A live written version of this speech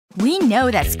We know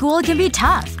that school can be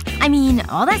tough. I mean,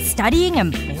 all that studying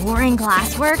and boring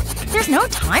classwork, there's no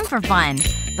time for fun.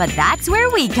 But that's where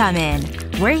we come in.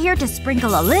 We're here to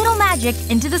sprinkle a little magic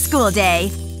into the school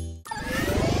day.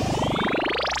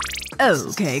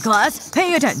 Okay, class.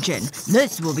 Pay attention.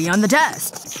 This will be on the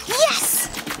test. Yes!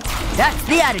 That's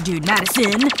the attitude,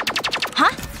 Madison.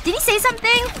 Huh? Did he say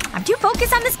something? I'm too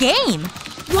focused on this game.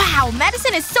 Wow,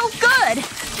 Madison is so good!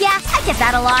 Yeah, I get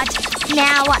that a lot.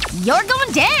 Now, you're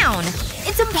going down!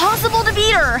 It's impossible to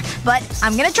beat her, but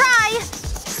I'm gonna try.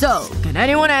 So, can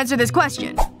anyone answer this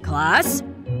question? Class?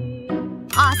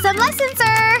 Awesome lesson,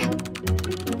 sir!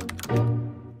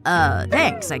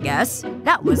 Thanks, I guess.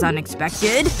 That was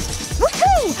unexpected.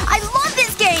 Woohoo! I love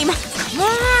this game! Come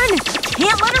on!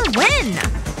 Can't let her win!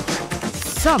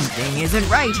 Something isn't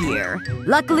right here.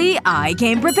 Luckily, I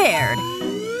came prepared.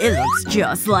 It looks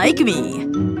just like me.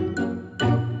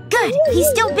 Good! He's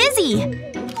still busy!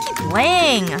 Keep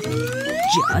playing.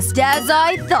 Just as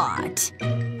I thought.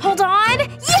 Hold on!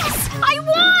 Yes! I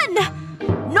won!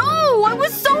 No! I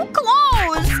was so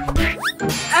close!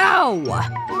 Ow!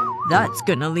 That's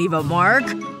gonna leave a mark.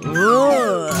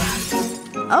 Ugh.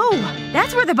 Oh,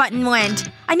 that's where the button went.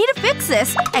 I need to fix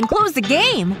this and close the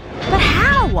game. But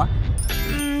how?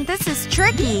 This is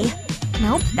tricky.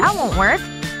 Nope, that won't work.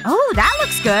 Oh, that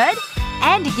looks good.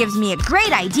 And it gives me a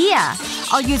great idea.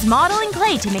 I'll use modeling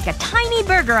clay to make a tiny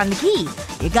burger on the key.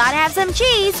 You gotta have some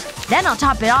cheese. Then I'll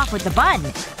top it off with the bun.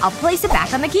 I'll place it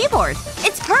back on the keyboard.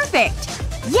 It's perfect!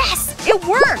 Yes! It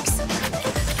works!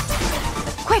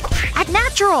 Quick! Act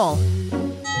natural!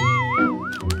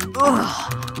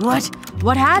 Ugh.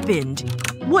 What happened?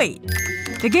 Wait.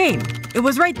 The game. It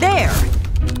was right there.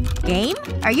 Game?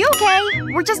 Are you okay?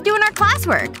 We're just doing our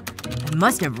classwork. I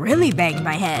must have really banged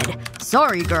my head.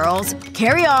 Sorry, girls.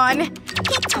 Carry on.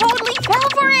 He totally fell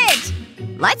for it!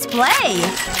 Let's play!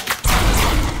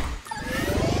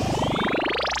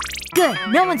 Good.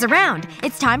 No one's around.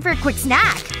 It's time for a quick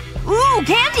snack. Ooh,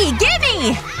 candy!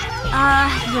 Gimme!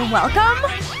 You're welcome?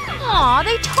 Aw,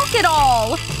 they took it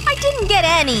all. I didn't get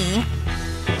any.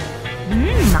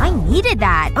 I needed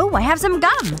that. Oh, I have some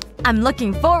gum. I'm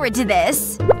looking forward to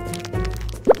this.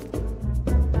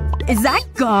 Is that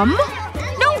gum?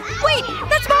 No! Wait!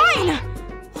 That's mine!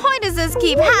 Why does this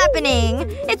keep happening?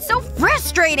 It's so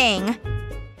frustrating!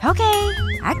 Okay.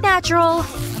 Act natural.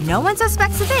 No one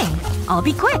suspects a thing. I'll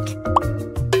be quick.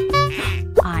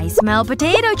 I smell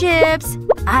potato chips.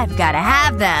 I've gotta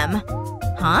have them.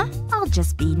 Huh? I'll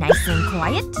just be nice and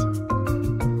quiet.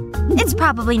 It's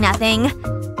probably nothing.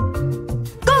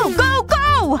 Go! Go!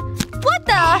 Go! What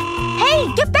the?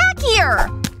 Hey! Get back here!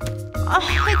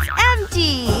 It's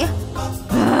empty.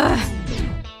 Ugh.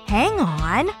 Hang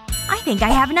on. I think I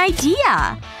have an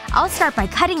idea. I'll start by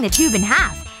cutting the tube in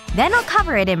half. Then I'll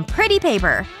cover it in pretty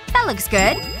paper. That looks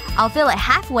good. I'll fill it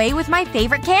halfway with my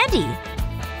favorite candy.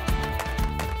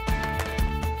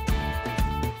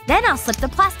 Then I'll slip the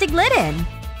plastic lid in.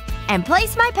 And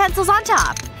place my pencils on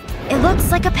top. It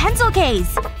looks like a pencil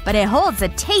case. But it holds a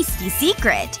tasty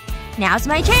secret. Now's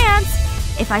my chance.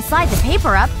 If I slide the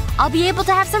paper up, I'll be able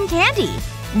to have some candy.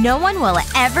 No one will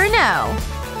ever know.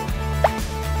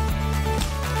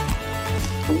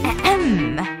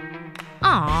 Ahem.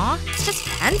 Aw, it's just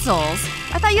pencils.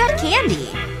 I thought you had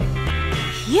candy.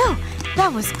 Phew.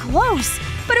 That was close.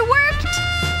 But it worked!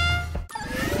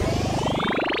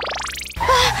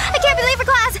 I can't be late for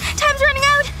class! Time's running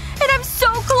out! And I'm so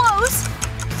close!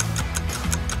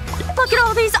 Look at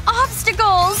all these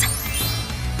obstacles!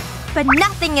 But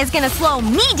nothing is gonna slow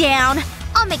me down!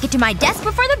 I'll make it to my desk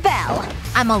before the bell.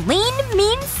 I'm a lean,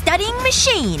 mean studying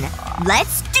machine.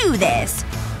 Let's do this.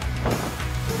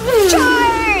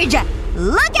 Charge!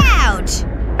 Look out!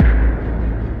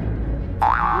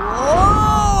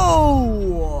 Whoa!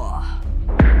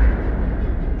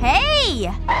 Hey!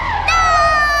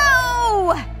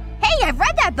 No! Hey, I've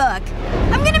read that book!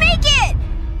 I'm gonna make it!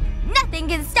 Nothing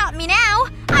can stop me now!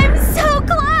 I'm so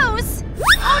close!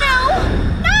 Oh no!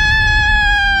 No!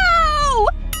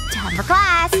 Time for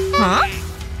class. Huh?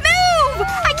 Move!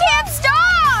 I can't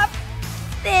stop!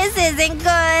 This isn't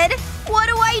good. What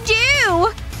do I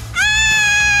do?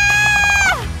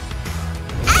 Ah!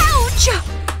 Ouch!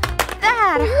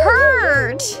 That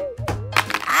hurt.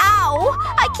 Ow!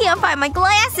 I can't find my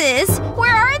glasses.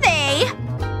 Where are they?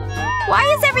 Why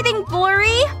is everything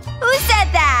blurry? Who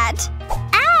said that?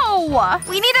 Ow!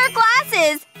 We need our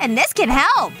glasses! And this can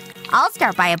help. I'll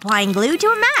start by applying glue to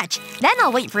a match. Then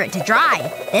I'll wait for it to dry.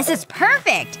 This is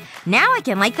perfect! Now I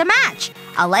can light the match.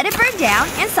 I'll let it burn down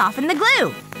and soften the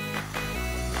glue.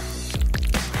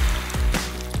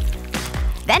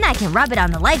 Then I can rub it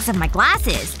on the legs of my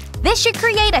glasses. This should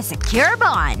create a secure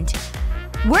bond.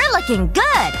 We're looking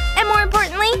good! And more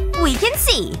importantly, we can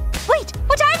see. Wait!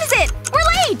 What time is it? We're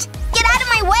late! Get out of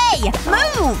my way!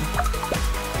 Move!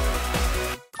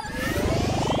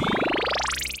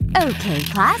 Okay,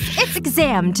 class. It's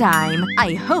exam time.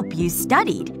 I hope you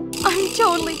studied. I'm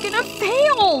totally gonna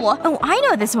fail! Oh, I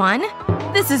know this one.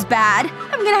 This is bad.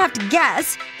 I'm gonna have to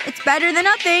guess. It's better than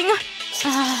nothing.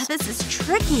 This is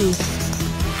tricky.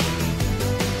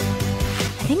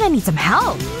 I think I need some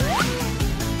help.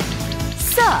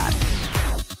 Sup?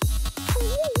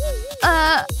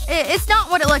 It's not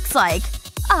what it looks like.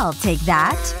 I'll take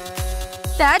that.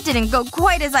 That didn't go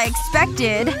quite as I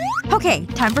expected. Okay,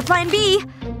 time for plan B.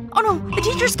 Oh no, the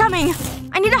teacher's coming!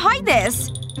 I need to hide this!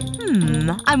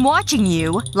 I'm watching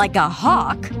you. Like a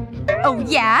hawk. Oh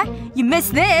yeah? You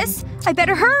missed this? I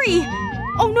better hurry!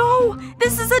 Oh no!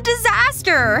 This is a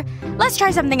disaster! Let's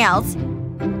try something else.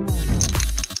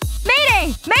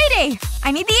 Mayday! Mayday!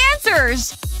 I need the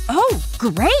answers! Oh,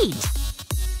 great!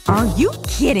 Are you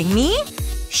kidding me?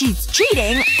 She's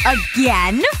cheating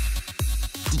again?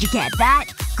 Did you get that?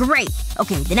 Great.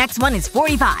 Okay, the next one is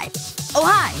 45. Oh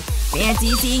hi.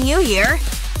 Fancy seeing you here.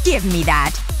 Give me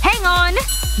that. Hang on!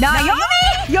 Naomi!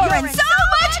 You're in so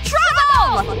much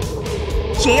trouble!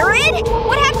 Jared?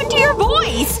 What happened to your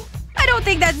voice? I don't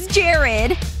think that's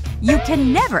Jared. You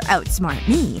can never outsmart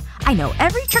me. I know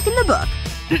every trick in the book.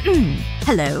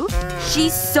 Hello?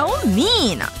 She's so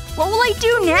mean. What will I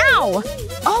do now?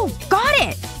 Oh, got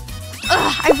it!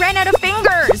 Ugh, I ran out of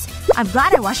fingers! I'm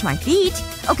glad I washed my feet.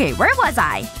 Okay, where was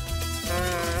I?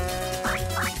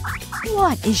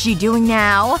 What is she doing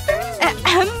now?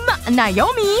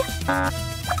 Naomi?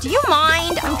 Do you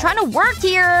mind? I'm trying to work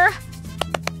here.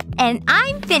 And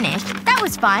I'm finished. That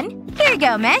was fun. Here you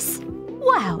go, miss.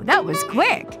 Wow, that was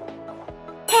quick.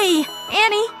 Hey,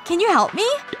 Annie, can you help me?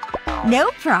 No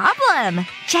problem.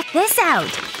 Check this out.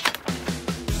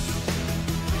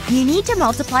 You need to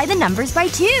multiply the numbers by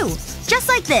 2. Just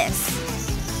like this.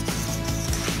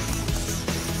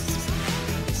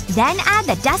 Then add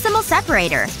the decimal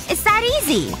separator. It's that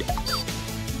easy.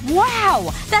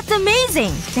 Wow! That's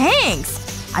amazing!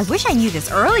 Thanks! I wish I knew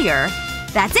this earlier.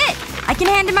 That's it! I can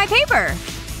hand in my paper.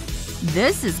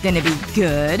 This is gonna be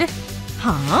good.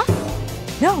 Huh?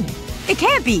 No. It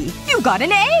can't be. You got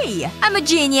an A! I'm a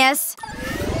genius.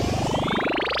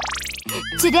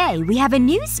 Today, we have a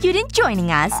new student joining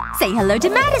us. Say hello to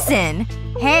Madison.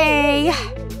 Hey.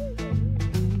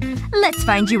 Let's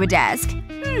find you a desk.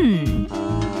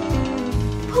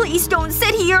 Please don't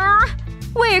sit here.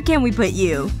 Where can we put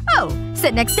you? Oh,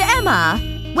 sit next to Emma.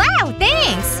 Wow,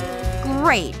 thanks!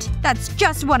 Great. That's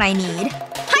just what I need.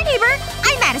 Hi, neighbor!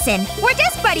 I'm Madison. We're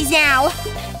desk buddies now!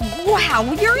 Wow,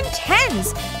 you're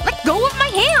intense! Let go of my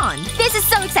hand! This is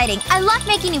so exciting. I love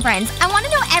making new friends. I want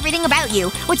to know everything about you.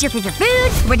 What's your favorite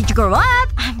food? Where did you grow up?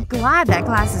 I'm glad that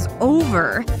class is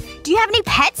over. Do you have any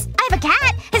pets? I have a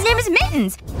cat. His name is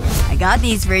Mittens. I got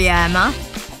these for you, Emma.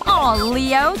 Aw,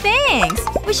 Leo, thanks.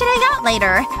 We should hang out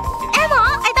later. Emma,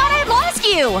 I thought I had lost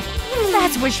you!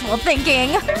 That's wishful thinking.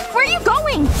 Where are you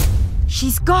going?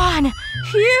 She's gone.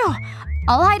 Phew.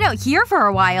 I'll hide out here for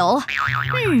a while.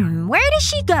 Where does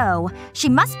she go? She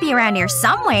must be around here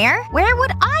somewhere. Where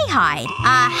would I hide?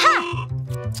 Aha!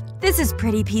 This is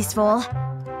pretty peaceful.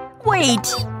 Wait.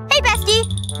 Hey,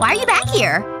 bestie! Why are you back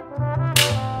here?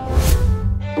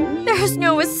 There's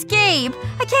no escape.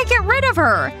 I can't get rid of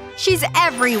her. She's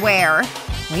everywhere.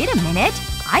 Wait a minute.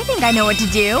 I think I know what to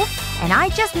do. And I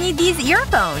just need these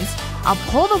earphones. I'll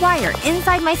pull the wire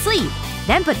inside my sleeve.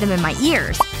 Then put them in my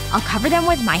ears. I'll cover them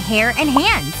with my hair and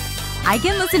hands. I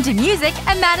can listen to music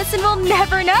and Madison will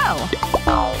never know.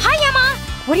 Hi, Emma!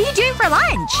 What are you doing for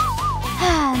lunch?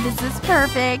 This is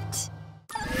perfect.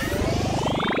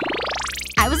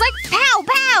 I was like, pow,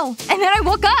 pow! And then I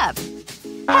woke up.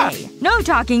 Hey, no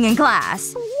talking in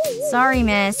class. Sorry,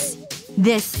 miss.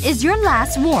 This is your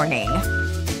last warning.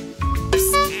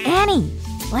 Psst, Annie.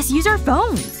 Let's use our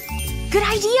phones. Good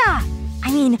idea.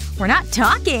 I mean, we're not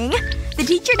talking. The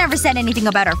teacher never said anything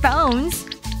about our phones.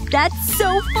 That's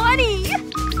so funny!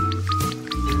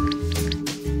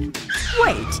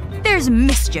 Wait. There's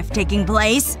mischief taking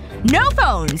place. No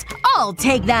phones! I'll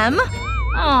take them!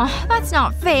 Oh, that's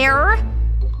not fair.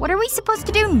 What are we supposed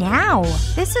to do now?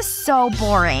 This is so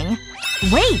boring.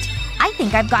 Wait! I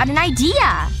think I've got an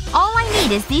idea! All I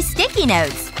need is these sticky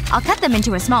notes. I'll cut them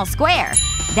into a small square.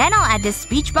 Then I'll add this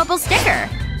speech bubble sticker.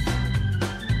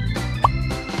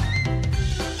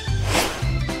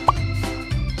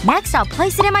 Next, I'll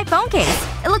place it in my phone case.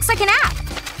 It looks like an app.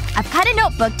 I've cut a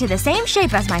notebook to the same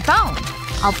shape as my phone.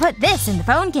 I'll put this in the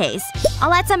phone case.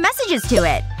 I'll add some messages to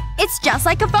it. It's just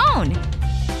like a phone.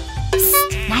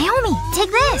 Psst, Naomi,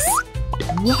 take this.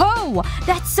 Whoa!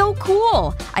 That's so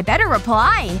cool! I better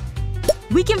reply.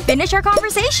 We can finish our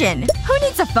conversation. Who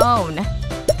needs a phone?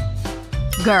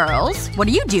 Girls, what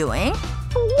are you doing?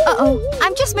 Uh-oh.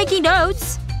 I'm just making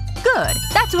notes. Good.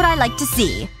 That's what I like to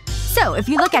see. So, if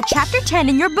you look at chapter 10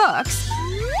 in your books…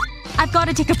 I've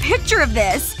gotta take a picture of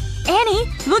this. Annie,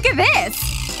 look at this!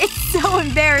 It's so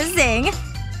embarrassing.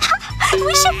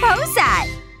 We should post that.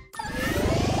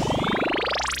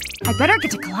 I better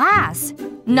get to class.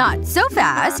 Not so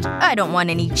fast. I don't want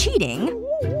any cheating.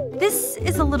 This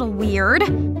is a little weird.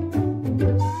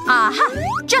 Aha!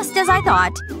 Just as I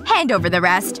thought. Hand over the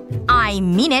rest. I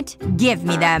mean it. Give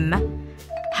me them.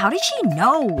 How did she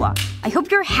know? I hope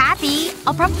you're happy.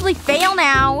 I'll probably fail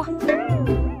now.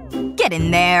 Get in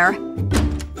there.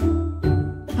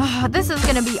 This is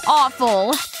gonna be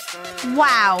awful.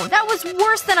 Wow, that was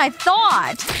worse than I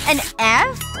thought. An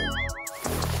F?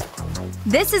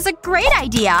 This is a great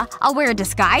idea. I'll wear a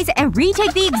disguise and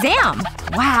retake the exam.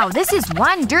 Wow, this is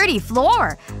one dirty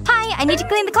floor. Hi, I need to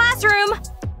clean the classroom.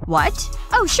 What?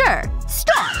 Oh, sure.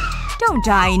 Stop. Don't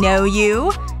I know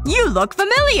you? You look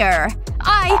familiar.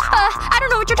 I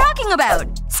don't know what you're talking about.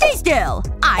 Stay still.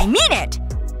 I mean it.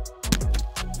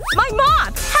 My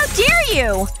mop! How dare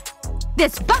you!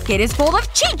 This bucket is full of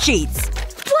cheat sheets.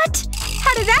 What?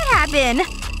 How did that happen?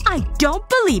 I don't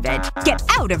believe it. Get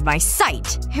out of my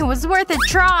sight. It was worth a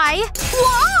try.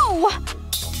 Whoa!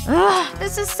 Ugh,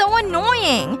 this is so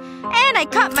annoying. And I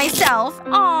cut myself.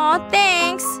 Aw,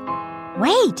 thanks.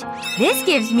 Wait. This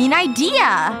gives me an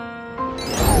idea.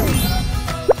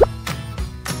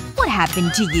 What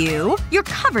happened to you? You're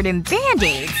covered in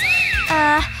band-aids.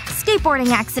 Skateboarding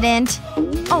accident.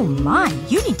 Oh my,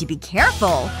 you need to be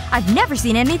careful. I've never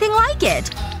seen anything like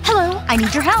it. Hello, I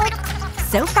need your help.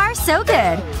 So far, so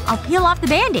good. I'll peel off the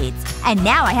band-aids. And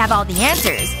now I have all the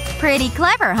answers. Pretty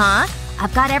clever, huh?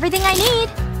 I've got everything I need.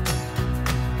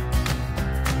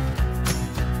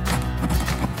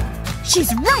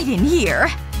 She's right in here.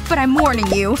 But I'm warning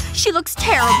you, she looks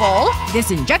terrible.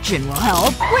 This injection will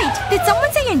help. Wait, did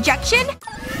someone say injection?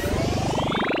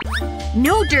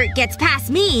 No dirt gets past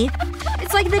me.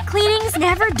 It's like the cleaning's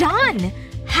never done.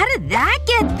 How did that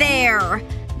get there?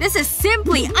 This is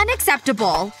simply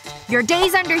unacceptable. Your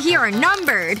days under here are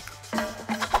numbered.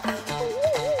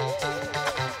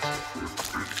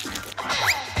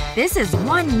 This is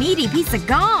one meaty piece of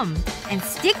gum. And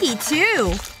sticky,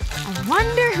 too. I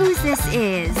wonder whose this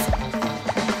is.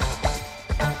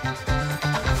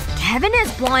 Kevin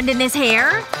has blonde in his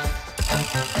hair?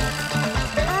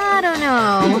 I don't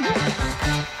know.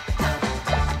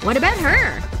 What about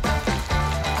her?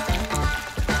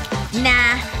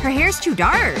 Nah, her hair's too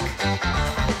dark.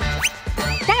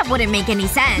 That wouldn't make any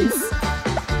sense.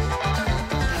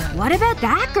 What about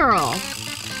that girl?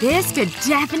 This could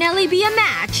definitely be a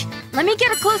match. Let me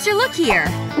get a closer look here.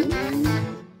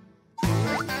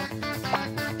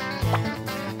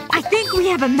 I think we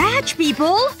have a match,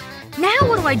 people! Now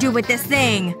what do I do with this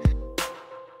thing?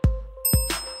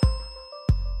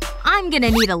 I'm gonna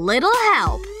need a little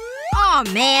help. Aw,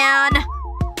 man.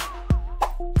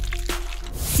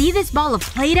 See this ball of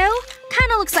Play-Doh?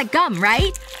 Kinda looks like gum,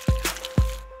 right?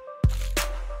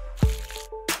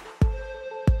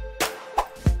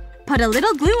 Put a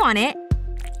little glue on it.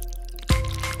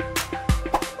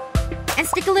 And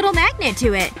stick a little magnet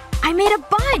to it. I made a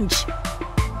bunch!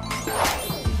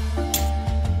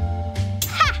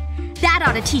 Ha! That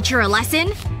ought to teach her a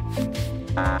lesson.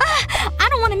 I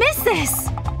don't want to miss this.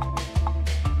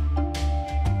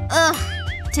 Ugh.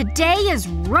 Today is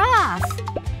rough.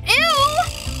 Ew!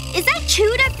 Is that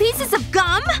chewed up pieces of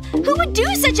gum? Who would do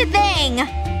such a thing?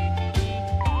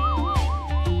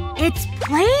 It's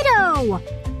Play-Doh!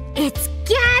 It's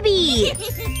Gabby!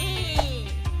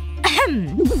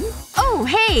 Ahem. Oh,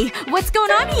 hey! What's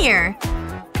going on here?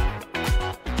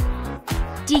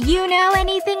 Do you know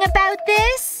anything about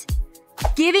this?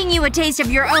 Giving you a taste of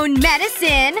your own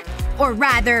medicine. Or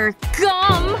rather,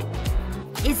 gum.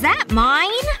 Is that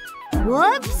mine?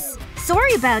 Whoops.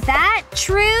 Sorry about that.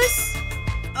 Truce?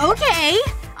 Okay.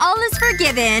 All is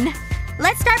forgiven.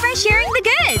 Let's start by sharing the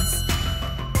goods.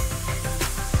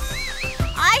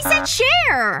 I said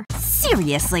share!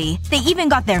 Seriously. They even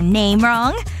got their name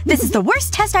wrong? This is the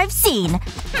worst test I've seen.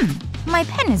 My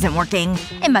pen isn't working.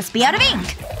 It must be out of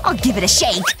ink. I'll give it a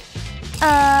shake.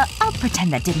 I'll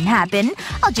pretend that didn't happen.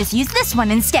 I'll just use this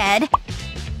one instead.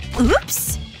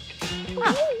 Oops.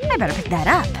 Oh, I better pick that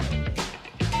up.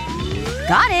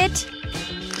 Got it.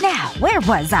 Now, where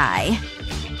was I?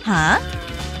 Huh?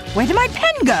 Where did my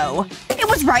pen go? It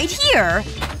was right here.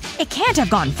 It can't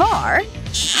have gone far.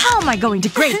 How am I going to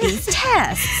grade these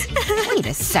tests? Wait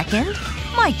a second.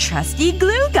 My trusty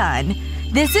glue gun.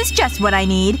 This is just what I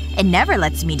need. It never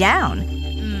lets me down.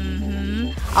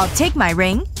 I'll take my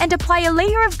ring and apply a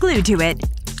layer of glue to it.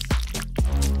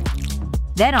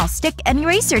 Then I'll stick an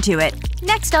eraser to it.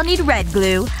 Next I'll need red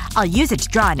glue. I'll use it to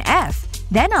draw an F.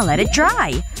 Then I'll let it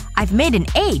dry. I've made an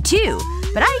A too,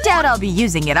 but I doubt I'll be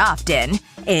using it often.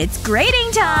 It's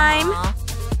grading time!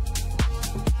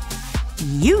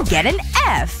 You get an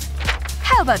F!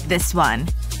 How about this one?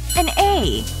 An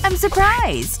A. I'm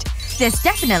surprised. This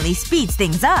definitely speeds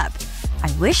things up.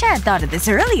 I wish I had thought of this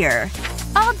earlier.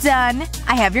 All done.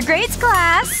 I have your grades,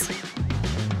 class.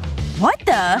 What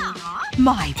the?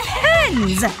 My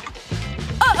pens!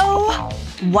 Uh-oh!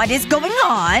 What is going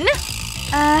on?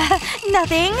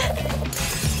 Nothing.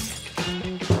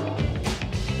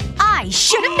 I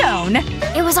should have known!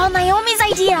 It was all Naomi's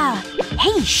idea!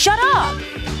 Hey, shut up!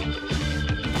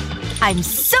 I'm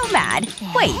so mad.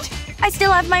 Wait. I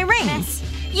still have my rings.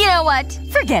 You know what?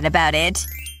 Forget about it.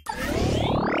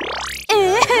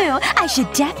 Ooh, I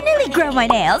should definitely grow my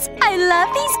nails. I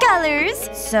love these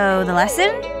colors. So, the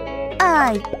lesson?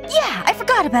 Yeah, I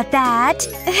forgot about that.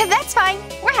 That's fine.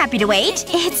 We're happy to wait.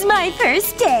 It's my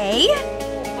first day.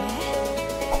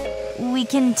 We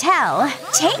can tell.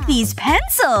 Take these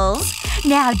pencils.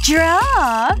 Now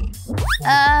draw.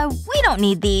 We don't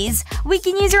need these. We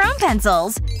can use our own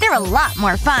pencils. They're a lot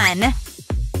more fun.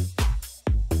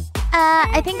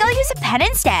 I think I'll use a pen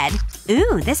instead.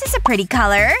 Ooh, this is a pretty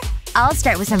color. I'll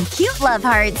start with some cute love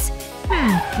hearts.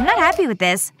 I'm not happy with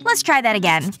this. Let's try that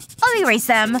again. I'll erase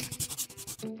them.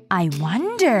 I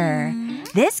wonder…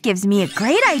 This gives me a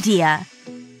great idea.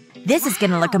 This is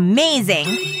gonna look amazing.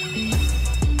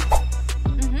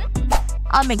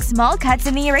 I'll make small cuts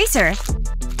in the eraser.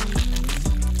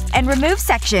 And remove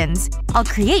sections. I'll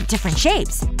create different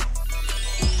shapes.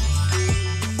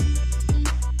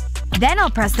 Then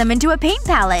I'll press them into a paint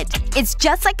palette. It's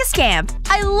just like a stamp.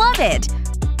 I love it!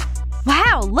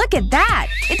 Wow, look at that!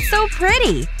 It's so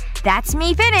pretty! That's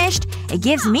me finished. It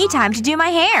gives me time to do my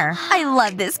hair. I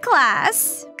love this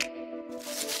class.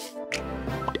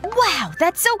 Wow,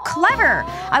 that's so clever!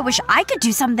 I wish I could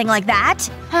do something like that.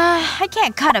 I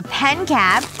can't cut a pen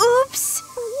cap. Oops!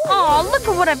 Aw, look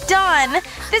at what I've done!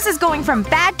 This is going from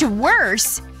bad to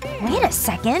worse. Wait a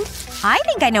second. I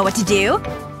think I know what to do.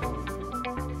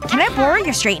 Can I borrow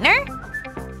your straightener?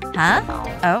 Huh?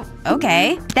 Oh,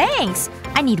 okay. Thanks!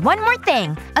 I need one more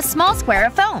thing. A small square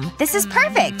of foam. This is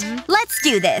perfect! Let's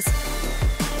do this!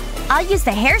 I'll use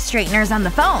the hair straighteners on the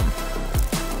foam.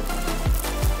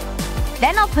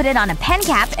 Then I'll put it on a pen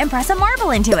cap and press a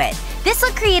marble into it. This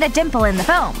will create a dimple in the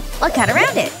foam. I'll cut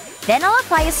around it. Then I'll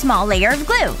apply a small layer of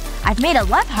glue. I've made a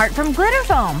love heart from glitter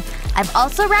foam. I've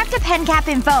also wrapped a pen cap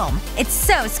in foam. It's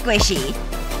so squishy.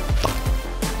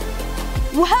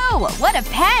 Whoa! What a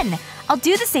pen! I'll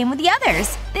do the same with the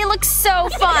others. They look so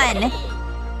fun!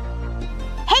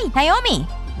 Hey, Naomi!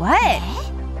 What?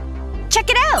 Check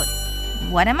it out!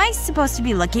 What am I supposed to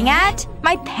be looking at?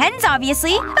 My pens,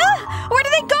 obviously! Ah! Where do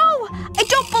they go? I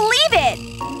don't believe it!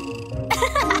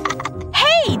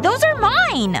 Hey! Those are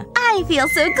mine! I feel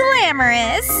so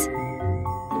glamorous!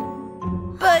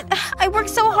 But I worked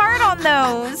so hard on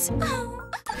those.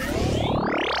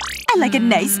 I like a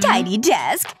nice tidy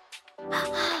desk.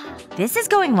 This is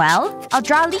going well. I'll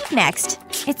draw a leaf next.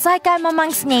 It's like I'm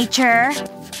amongst nature.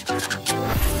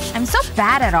 I'm so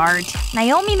bad at art.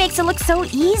 Naomi makes it look so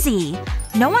easy.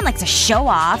 No one likes to show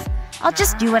off. I'll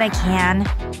just do what I can.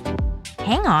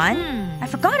 Hang on. I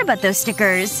forgot about those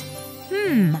stickers.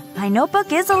 My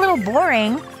notebook is a little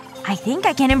boring. I think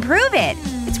I can improve it.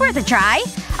 It's worth a try.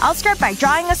 I'll start by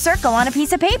drawing a circle on a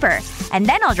piece of paper. And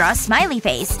then I'll draw a smiley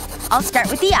face. I'll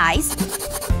start with the eyes.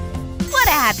 What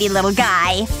a happy little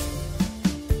guy.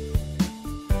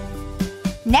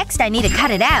 Next I need to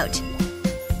cut it out.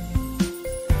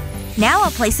 Now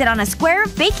I'll place it on a square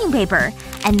of baking paper.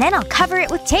 And then I'll cover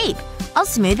it with tape. I'll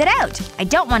smooth it out. I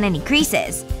don't want any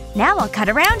creases. Now I'll cut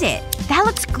around it. That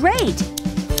looks great!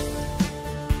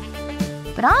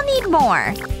 But I'll need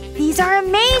more. These are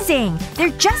amazing! They're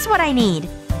just what I need.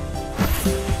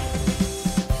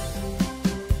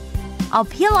 I'll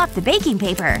peel off the baking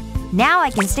paper. Now I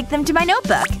can stick them to my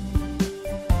notebook.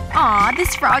 Aw,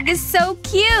 this frog is so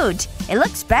cute! It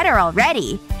looks better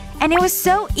already. And it was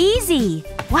so easy!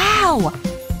 Wow!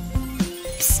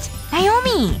 Psst!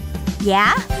 Naomi!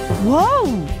 Yeah?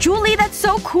 Whoa! Julie, that's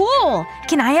so cool!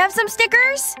 Can I have some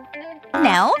stickers?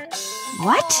 No?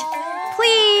 What?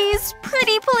 Please!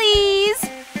 Pretty please!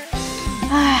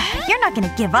 You're not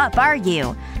gonna give up, are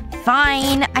you?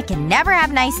 Fine. I can never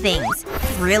have nice things.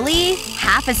 Really?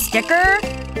 Half a sticker?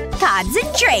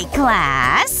 Concentrate,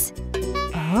 class!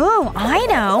 Oh, I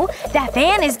know. That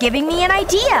fan is giving me an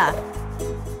idea.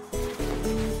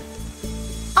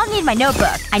 need my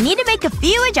notebook. I need to make a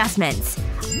few adjustments.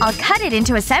 I'll cut it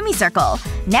into a semicircle.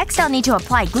 Next I'll need to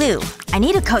apply glue. I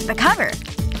need to coat the cover.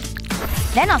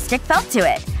 Then I'll stick felt to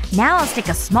it. Now I'll stick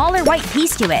a smaller white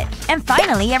piece to it. And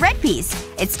finally a red piece.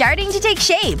 It's starting to take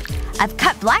shape. I've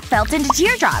cut black felt into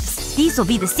teardrops. These will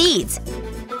be the seeds.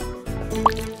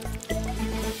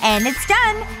 And it's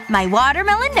done! My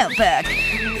watermelon notebook.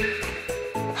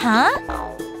 Huh?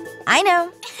 I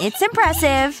know. It's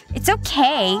impressive. It's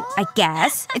okay, I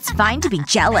guess. It's fine to be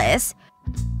jealous.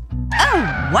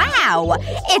 Oh, wow!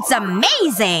 It's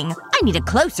amazing! I need a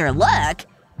closer look.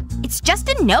 It's just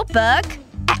a notebook.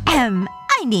 Ahem.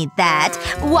 I need that.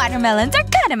 Watermelons are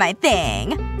kinda my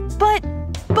thing. But…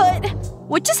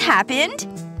 what just happened?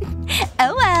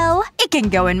 Oh well. It can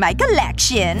go in my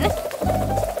collection.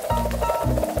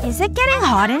 Is it getting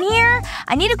hot in here?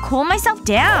 I need to cool myself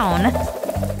down.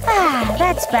 Ah,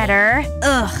 that's better.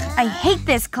 Ugh, I hate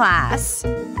this class.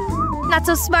 Not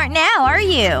so smart now, are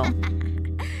you?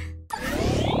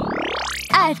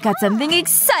 I've got something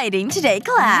exciting today,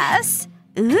 class.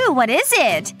 Ooh, what is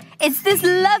it? It's this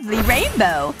lovely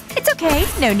rainbow. It's okay.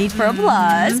 No need for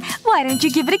applause. Why don't you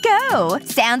give it a go?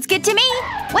 Sounds good to me.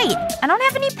 Wait, I don't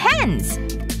have any pens.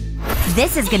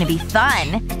 This is gonna be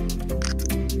fun.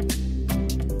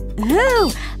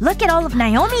 Ooh, look at all of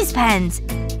Naomi's pens.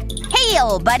 Hey,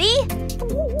 old buddy!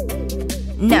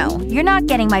 No, you're not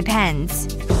getting my pens.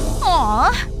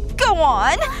 Aw, go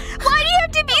on. Why do you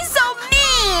have to be so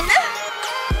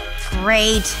mean?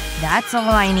 Great. That's all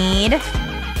I need.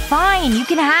 Fine, you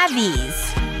can have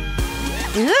these.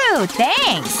 Ooh,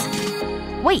 thanks.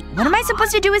 Wait, what am I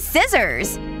supposed to do with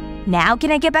scissors? Now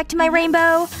can I get back to my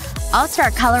rainbow? I'll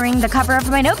start coloring the cover of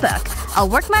my notebook. I'll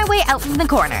work my way out from the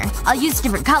corner. I'll use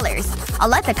different colors. I'll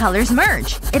let the colors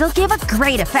merge. It'll give a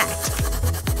great effect.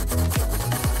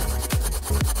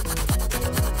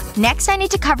 Next I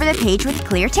need to cover the page with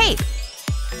clear tape.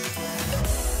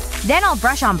 Then I'll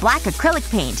brush on black acrylic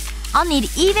paint. I'll need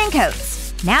even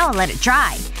coats. Now I'll let it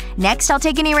dry. Next I'll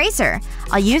take an eraser.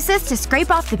 I'll use this to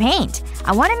scrape off the paint.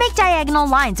 I want to make diagonal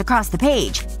lines across the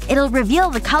page. It'll reveal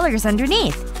the colors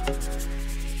underneath.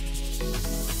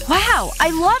 Wow, I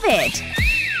love it!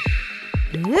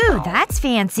 Ooh, that's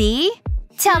fancy.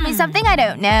 Tell me something I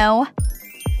don't know.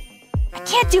 I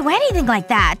can't do anything like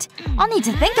that. I'll need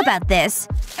to think about this.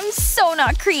 I'm so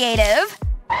not creative.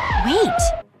 Wait.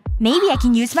 Maybe I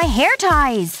can use my hair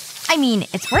ties. I mean,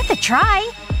 it's worth a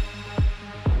try.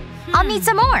 I'll need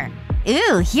some more.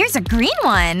 Ooh, here's a green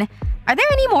one. Are there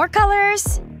any more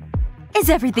colors? Is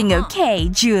everything okay,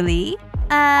 Julie?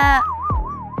 I'll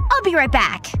be right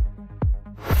back.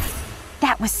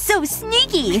 That was so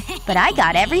sneaky! But I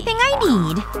got everything I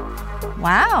need.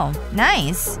 Wow,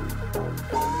 nice.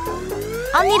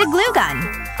 I'll need a glue gun.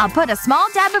 I'll put a small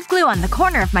dab of glue on the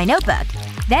corner of my notebook.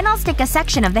 Then I'll stick a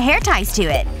section of the hair ties to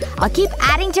it. I'll keep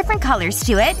adding different colors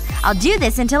to it. I'll do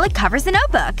this until it covers the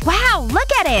notebook. Wow, look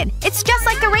at it! It's just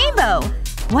like the rainbow!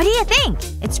 What do you think?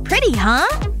 It's pretty, huh?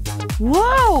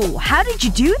 Whoa! How did you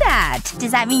do that?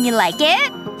 Does that mean you like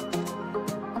it?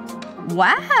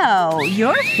 Wow,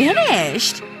 you're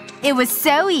finished! It was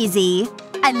so easy.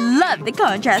 I love the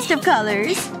contrast of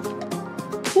colors.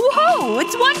 Whoa,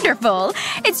 it's wonderful!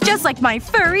 It's just like my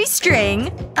furry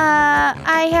string.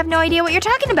 I have no idea what you're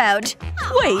talking about.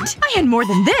 Wait, I had more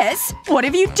than this! What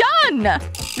have you done?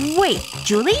 Wait,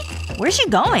 Julie? Where's she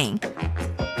going?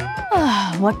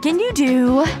 What can you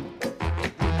do?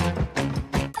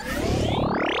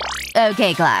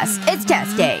 Okay, class. It's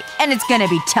test day. And it's gonna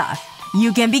be tough.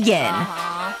 You can begin.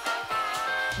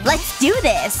 Let's do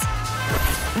this!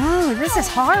 Ooh, this is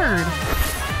hard.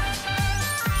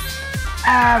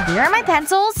 Where are my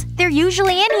pencils? They're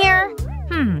usually in here.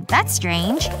 That's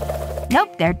strange.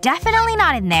 Nope, they're definitely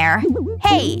not in there.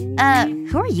 Hey,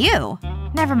 who are you?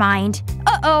 Never mind.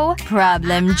 Uh-oh.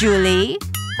 Problem, Julie.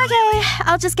 Okay,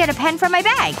 I'll just get a pen from my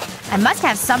bag. I must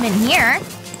have some in here.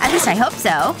 At least I hope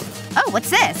so. Oh, what's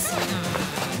this?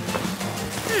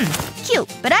 Cute,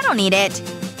 but I don't need it.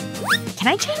 Can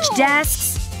I change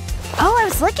desks? Oh, I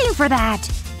was looking for that.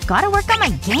 Gotta work on my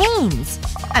games.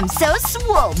 I'm so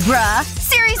swole, bruh.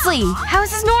 Seriously, how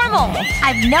is this normal?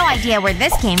 I have no idea where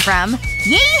this came from.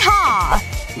 Yeehaw!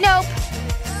 Nope.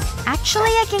 Actually,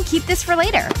 I can keep this for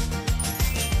later.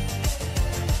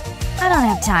 I don't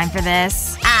have time for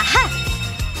this. Aha!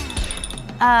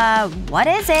 What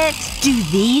is it? Do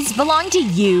these belong to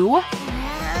you?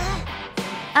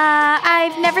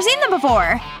 I've never seen them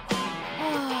before.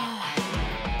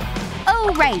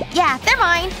 Oh, right. Yeah, they're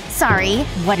mine. Sorry.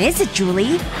 What is it,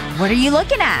 Julie? What are you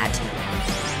looking at?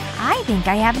 I think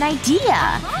I have an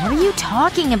idea. What are you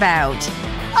talking about?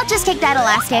 I'll just take that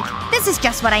elastic. This is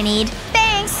just what I need.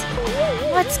 Thanks!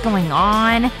 What's going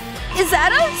on? Is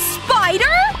that a spider?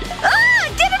 Ah!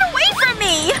 Get it away from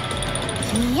me!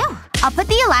 Phew. I'll put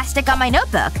the elastic on my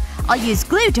notebook. I'll use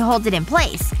glue to hold it in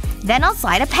place. Then I'll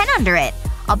slide a pen under it.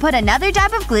 I'll put another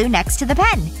dab of glue next to the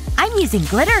pen. I'm using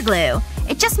glitter glue.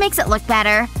 It just makes it look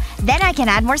better. Then I can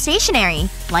add more stationery.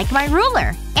 Like my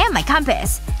ruler. And my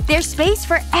compass. There's space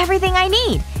for everything I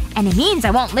need. And it means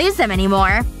I won't lose them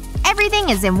anymore. Everything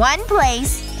is in one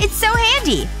place. It's so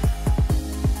handy.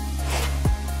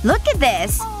 Look at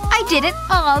this. I did it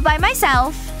all by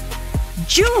myself.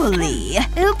 Julie!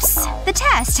 Oops. The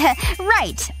test.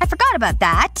 Right. I forgot about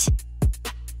that.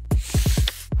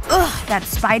 Ugh, that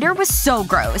spider was so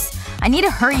gross. I need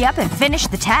to hurry up and finish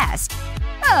the test.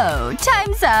 Oh,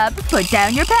 time's up. Put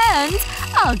down your pens.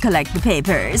 I'll collect the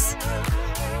papers.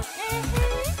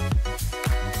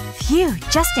 Phew,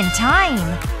 just in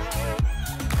time.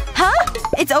 Huh?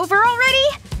 It's over already?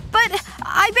 But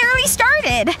I barely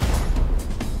started.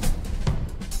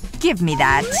 Give me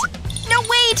that. No,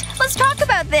 wait! Let's talk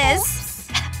about this!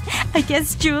 I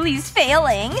guess Julie's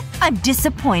failing. I'm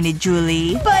disappointed,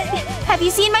 Julie. But have you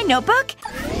seen my notebook?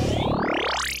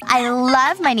 I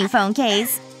love my new phone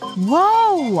case.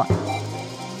 Whoa!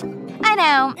 I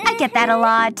know. I get that a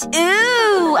lot.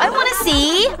 Ooh! I wanna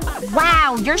see!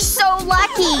 Wow, you're so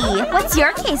lucky! What's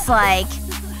your case like?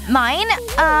 Mine?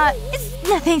 It's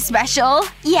nothing special.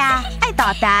 Yeah, I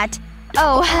thought that.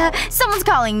 Oh, someone's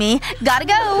calling me. Gotta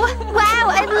go. Wow,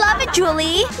 I love it,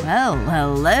 Julie. Oh,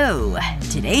 hello.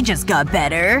 Today just got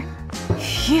better.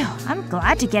 Phew, I'm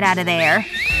glad to get out of there.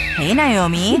 Hey,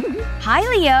 Naomi. Hi,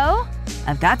 Leo.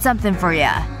 I've got something for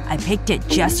ya. I picked it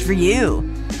just for you.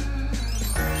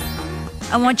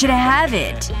 I want you to have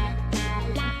it.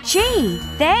 Gee,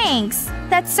 thanks.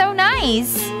 That's so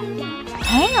nice.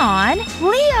 Hang on.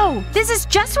 Leo! This is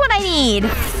just what I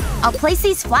need! I'll place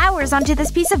these flowers onto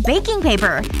this piece of baking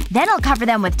paper. Then I'll cover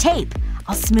them with tape.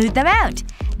 I'll smooth them out.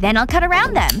 Then I'll cut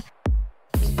around them.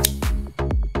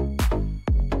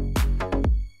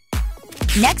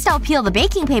 Next I'll peel the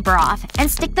baking paper off and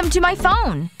stick them to my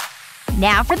phone.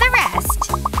 Now for the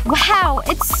rest. Wow,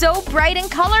 it's so bright and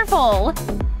colorful.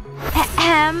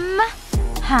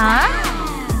 Huh?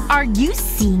 Are you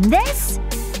seeing this?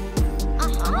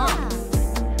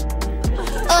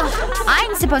 Ugh,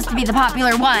 I'm supposed to be the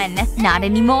popular one. Not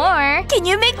anymore. Can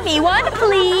you make me one,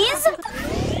 please?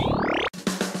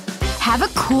 Have a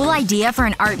cool idea for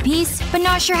an art piece, but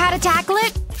not sure how to tackle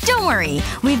it? Don't worry.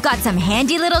 We've got some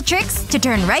handy little tricks to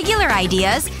turn regular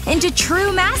ideas into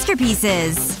true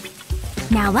masterpieces.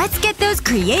 Now let's get those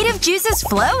creative juices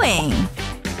flowing.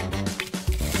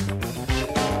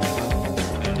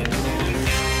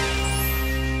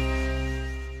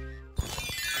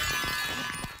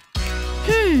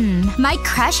 My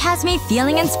crush has me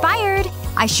feeling inspired.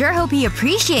 I sure hope he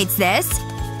appreciates this.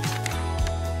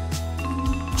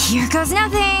 Here goes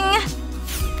nothing.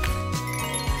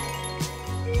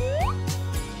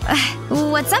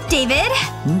 What's up, David?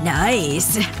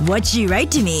 Nice. What'd she write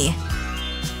to me?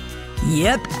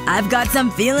 Yep, I've got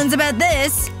some feelings about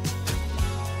this.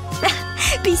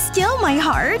 Be still, my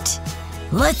heart.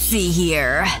 Let's see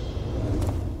here.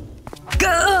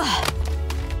 Gah!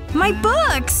 My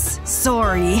books!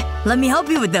 Sorry. Let me help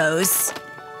you with those.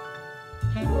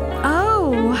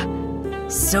 Oh.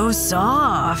 So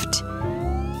soft.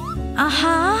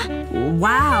 Uh-huh.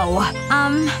 Wow.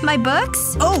 My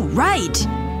books? Oh, right.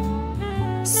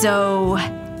 So…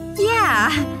 Yeah.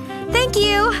 Thank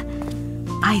you.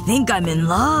 I think I'm in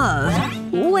love.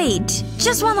 Wait.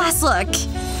 Just one last look.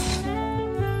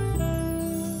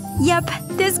 Yep.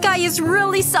 This guy is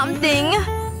really something.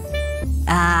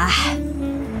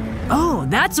 Oh,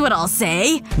 that's what I'll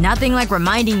say. Nothing like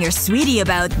reminding your sweetie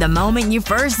about the moment you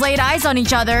first laid eyes on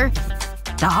each other.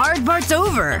 The hard part's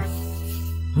over.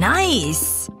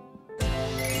 Nice.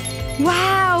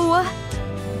 Wow.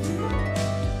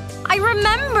 I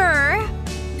remember.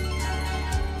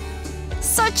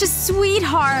 Such a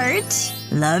sweetheart.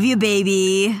 Love you,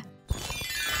 baby.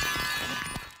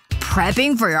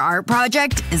 Prepping for your art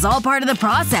project is all part of the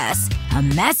process. A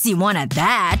messy one at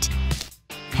that.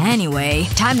 Anyway,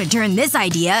 time to turn this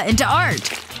idea into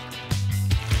art.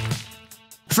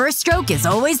 First stroke is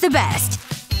always the best.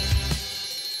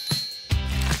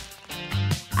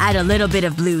 Add a little bit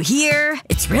of blue here.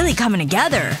 It's really coming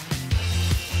together.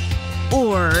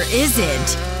 Or is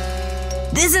it?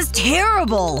 This is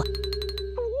terrible!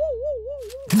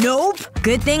 Nope.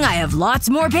 Good thing I have lots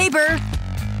more paper.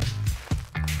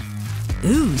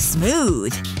 Ooh,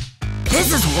 smooth.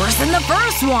 This is worse than the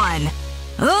first one!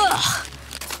 Ugh!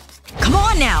 Come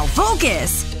on now,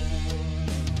 focus!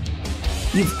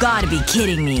 You've gotta be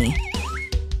kidding me.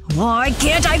 Why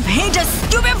can't I paint a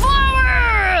stupid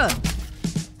flower?!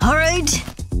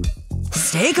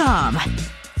 Stay calm.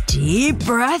 Deep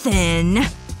breath in.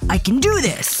 I can do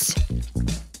this.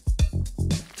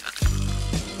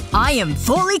 I am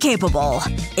fully capable.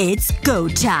 It's go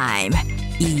time.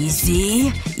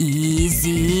 Easy.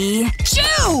 Easy.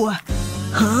 Shoo!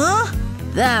 Huh?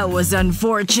 That was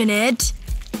unfortunate.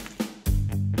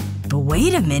 But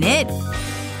wait a minute.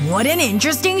 What an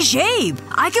interesting shape!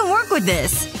 I can work with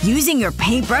this! Using your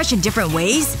paintbrush in different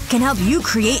ways can help you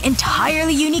create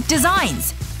entirely unique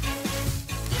designs.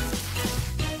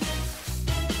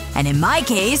 And in my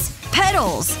case,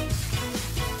 petals!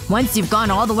 Once you've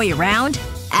gone all the way around,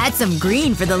 add some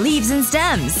green for the leaves and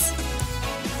stems.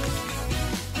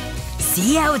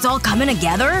 See how it's all coming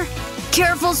together?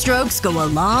 Careful strokes go a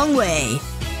long way.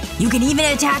 You can even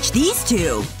attach these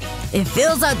two. It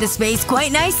fills out the space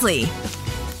quite nicely.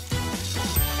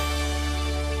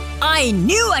 I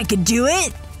knew I could do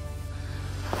it!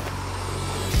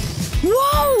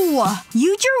 Whoa!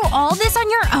 You drew all this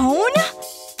on your own?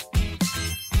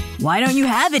 Why don't you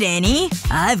have it, Annie?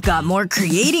 I've got more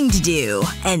creating to do.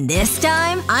 And this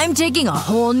time, I'm taking a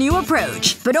whole new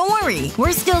approach. But don't worry,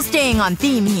 we're still staying on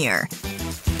theme here.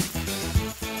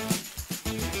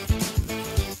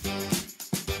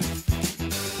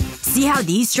 See how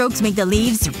these strokes make the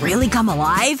leaves really come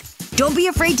alive? Don't be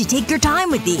afraid to take your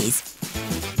time with these.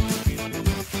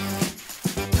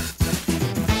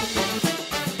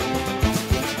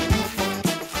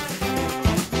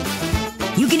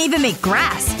 You can even make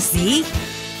grass, see?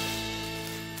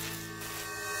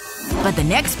 But the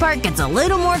next part gets a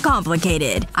little more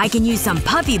complicated. I can use some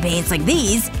puffy paints like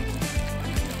these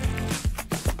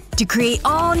to create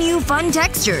all new fun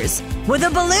textures. With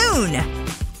a balloon!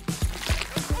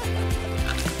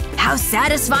 How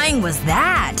satisfying was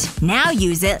that? Now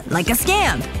use it like a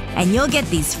stamp. And you'll get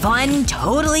these fun,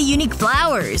 totally unique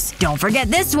flowers. Don't forget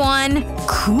this one.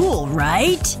 Cool,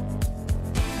 right?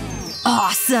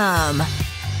 Awesome!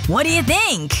 What do you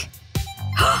think?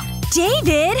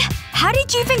 David! How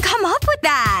did you even come up with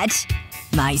that?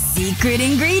 My secret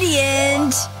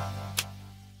ingredient!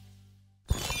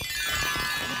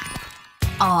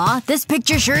 Aw, this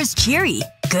picture sure is cheery.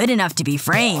 Good enough to be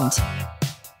framed.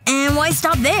 And why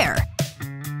stop there?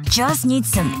 Just need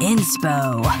some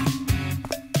inspo.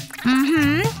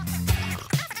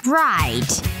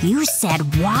 Right. You said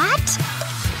what?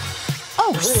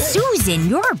 Oh, Susan,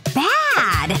 you're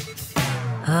bad!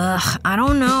 Ugh, I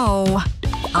don't know.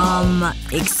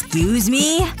 Excuse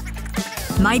me?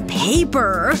 My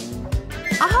paper!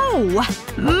 Oh,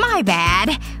 my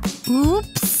bad.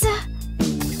 Oops.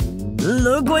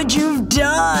 Look what you've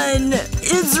done!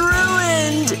 It's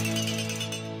ruined!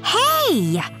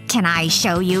 Hey! Can I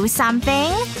show you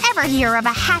something? Ever hear of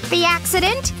a happy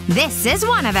accident? This is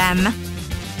one of them.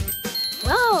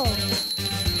 Whoa.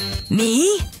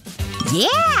 Me?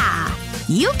 Yeah!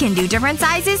 You can do different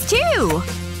sizes too!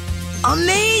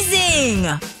 Amazing!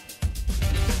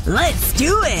 Let's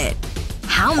do it!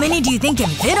 How many do you think can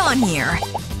fit on here?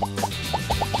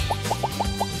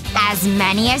 As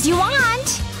many as you want!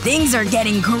 Things are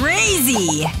getting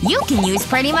crazy! You can use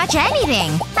pretty much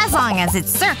anything. As long as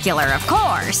it's circular, of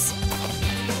course.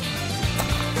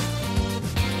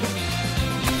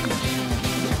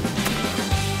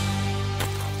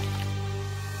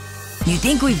 You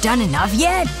think we've done enough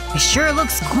yet? It sure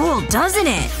looks cool, doesn't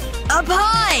it? Up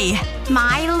high!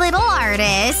 My little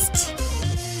artist.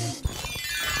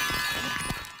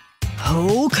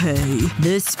 Okay,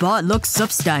 this spot looks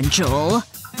substantial.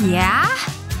 Yeah?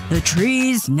 The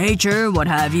trees, nature, what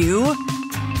have you.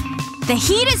 The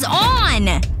heat is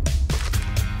on!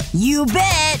 You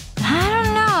bet! I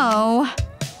don't know.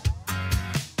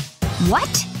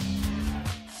 What?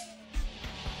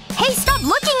 Hey, stop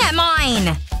looking at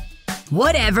mine!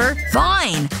 Whatever.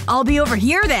 Fine. I'll be over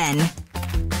here then.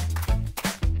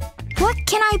 What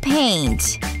can I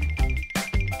paint?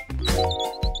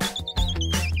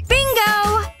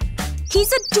 Bingo!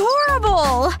 He's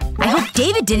adorable! I hope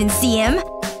David didn't see him.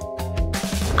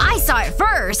 I saw it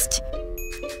first.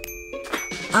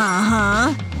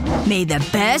 Uh-huh. May the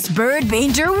best bird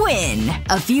painter win.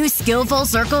 A few skillful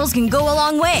circles can go a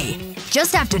long way.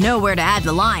 Just have to know where to add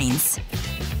the lines.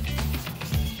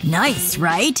 Nice,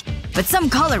 right? But some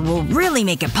color will really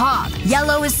make it pop.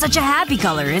 Yellow is such a happy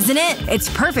color, isn't it? It's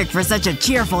perfect for such a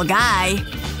cheerful guy.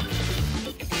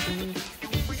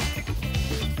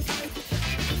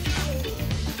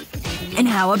 And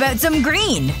how about some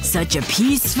green? Such a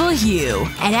peaceful hue.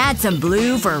 And add some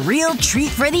blue for a real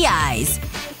treat for the eyes.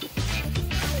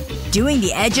 Doing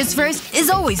the edges first is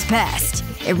always best.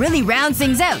 It really rounds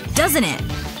things out, doesn't it?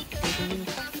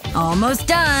 Almost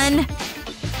done.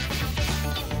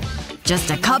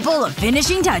 Just a couple of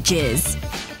finishing touches.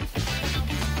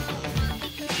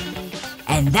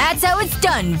 And that's how it's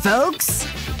done, folks.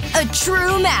 A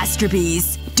true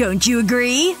masterpiece. Don't you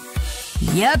agree?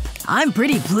 Yep, I'm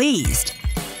pretty pleased.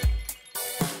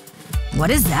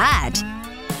 What is that?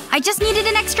 I just needed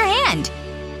an extra hand.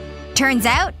 Turns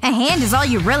out, a hand is all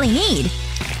you really need.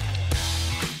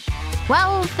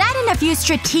 Well, that and a few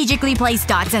strategically placed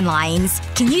dots and lines.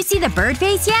 Can you see the bird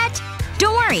face yet?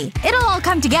 Don't worry, it'll all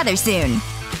come together soon.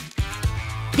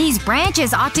 These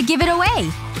branches ought to give it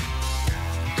away.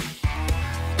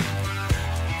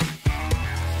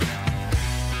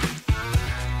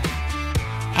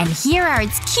 And here are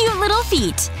its cute little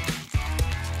feet.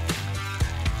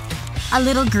 A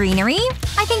little greenery?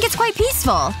 I think it's quite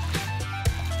peaceful.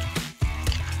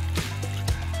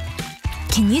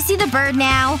 Can you see the bird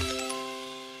now?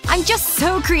 I'm just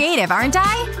so creative, aren't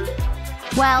I?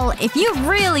 Well, if you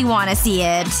really want to see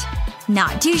it…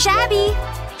 not too shabby.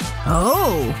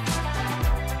 Oh.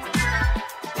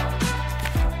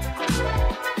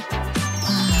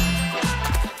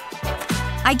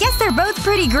 I guess they're both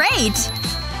pretty great.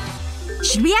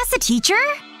 Should we ask the teacher?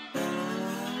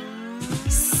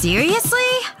 Seriously?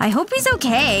 I hope he's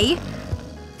okay.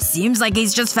 Seems like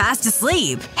he's just fast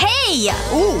asleep. Hey!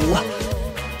 Ooh.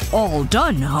 All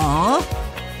done, huh?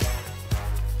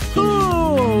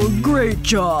 Oh, great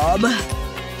job.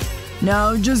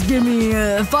 Now just give me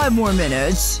 5 more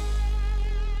minutes.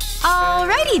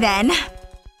 Alrighty then.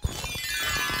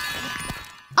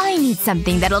 I need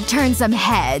something that'll turn some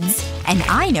heads. And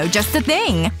I know just the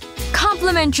thing.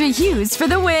 Complimentary hues for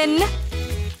the win.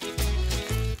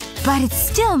 But it's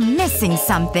still missing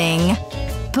something.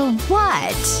 But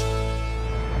what?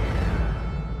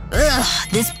 Ugh,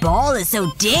 this ball is so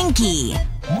dinky.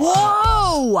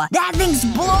 Whoa! That thing's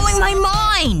blowing my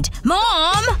mind!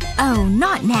 Mom! Oh,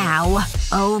 not now.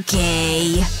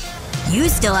 Okay. You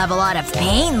still have a lot of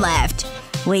paint left.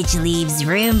 Which leaves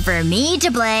room for me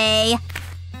to play.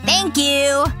 Thank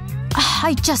you!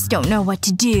 I just don't know what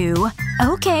to do.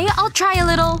 Okay, I'll try a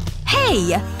little…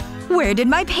 Hey! Where did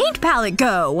my paint palette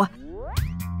go?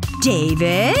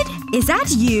 David? Is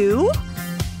that you?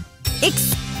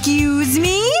 Excuse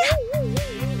me?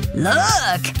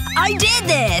 Look! I did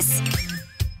this!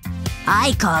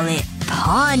 I call it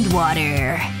pond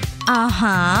water.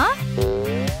 Uh-huh.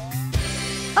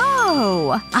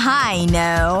 Oh, I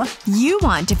know. You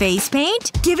want to face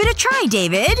paint? Give it a try,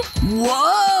 David.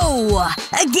 Whoa!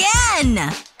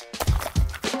 Again!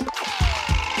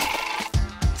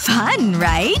 Fun,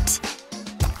 right?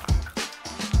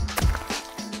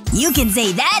 You can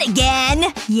say that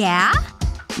again! Yeah?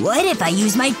 What if I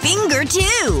use my finger,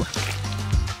 too?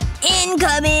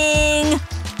 Incoming!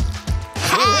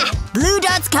 Ha! Blue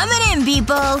dot's coming in,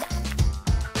 people!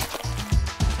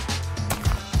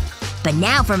 But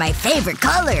now for my favorite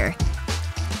color.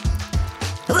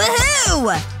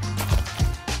 Woohoo!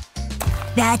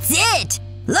 That's it!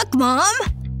 Look, Mom!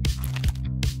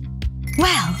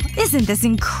 Wow, isn't this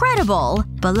incredible?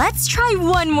 But let's try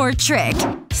one more trick.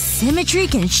 Symmetry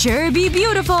can sure be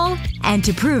beautiful. And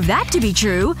to prove that to be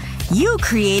true, you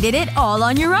created it all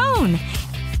on your own.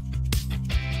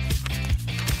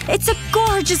 It's a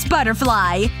gorgeous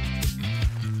butterfly.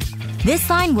 This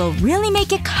line will really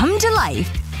make it come to life,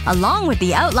 along with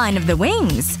the outline of the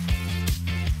wings.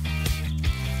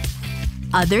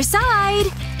 Other side.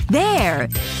 There.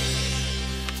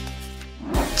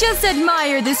 Just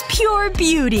admire this pure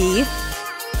beauty.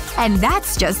 And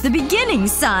that's just the beginning,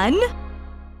 son.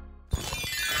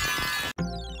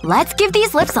 Let's give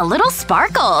these lips a little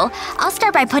sparkle. I'll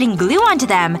start by putting glue onto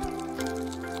them.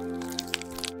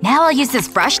 Now I'll use this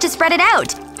brush to spread it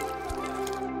out.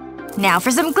 Now for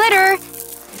some glitter.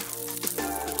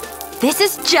 This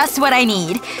is just what I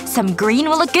need. Some green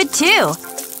will look good too.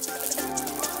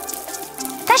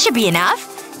 That should be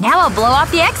enough. Now I'll blow off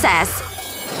the excess.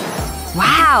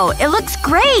 Wow, it looks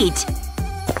great!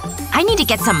 I need to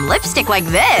get some lipstick like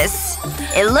this.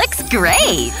 It looks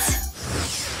great!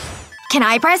 Can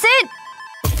I press it?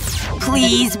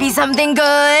 Please be something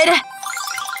good.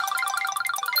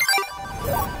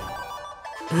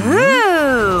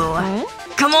 Ooh.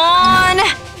 Come on!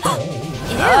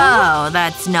 Oh,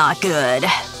 that's not good.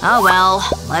 Oh well.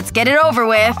 Let's get it over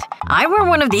with. I wear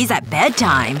one of these at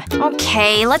bedtime.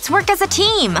 Okay, let's work as a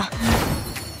team.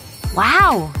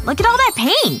 Wow, look at all that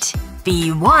paint.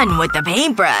 Be one with the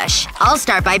paintbrush. I'll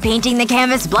start by painting the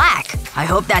canvas black. I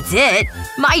hope that's it.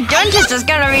 My dentist is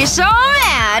gonna be so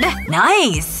mad!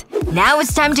 Nice! Now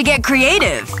it's time to get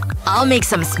creative. I'll make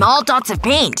some small dots of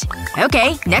paint.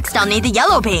 Okay, next I'll need the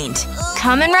yellow paint.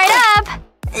 Coming right up!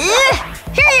 Ugh,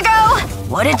 here you go!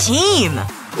 What a team!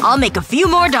 I'll make a few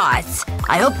more dots.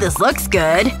 I hope this looks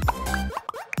good.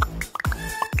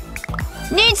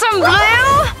 Need some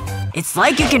glue? It's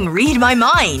like you can read my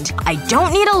mind. I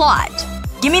don't need a lot.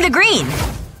 Give me the green.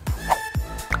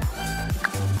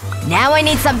 Now I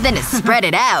need something to spread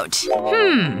it out.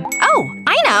 Oh,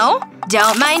 I know.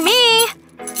 Don't mind me.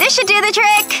 This should do the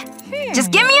trick.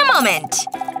 Just give me a moment.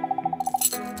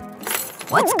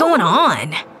 What's going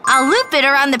on? I'll loop it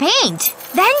around the paint.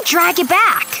 Then drag it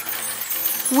back.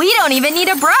 We don't even need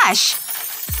a brush.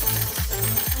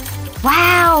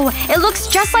 Wow, it looks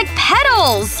just like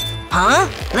petals! Huh?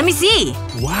 Let me see.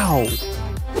 Wow.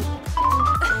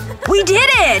 We did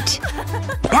it!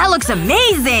 That looks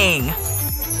amazing!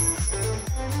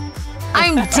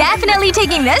 I'm definitely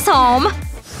taking this home.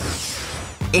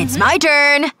 It's my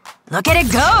turn. Look at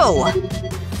it go!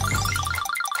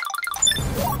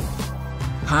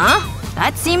 Huh?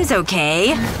 That seems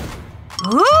okay.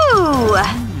 Ooh!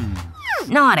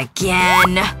 Not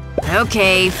again.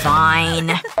 Okay, fine.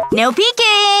 No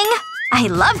peeking! I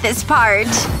love this part.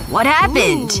 What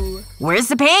happened? Where's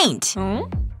the paint?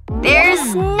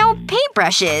 There's no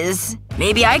paintbrushes.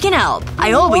 Maybe I can help.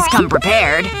 I always come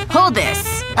prepared. Hold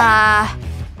this.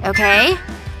 Okay.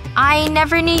 I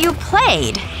never knew you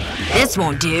played. This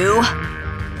won't do.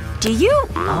 Do you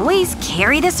always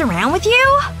carry this around with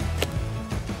you?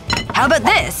 How about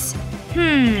this?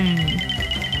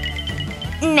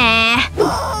 Nah.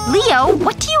 Leo,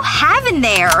 what do you have in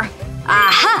there?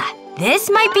 Aha! This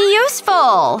might be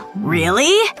useful.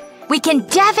 Really? We can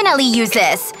definitely use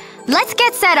this. Let's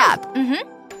get set up.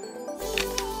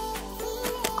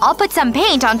 I'll put some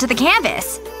paint onto the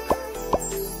canvas.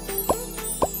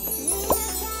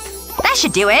 That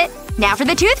should do it. Now for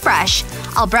the toothbrush.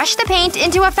 I'll brush the paint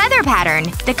into a feather pattern.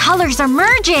 The colors are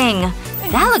merging.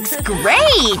 That looks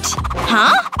great!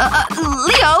 Huh?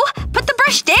 Leo, put the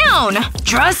brush down!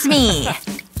 Trust me!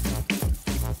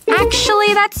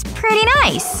 Actually, that's pretty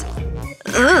nice.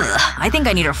 Ugh, I think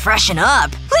I need to freshen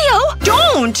up. Leo,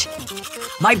 don't!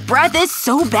 My breath is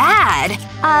so bad.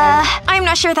 I'm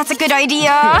not sure that's a good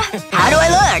idea. How do I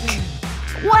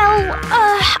look? Well,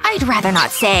 I'd rather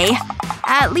not say.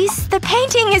 At least the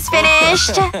painting is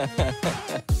finished.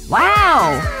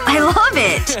 Wow! I love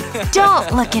it!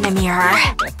 Don't look in a mirror.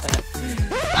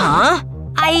 Huh?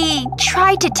 I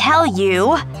tried to tell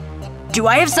you. Do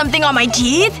I have something on my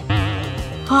teeth?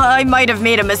 I might have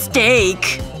made a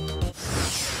mistake.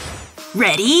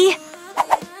 Ready?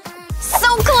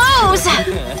 So close!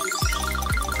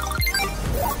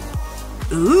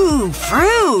 Ooh,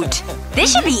 fruit!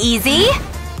 This should be easy.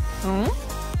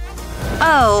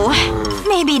 Oh,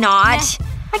 maybe not.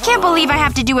 I can't believe I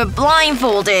have to do it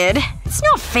blindfolded. It's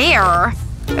not fair.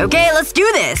 Okay, let's do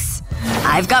this.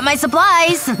 I've got my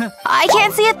supplies. I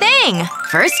can't see a thing.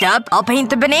 First up, I'll paint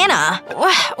the banana.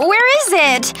 Where is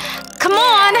it? Come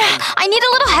on. I need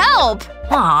a little help.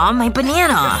 Aw, my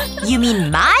banana. You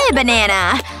mean my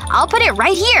banana. I'll put it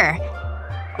right here.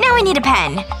 Now I need a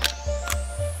pen.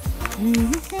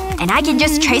 And I can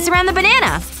just trace around the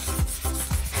banana.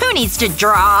 Who needs to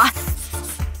draw?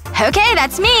 Okay,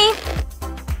 that's me.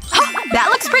 Oh, that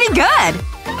looks pretty good.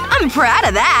 I'm proud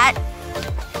of that.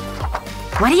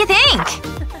 What do you think?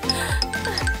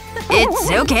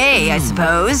 It's okay, I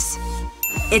suppose.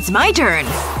 It's my turn.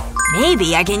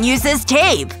 Maybe I can use this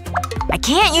tape. I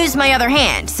can't use my other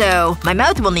hand, so my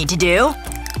mouth will need to do.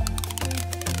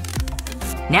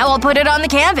 Now I'll put it on the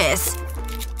canvas.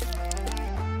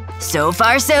 So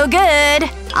far so good.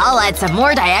 I'll add some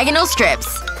more diagonal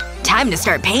strips. Time to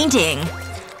start painting.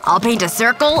 I'll paint a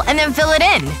circle and then fill it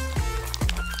in.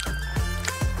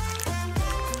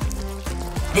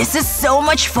 This is so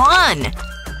much fun!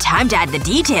 Time to add the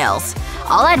details.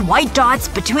 I'll add white dots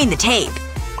between the tape.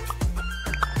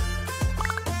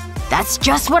 That's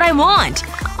just what I want.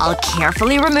 I'll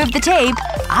carefully remove the tape.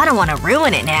 I don't want to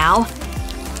ruin it now.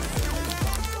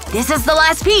 This is the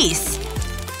last piece.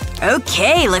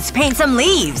 Okay, let's paint some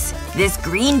leaves. This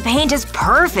green paint is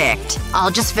perfect. I'll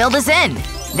just fill this in.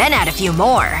 Then add a few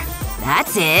more.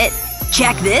 That's it.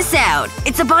 Check this out.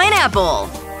 It's a pineapple.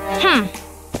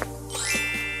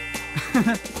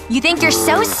 You think you're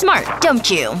so smart, don't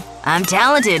you? I'm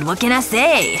talented, what can I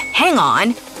say? Hang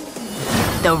on.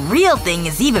 The real thing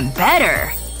is even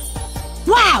better.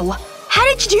 Wow! How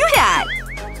did you do that?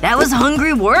 That was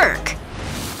hungry work.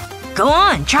 Go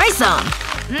on, try some.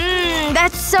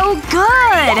 That's so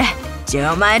good!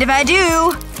 Don't mind if I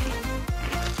do.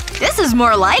 This is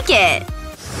more like it.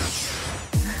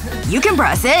 You can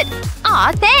press it.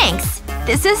 Aw, thanks.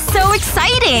 This is so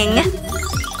exciting.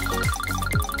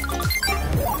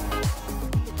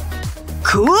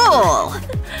 Cool!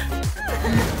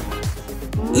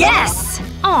 Yes!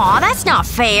 Aw, that's not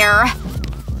fair.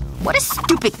 What a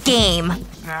stupid game.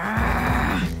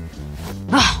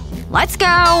 Let's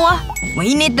go.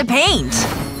 We need the paint.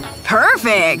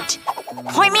 Perfect!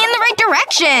 Point me in the right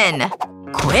direction!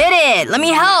 Quit it! Let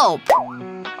me help!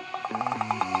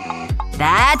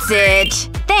 That's it.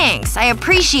 Thanks, I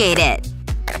appreciate it.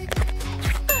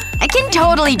 I can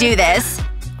totally do this.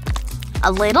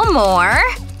 A little more.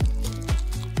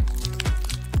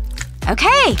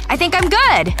 Okay, I think I'm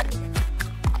good.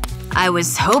 I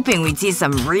was hoping we'd see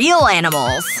some real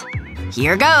animals.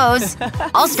 Here goes.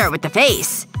 I'll start with the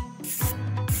face.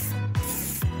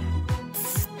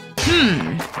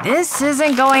 This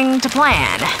isn't going to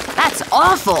plan. That's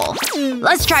awful.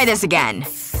 Let's try this again.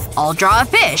 I'll draw a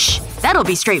fish. That'll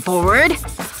be straightforward.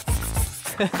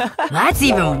 That's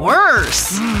even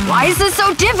worse. Why is this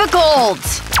so difficult?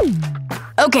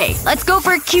 Okay, let's go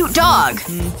for a cute dog.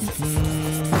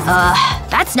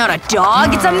 That's not a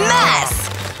dog, it's a mess!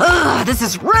 Ugh, this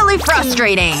is really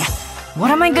frustrating.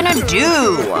 What am I gonna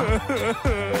do?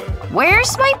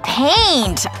 Where's my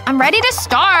paint? I'm ready to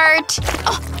start.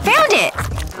 Oh, found it!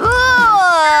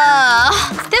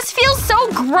 Ugh, this feels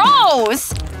so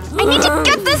gross! I need to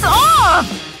get this off!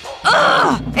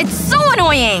 Ugh, it's so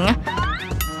annoying!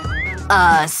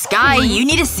 Sky, you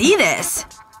need to see this.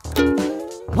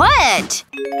 What?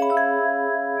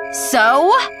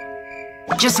 So?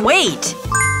 Just wait.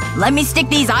 Let me stick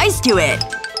these eyes to it.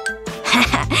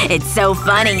 It's so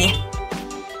funny.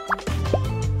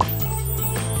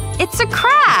 It's a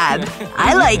crab.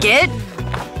 I like it.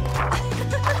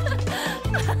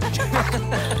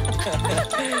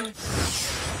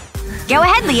 Go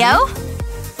ahead, Leo.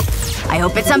 I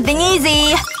hope it's something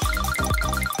easy.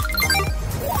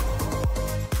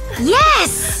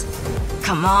 Yes!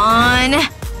 Come on.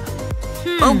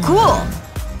 Oh, cool.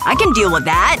 I can deal with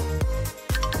that.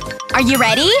 Are you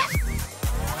ready?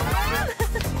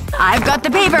 I've got the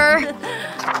paper.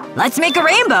 Let's make a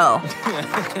rainbow.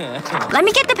 Let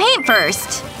me get the paint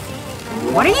first.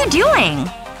 What are you doing?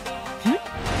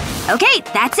 Okay,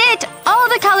 that's it. All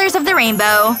the colors of the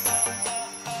rainbow.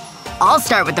 I'll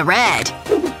start with the red.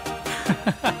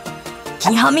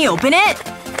 Can you help me open it?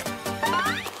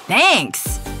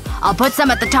 Thanks. I'll put some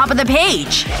at the top of the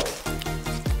page.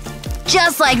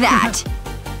 Just like that.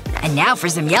 And now for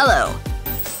some yellow.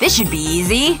 This should be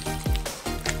easy.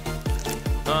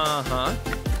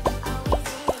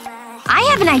 I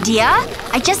have an idea.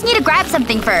 I just need to grab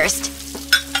something first.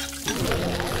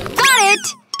 Got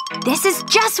it! This is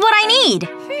just what I need.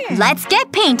 Let's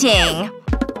get painting.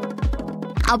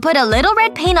 I'll put a little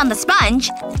red paint on the sponge.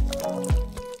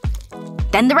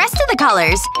 Then the rest of the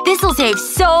colors. This'll save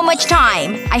so much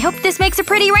time. I hope this makes a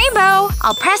pretty rainbow.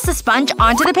 I'll press the sponge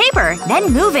onto the paper,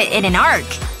 then move it in an arc.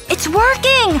 It's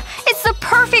working! It's the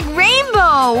perfect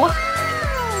rainbow!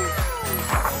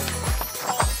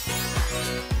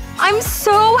 I'm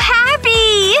so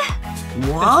happy!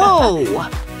 Whoa!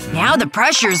 Now the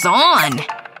pressure's on.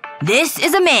 This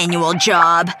is a manual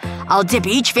job. I'll dip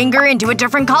each finger into a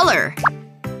different color.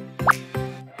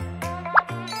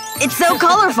 It's so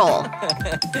colorful.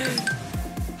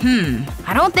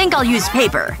 I don't think I'll use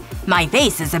paper. My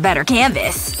face is a better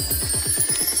canvas.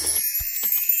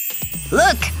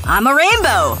 Look! I'm a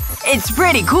rainbow! It's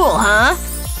pretty cool, huh?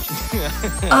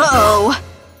 Uh-oh.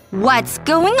 What's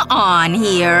going on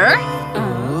here?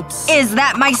 Oops. Is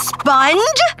that my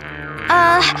sponge?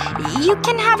 You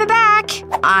can have it back.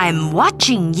 I'm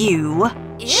watching you.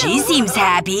 Ew. She seems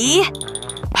happy.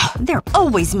 They're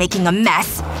always making a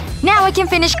mess. Now I can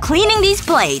finish cleaning these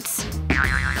plates.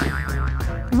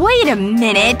 Wait a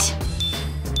minute.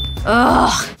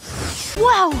 Ugh.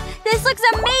 Whoa! This looks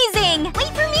amazing! Wait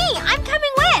for me! I'm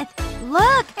coming with!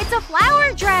 Look! It's a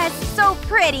flower dress! So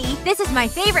pretty! This is my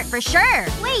favorite for sure!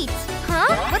 Wait!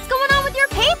 Huh? What's going on with your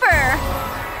paper?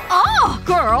 Oh!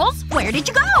 Girls! Where did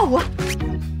you go?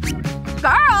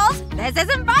 Girls! This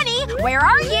isn't funny! Where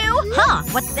are you? Huh?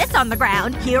 What's this on the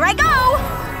ground? Here I go!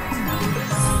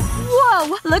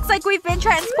 Whoa! Looks like we've been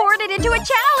transported into a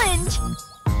challenge!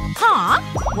 Huh?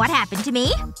 What happened to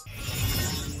me?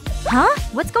 Huh?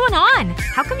 What's going on?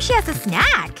 How come she has a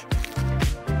snack?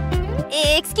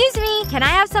 Excuse me, can I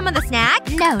have some of the snack?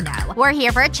 No. We're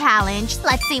here for a challenge.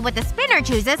 Let's see what the spinner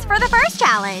chooses for the first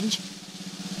challenge.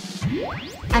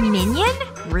 A minion?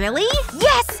 Really?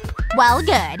 Yes! Well,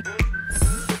 good.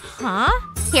 Huh?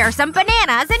 Here's some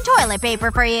bananas and toilet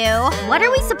paper for you. What are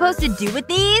we supposed to do with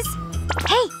these?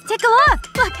 Hey, take a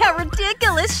look! Look how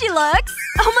ridiculous she looks!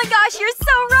 Oh my gosh, you're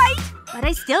so right! But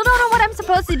I still don't know what I'm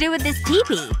supposed to do with this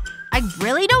teepee. I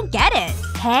really don't get it.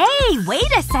 Hey,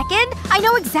 wait a second! I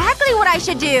know exactly what I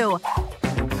should do!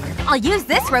 I'll use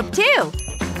this rope too.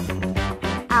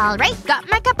 Alright, got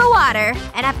my cup of water.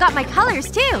 And I've got my colors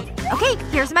too. Okay,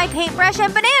 here's my paintbrush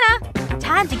and banana.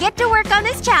 time to get to work on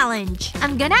this challenge.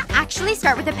 I'm gonna actually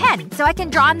start with a pen so I can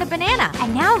draw on the banana.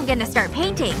 And now I'm gonna start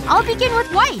painting. I'll begin with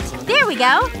white. There we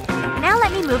go. Now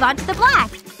let me move on to the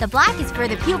black. The black is for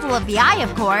the pupil of the eye,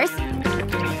 of course.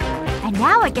 And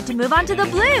now I get to move on to the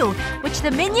blue, which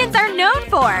the minions are known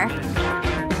for.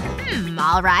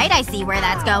 Alright, I see where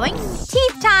that's going.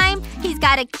 Teeth time! He's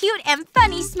got a cute and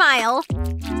funny smile.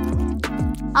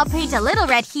 I'll paint a little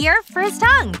red here for his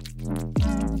tongue.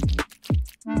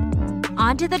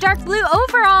 Onto the dark blue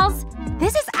overalls.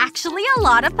 This is actually a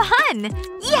lot of fun.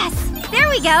 Yes! There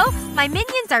we go! My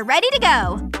minions are ready to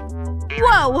go.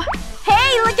 Whoa!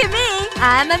 Hey, look at me!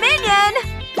 I'm a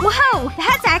minion! Whoa!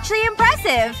 That's actually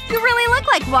impressive. You really look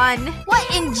like one.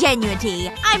 What ingenuity.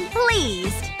 I'm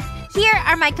pleased. Here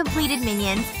are my completed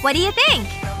minions. What do you think?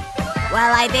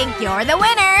 Well, I think you're the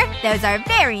winner. Those are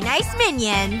very nice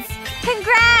minions.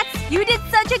 Congrats! You did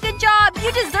such a good job.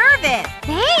 You deserve it.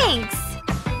 Thanks!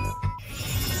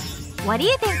 What do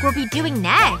you think we'll be doing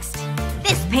next?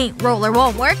 This paint roller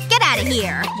won't work. Get out of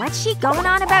here. What's she going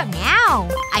on about now?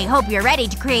 I hope you're ready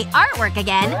to create artwork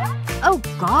again. Oh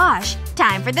gosh.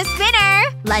 Time for the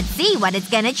spinner! Let's see what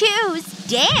it's gonna choose.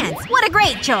 Dance! What a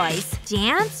great choice!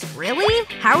 Dance? Really?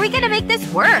 How are we gonna make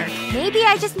this work? Maybe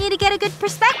I just need to get a good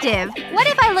perspective. What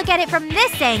if I look at it from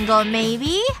this angle,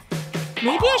 maybe?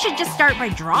 Maybe I should just start by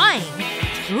drawing.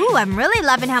 Ooh, I'm really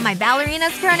loving how my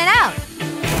ballerina's turning out.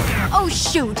 Oh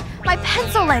shoot! My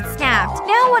pencil lead snapped.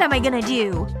 Now what am I gonna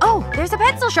do? Oh, there's a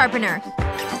pencil sharpener.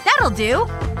 That'll do.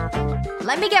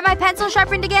 Let me get my pencil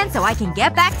sharpened again so I can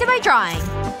get back to my drawing.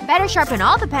 Better sharpen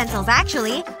all the pencils,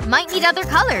 actually. Might need other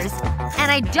colors.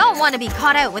 And I don't want to be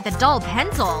caught out with a dull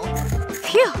pencil.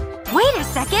 Phew. Wait a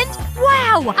second.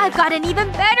 Wow! I've got an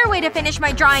even better way to finish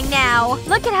my drawing now.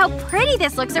 Look at how pretty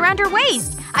this looks around her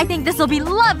waist. I think this'll be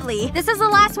lovely. This is the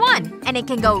last one. And it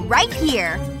can go right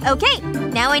here. Okay.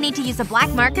 Now I need to use a black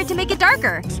marker to make it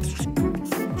darker.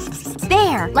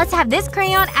 There! Let's have this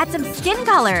crayon add some skin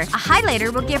color. A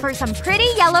highlighter will give her some pretty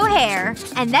yellow hair.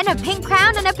 And then a pink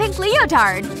crown and a pink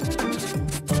leotard.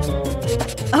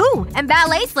 Oh, and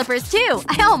ballet slippers too.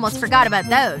 I almost forgot about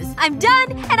those. I'm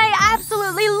done, and I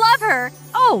absolutely love her.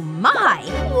 Oh my.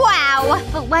 Wow.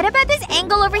 But what about this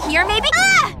angle over here, maybe?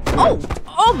 Ah!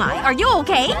 Oh my. Are you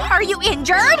okay? Are you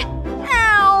injured?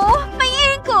 Ow.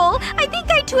 My ankle. I think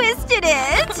I twisted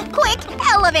it. Quick,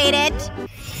 elevate it.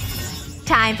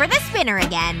 Time for the spinner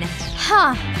again.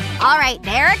 Huh. Alright,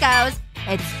 there it goes.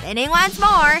 It's spinning once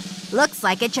more. Looks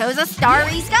like it chose a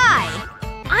starry sky.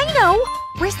 I know!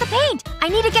 Where's the paint? I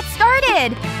need to get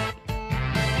started!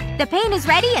 The paint is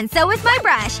ready and so is my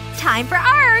brush. Time for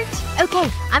art! Okay,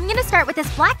 I'm gonna start with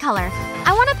this black color.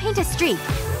 I want to paint a streak.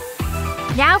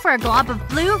 Now for a glob of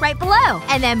blue right below.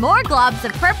 And then more globs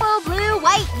of purple, blue,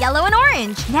 white, yellow, and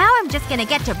orange. Now I'm just gonna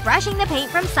get to brushing the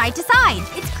paint from side to side.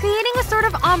 It's creating a sort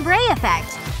of ombre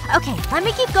effect. Okay, let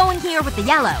me keep going here with the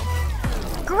yellow.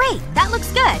 Great! That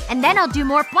looks good. And then I'll do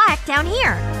more black down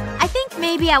here. I think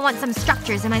maybe I want some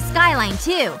structures in my skyline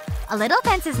too. A little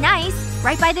fence is nice.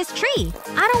 Right by this tree.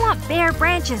 I don't want bare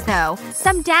branches though.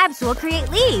 Some dabs will create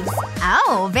leaves.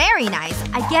 Oh, very nice.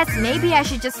 I guess maybe I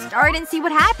should just start and see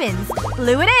what happens.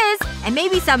 Blue it is! And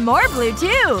maybe some more blue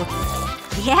too.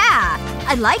 Yeah!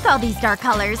 I like all these dark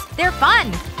colors. They're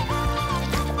fun.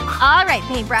 Alright,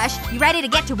 paintbrush. You ready to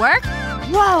get to work?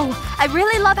 Whoa! I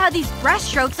really love how these brush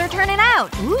strokes are turning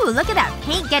out. Ooh, look at that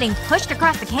paint getting pushed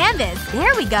across the canvas.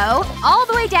 There we go. All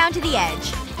the way down to the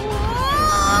edge.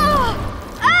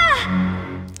 Ah!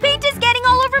 Paint is getting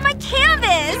all over my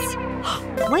canvas!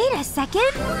 Wait a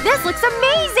second. This looks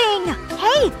amazing!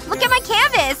 Hey, look at my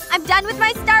canvas! I'm done with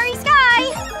my starry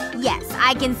sky! Yes,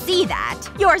 I can see that.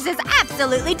 Yours is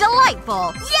absolutely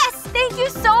delightful! Yes! Thank you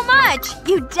so much!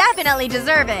 You definitely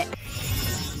deserve it.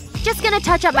 Just gonna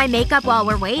touch up my makeup while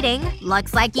we're waiting.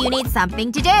 Looks like you need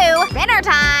something to do. Spinner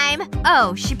time!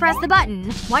 Oh, she pressed the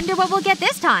button. Wonder what we'll get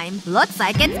this time. Looks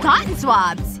like it's cotton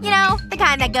swabs. You know, the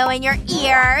kind that go in your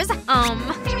ears.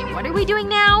 What are we doing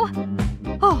now?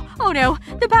 Oh no.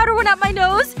 The powder went up my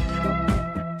nose.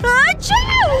 Achoo!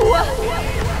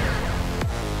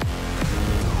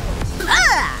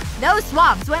 Ugh! Those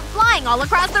swabs went flying all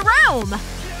across the room.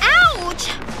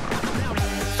 Ouch!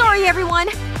 Sorry, everyone.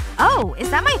 Oh, is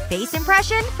that my face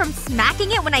impression from smacking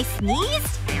it when I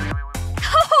sneezed?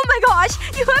 Oh my gosh!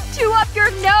 You have two up your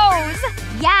nose!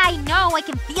 Yeah, I know. I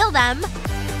can feel them.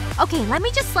 Okay, let me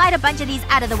just slide a bunch of these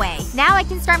out of the way. Now I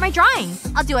can start my drawing.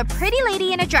 I'll do a pretty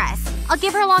lady in a dress. I'll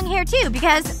give her long hair too,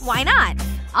 because why not?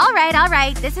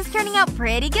 Alright. This is turning out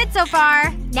pretty good so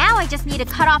far. Now I just need to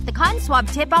cut off the cotton swab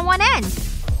tip on one end.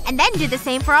 And then do the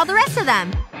same for all the rest of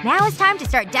them. Now it's time to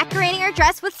start decorating our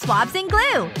dress with swabs and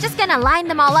glue. Just gonna line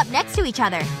them all up next to each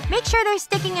other. Make sure they're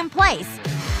sticking in place.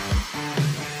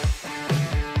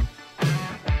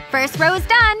 First row is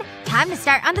done. Time to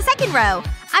start on the second row.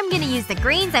 I'm gonna use the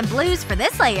greens and blues for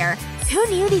this layer. Who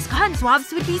knew these cotton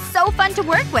swabs would be so fun to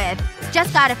work with?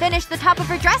 Just gotta finish the top of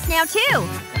her dress now, too.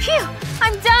 Phew!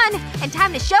 I'm done! And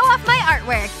time to show off my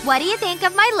artwork. What do you think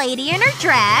of my lady in her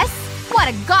dress? What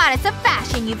a goddess of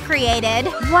fashion you've created.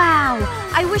 Wow.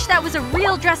 I wish that was a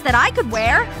real dress that I could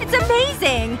wear. It's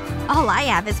amazing! All I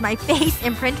have is my face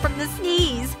imprint from the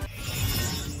sneeze.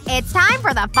 It's time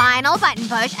for the final button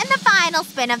push and the final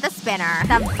spin of the spinner.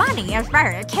 The bunny is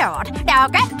very cute. Now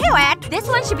get to it! This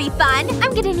one should be fun.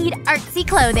 I'm gonna need artsy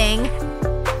clothing.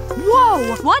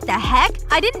 Whoa! What the heck?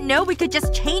 I didn't know we could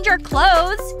just change our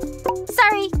clothes.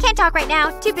 Sorry, can't talk right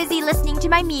now. Too busy listening to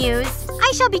my muse.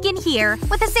 I shall begin here,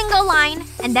 with a single line,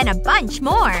 and then a bunch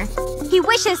more. He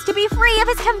wishes to be free of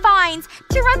his confines,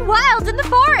 to run wild in the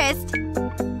forest.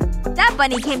 That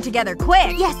bunny came together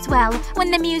quick. Yes, well,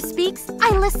 when the muse speaks,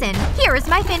 I listen. Here is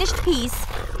my finished piece.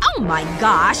 Oh my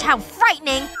gosh, how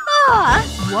frightening. Ugh.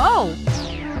 Whoa.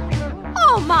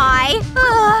 Oh my.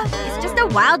 Ugh. It's just a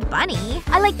wild bunny.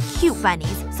 I like cute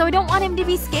bunnies, so I don't want him to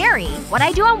be scary. What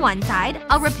I do on one side,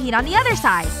 I'll repeat on the other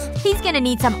side. He's gonna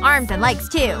need some arms and legs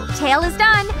too. Tail is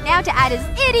done. Now to add his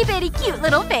itty-bitty cute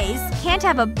little face. Can't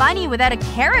have a bunny without a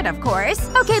carrot, of course.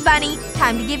 Okay, bunny.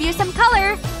 Time to give you some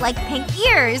color. Like pink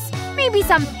ears. Maybe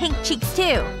some pink cheeks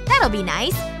too. That'll be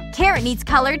nice. Carrot needs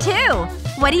color too.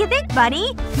 What do you think,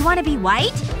 bunny? You wanna be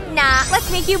white? Nah, let's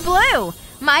make you blue.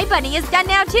 My bunny is done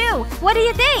now too. What do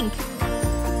you think?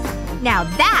 Now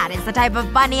that is the type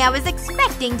of bunny I was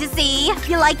expecting to see.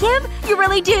 You like him? You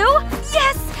really do?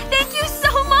 Yes! Thank you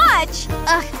so much!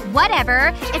 Ugh,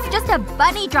 whatever. It's just a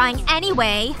bunny drawing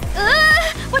anyway.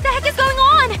 Ugh! What the heck is going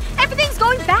on? Everything's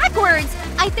going backwards!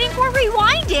 I think we're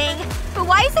rewinding. But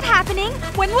why is it happening?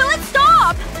 When will it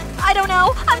stop? I don't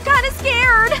know. I'm kinda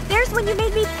scared. There's when you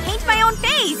made me paint my own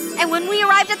face. And when we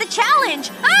arrived at the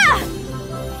challenge. Ah!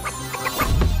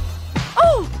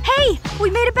 Oh! Hey!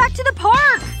 We made it back to the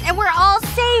park! And we're all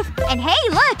safe. And hey,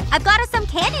 look! I've got us some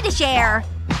candy to share.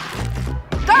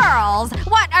 Girls!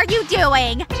 What are you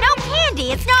doing? No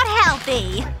candy! It's not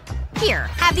healthy! Here,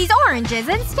 have these oranges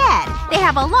instead. They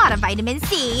have a lot of vitamin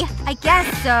C. I guess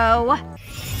so.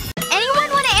 Anyone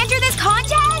want to enter this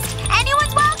contest?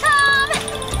 Anyone's welcome!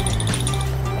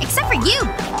 Except for you!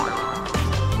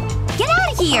 Get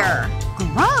out of here!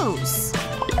 Gross.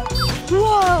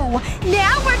 Whoa!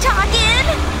 Now we're talking!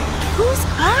 Whose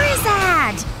car is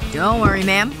that? Don't worry,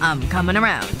 ma'am. I'm coming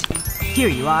around. Here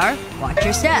you are. Watch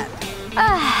your step.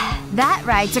 That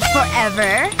ride took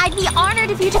forever. I'd be honored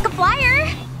if you took a flyer.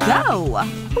 Go!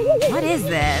 What is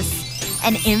this?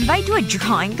 An invite to a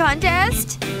drawing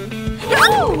contest?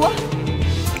 No!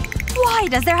 Why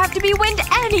does there have to be wind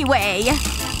anyway?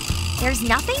 There's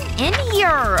nothing in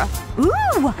here.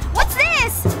 Ooh! What's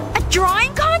this? A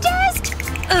drawing contest?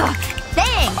 Ugh.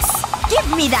 Thanks.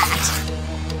 Give me that.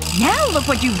 Now look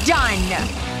what you've done!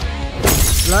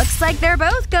 Looks like they're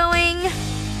both going.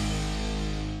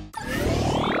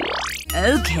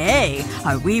 Okay.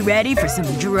 Are we ready for some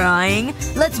drawing?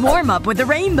 Let's warm up with a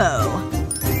rainbow.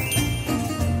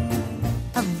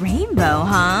 A rainbow,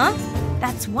 huh?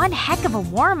 That's one heck of a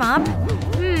warm-up.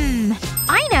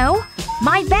 I know!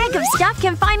 My bag of stuff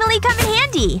can finally come in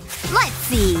handy. Let's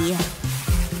see.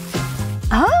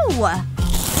 Oh!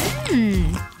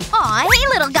 Aw, hey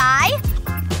little guy!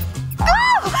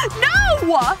 Oh!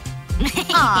 No!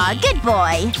 Aw, good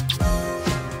boy.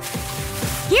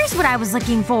 Here's what I was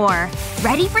looking for.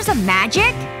 Ready for some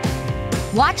magic?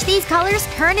 Watch these colors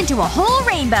turn into a whole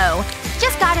rainbow.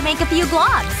 Just gotta make a few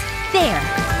globs. There.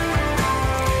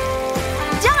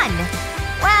 Done!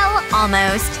 Well,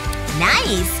 almost.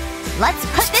 Nice! Let's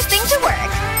put this thing to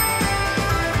work.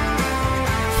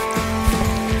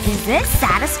 Is this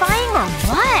satisfying or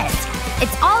what?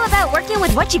 It's all about working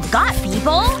with what you've got,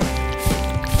 people!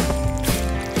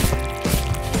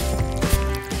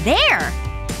 There!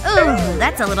 Ooh,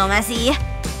 that's a little messy.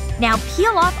 Now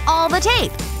peel off all the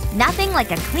tape. Nothing like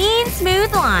a clean,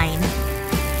 smooth line.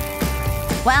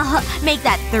 Well, make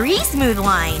that 3 smooth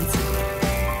lines.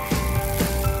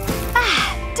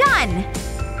 Done!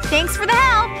 Thanks for the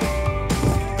help!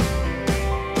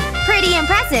 Pretty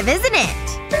impressive, isn't it?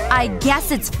 I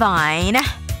guess it's fine.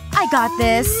 I got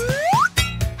this.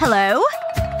 Hello?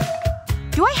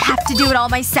 Do I have to do it all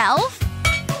myself?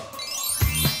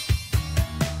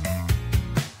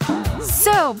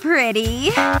 So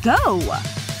pretty. Go!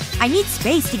 I need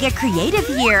space to get creative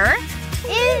here.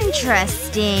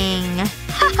 Interesting.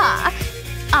 Haha.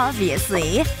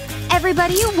 Obviously.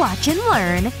 Everybody watch and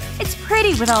learn. It's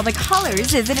pretty with all the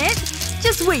colors, isn't it?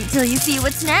 Just wait till you see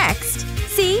what's next.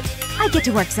 See? I get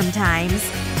to work sometimes.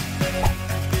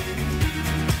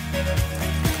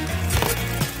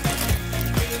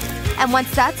 And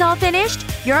once that's all finished,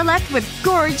 you're left with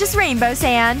gorgeous rainbow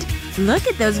sand. Look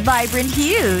at those vibrant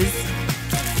hues.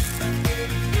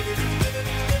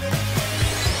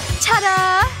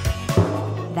 Ta-da!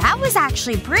 That was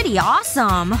actually pretty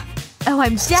awesome. Oh,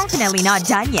 I'm definitely not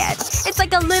done yet. It's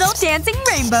like a little dancing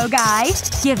rainbow guy.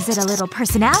 Gives it a little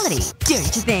personality,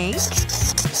 don't you think?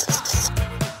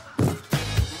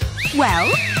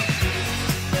 Well…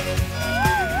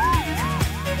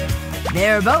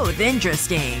 they're both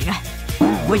interesting.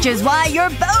 Which is why you're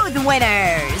both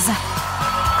winners!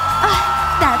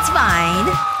 That's fine.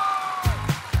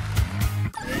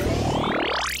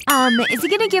 Is he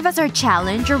gonna give us our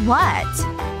challenge or what?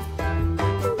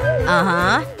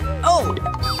 Uh-huh. Oh!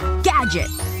 Gadget.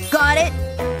 Got it?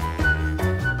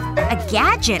 A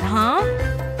gadget, huh?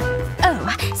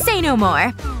 Oh, say no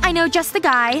more. I know just the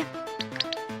guy.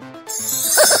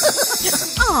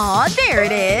 Aw, there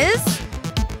it is.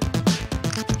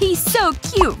 He's so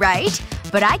cute, right?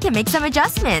 But I can make some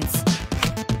adjustments.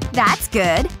 That's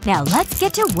good. Now let's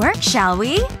get to work, shall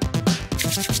we?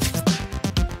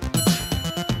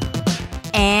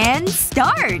 And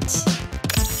start!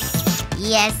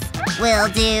 Yes, will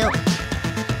do.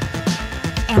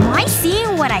 Am I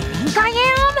seeing what I think I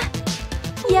am?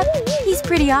 Yep, he's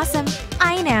pretty awesome.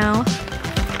 I know.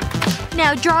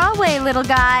 Now draw away, little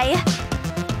guy.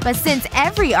 But since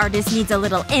every artist needs a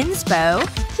little inspo,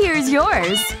 here's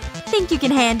yours. Think you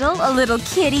can handle a little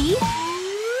kitty?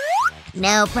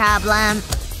 No problem.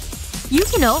 You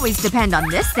can always depend on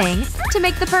this thing to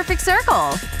make the perfect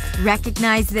circle.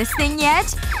 Recognize this thing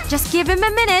yet? Just give him a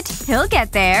minute. He'll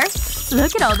get there.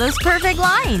 Look at all those perfect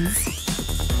lines.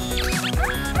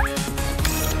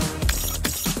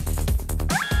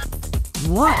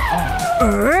 What on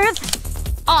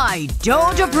earth? I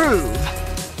don't approve.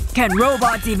 Can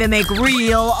robots even make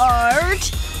real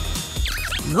art?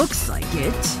 Looks like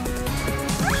it.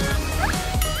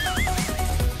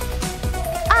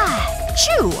 Ah,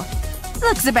 chew!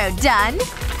 Looks about done.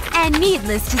 And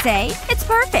needless to say, it's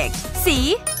perfect.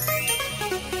 See?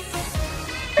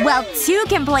 Well, two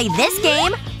can play this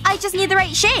game. I just need the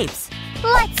right shapes.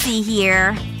 Let's see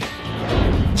here.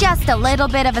 Just a little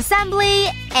bit of assembly,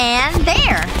 and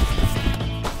there.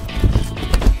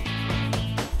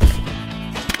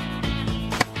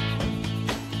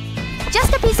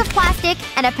 Just a piece of plastic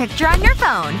and a picture on your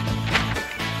phone.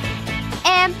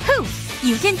 And poof!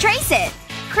 You can trace it.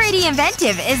 Pretty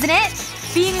inventive, isn't it?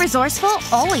 Being resourceful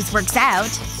always works out.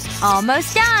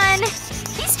 Almost done.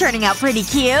 He's turning out pretty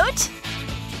cute.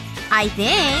 I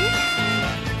think.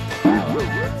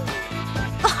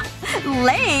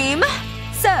 Lame.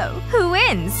 So, who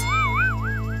wins?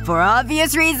 For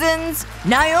obvious reasons,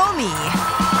 Naomi.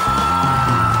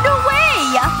 No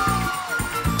way!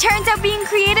 Turns out being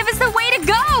creative is the way to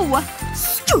go!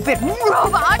 Stupid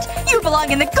robot! You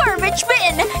belong in the garbage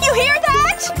bin! You hear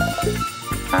that?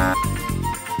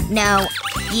 No,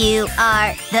 you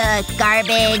are the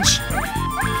garbage.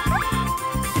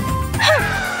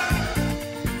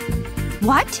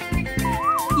 What?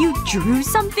 You drew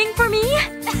something for me?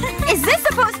 Is this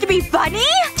supposed to be funny?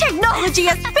 Technology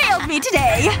has failed me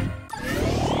today!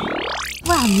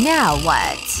 Well, now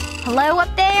what? Hello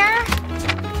up there?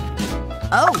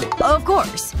 Oh, of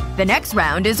course. The next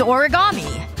round is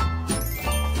origami.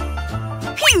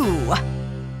 Phew!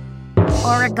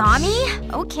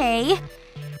 Origami? Okay.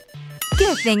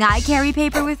 Good thing I carry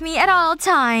paper with me at all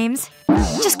times.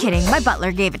 Just kidding, my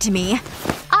butler gave it to me.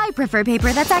 I prefer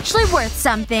paper that's actually worth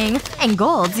something. And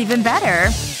gold's even better.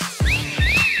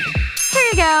 Here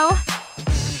you go.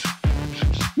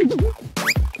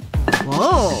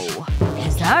 Whoa.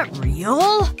 Is that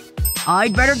real?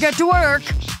 I'd better get to work.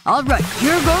 Alright,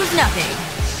 here goes nothing.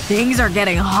 Things are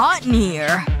getting hot in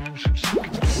here.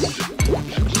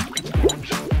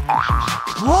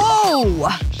 Whoa!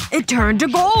 It turned to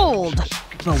gold.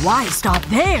 But why stop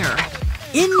there?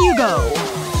 In you go.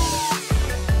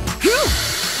 Phew!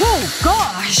 Oh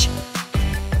gosh!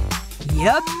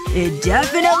 Yep, it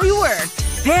definitely worked.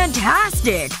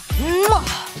 Fantastic!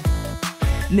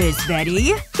 Mwah! Miss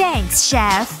Betty? Thanks,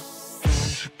 Chef.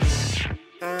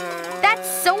 That's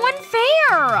so unfair!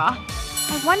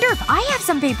 I wonder if I have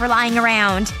some paper lying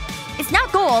around. It's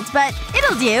not gold, but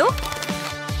it'll do.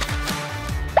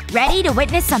 Ready to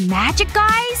witness some magic,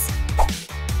 guys?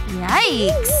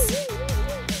 Yikes.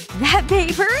 That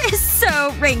paper is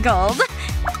so wrinkled.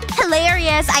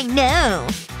 Hilarious, I know.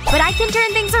 But I can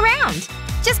turn things around.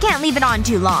 Just can't leave it on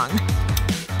too long.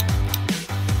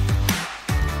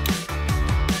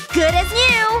 good as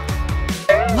new!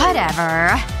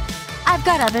 Whatever. I've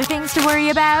got other things to worry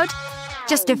about.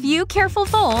 Just a few careful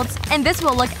folds, and this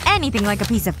will look anything like a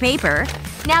piece of paper.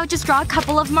 Now just draw a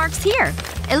couple of marks here.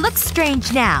 It looks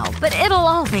strange now, but it'll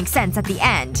all make sense at the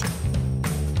end.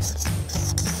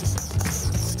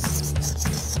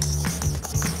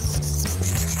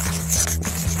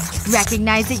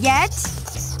 Recognize it yet?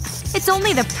 It's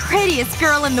only the prettiest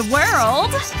girl in the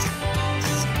world!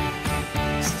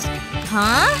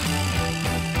 Huh?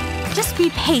 Just be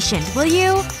patient, will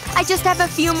you? I just have a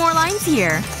few more lines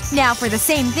here. Now for the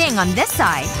same thing on this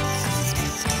side.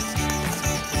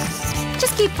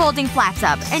 Just keep folding flaps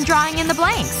up and drawing in the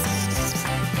blanks.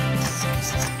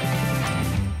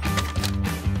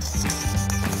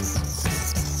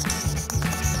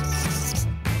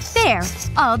 There.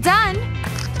 All done.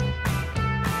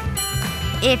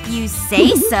 If you say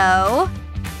so.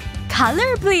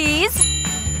 Color, please.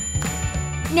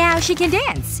 Now she can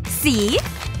dance. See?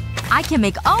 I can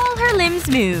make all her limbs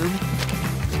move.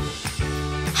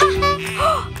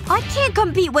 I can't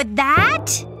compete with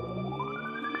that!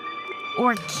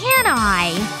 Or can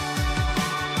I?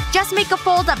 Just make a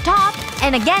fold up top,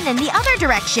 and again in the other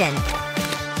direction.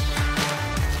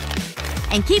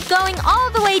 And keep going all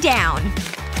the way down.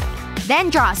 Then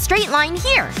draw a straight line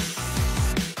here.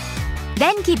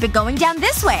 Then keep it going down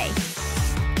this way.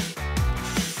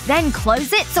 Then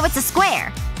close it so it's a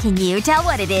square. Can you tell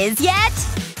what it is yet?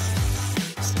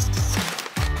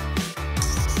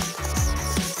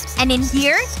 And in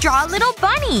here, draw a little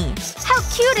bunny. How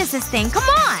cute is this thing? Come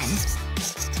on!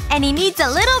 And he needs a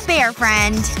little bear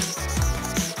friend.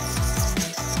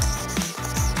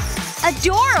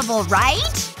 Adorable,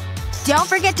 right? Don't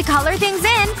forget to color things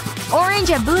in. Orange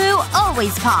and blue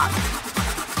always pop.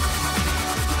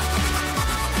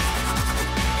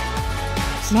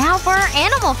 Now for our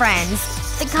animal friends.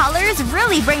 The colors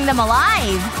really bring them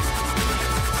alive.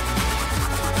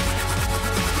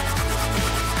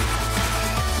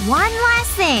 One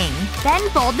last thing. Then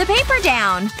fold the paper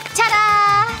down.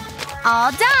 Ta-da!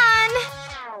 All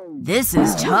done! This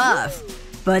is tough.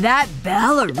 But that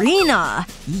ballerina.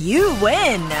 You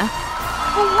win!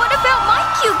 Well, what about my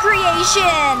cute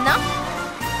creation?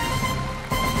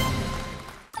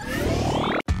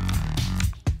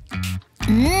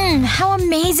 How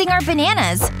amazing are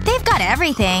bananas. They've got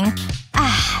everything.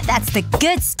 Ah, that's the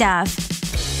good stuff.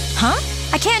 Huh?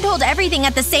 I can't hold everything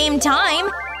at the same time.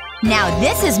 Now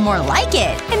this is more like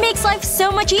it. It makes life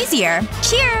so much easier.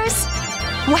 Cheers!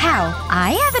 Wow,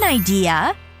 I have an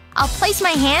idea. I'll place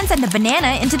my hands and the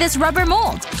banana into this rubber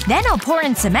mold. Then I'll pour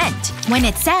in cement. When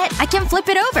it's set, I can flip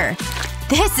it over.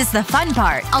 This is the fun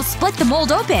part. I'll split the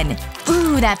mold open.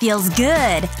 Ooh, that feels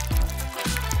good.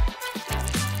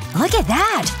 Look at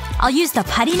that! I'll use the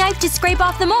putty knife to scrape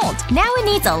off the mold. Now it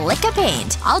needs a lick of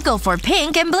paint. I'll go for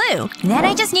pink and blue. Then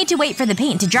I just need to wait for the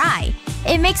paint to dry.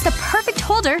 It makes the perfect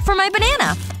holder for my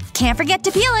banana. Can't forget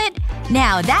to peel it.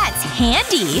 Now that's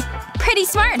handy. Pretty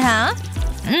smart, huh?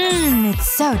 It's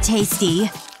so tasty.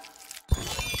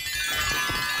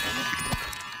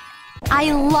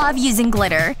 I love using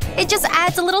glitter. It just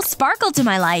adds a little sparkle to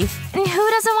my life. And who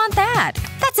doesn't want that?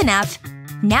 That's enough.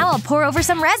 Now I'll pour over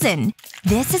some resin.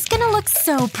 This is gonna look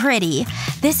so pretty.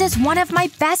 This is one of my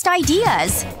best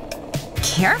ideas.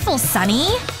 Careful, Sunny.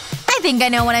 I think I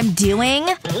know what I'm doing.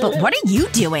 But what are you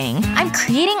doing? I'm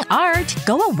creating art.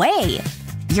 Go away.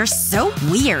 You're so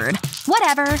weird.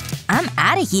 Whatever. I'm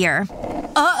outta here.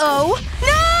 Uh-oh.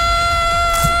 No!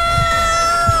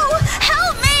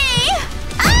 Help me!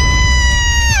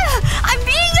 Ah! I'm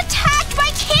being attacked by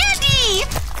candy!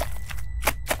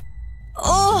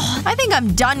 Oh, I think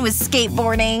I'm done with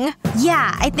skateboarding.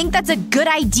 Yeah, I think that's a good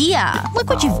idea. Look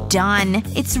what you've done.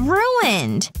 It's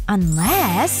ruined.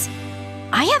 Unless…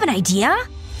 I have an idea.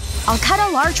 I'll cut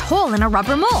a large hole in a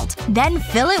rubber mold. Then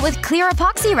fill it with clear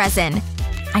epoxy resin.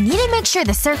 I need to make sure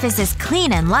the surface is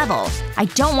clean and level. I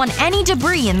don't want any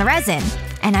debris in the resin.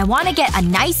 And I want to get a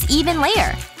nice even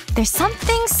layer. There's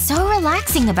something so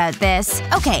relaxing about this.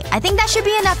 Okay, I think that should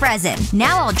be enough resin.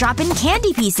 Now I'll drop in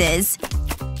candy pieces.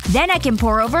 Then I can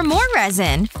pour over more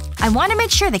resin. I want to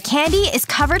make sure the candy is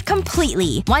covered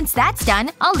completely. Once that's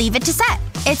done, I'll leave it to set.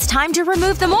 It's time to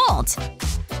remove the mold.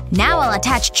 Now I'll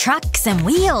attach trucks and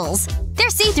wheels. They're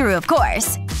see-through, of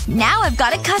course. Now I've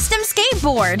got a custom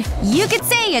skateboard. You could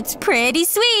say it's pretty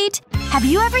sweet. Have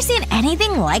you ever seen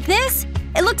anything like this?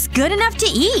 It looks good enough to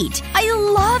eat. I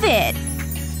love it.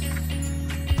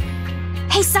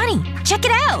 Hey, Sunny, check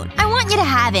it out. I want you to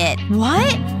have it.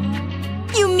 What?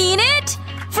 You mean it?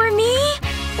 For me?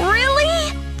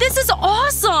 Really? This is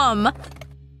awesome!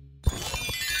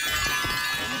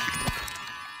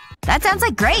 That sounds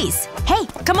like Grace. Hey,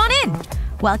 come on in.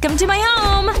 Welcome to my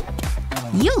home!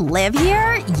 You live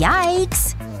here?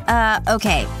 Yikes.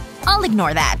 Okay. I'll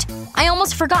ignore that. I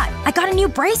almost forgot. I got a new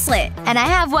bracelet. And I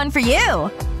have one for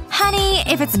you. Honey,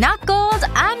 if it's not gold,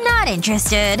 I'm not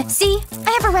interested. See?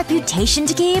 I have a reputation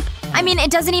to keep. I mean,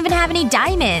 it doesn't even have any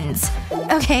diamonds.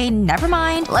 Okay, never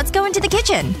mind. Let's go into the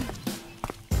kitchen.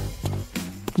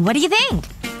 What do you think?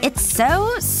 It's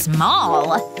so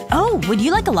small. Oh, would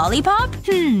you like a lollipop?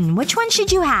 Which one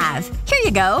should you have? Here you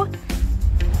go.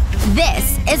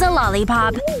 This is a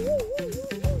lollipop.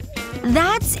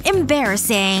 That's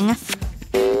embarrassing.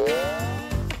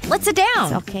 Let's sit down.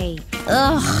 It's okay.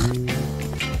 Ugh.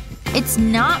 It's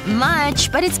not much,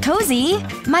 but it's cozy.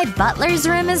 My butler's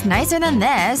room is nicer than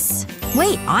this.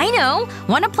 Wait, I know!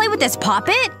 Wanna play with this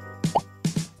puppet?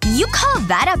 You call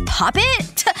that a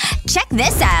puppet? Check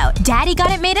this out. Daddy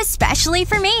got it made especially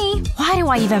for me. Why do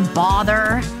I even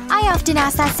bother? I often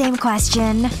ask that same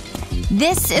question.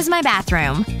 This is my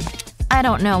bathroom. I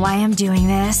don't know why I'm doing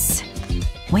this.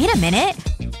 Wait a minute.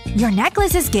 Your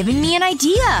necklace is giving me an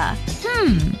idea.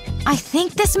 I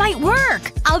think this might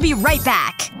work. I'll be right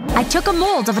back. I took a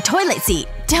mold of a toilet seat.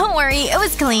 Don't worry, it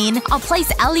was clean. I'll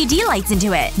place LED lights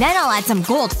into it. Then I'll add some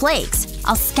gold flakes.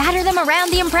 I'll scatter them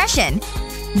around the impression.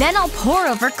 Then I'll pour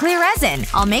over clear resin.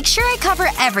 I'll make sure I cover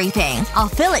everything. I'll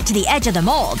fill it to the edge of the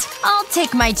mold. I'll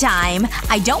take my time.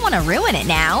 I don't want to ruin it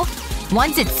now.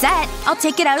 Once it's set, I'll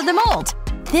take it out of the mold.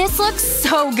 This looks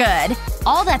so good.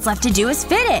 All that's left to do is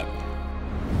fit it.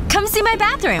 Come see my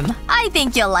bathroom. I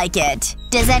think you'll like it.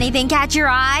 Does anything catch your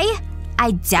eye?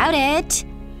 I doubt it.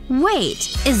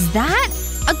 Wait, is that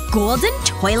a golden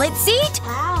toilet seat?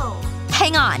 Wow.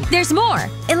 Hang on, there's more.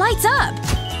 It lights up.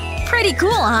 Pretty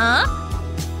cool, huh?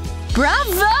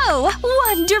 Bravo!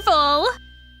 Wonderful!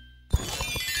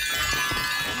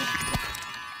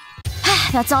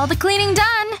 That's all the cleaning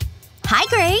done. Hi,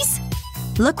 Grace.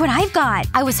 Look what I've got.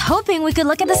 I was hoping we could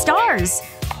look at the stars.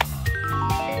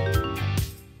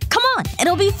 Come on,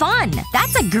 it'll be fun.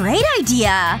 That's a great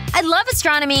idea. I love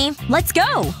astronomy. Let's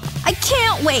go. I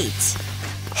can't wait.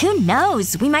 Who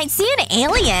knows? We might see an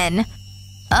alien.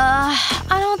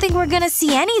 I don't think we're gonna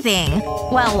see anything.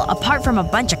 Well, apart from a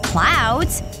bunch of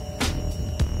clouds.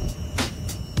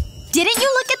 Didn't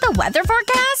you look at the weather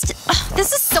forecast? Ugh,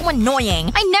 this is so annoying.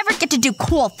 I never get to do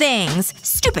cool things.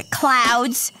 Stupid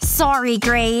clouds. Sorry,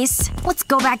 Grace. Let's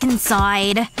go back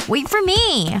inside. Wait for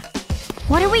me.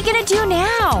 What are we gonna do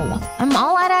now? I'm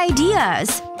all out of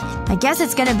ideas. I guess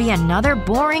it's gonna be another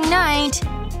boring night.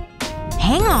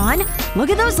 Hang on. Look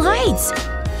at those lights.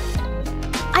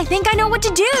 I think I know what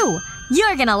to do.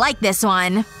 You're gonna like this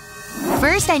one.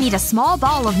 First, I need a small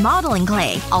ball of modeling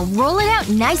clay. I'll roll it out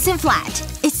nice and flat.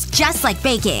 It's just like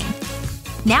baking.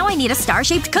 Now I need a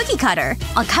star-shaped cookie cutter.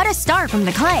 I'll cut a star from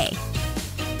the clay.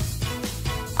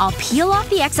 I'll peel off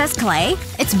the excess clay.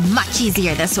 It's much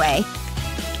easier this way.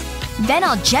 Then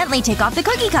I'll gently take off the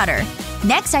cookie cutter.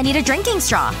 Next, I need a drinking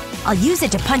straw. I'll use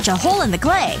it to punch a hole in the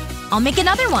clay. I'll make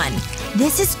another one.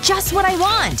 This is just what I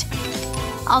want.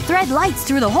 I'll thread lights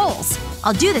through the holes.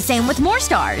 I'll do the same with more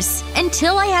stars.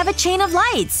 Until I have a chain of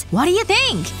lights. What do you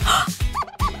think?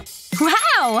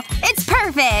 Wow! It's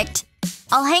perfect!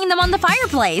 I'll hang them on the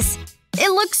fireplace.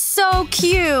 It looks so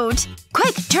cute.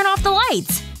 Quick, turn off the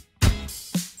lights.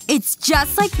 It's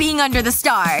just like being under the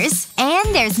stars.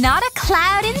 And there's not a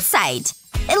cloud in sight.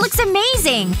 It looks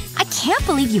amazing! I can't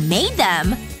believe you made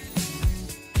them.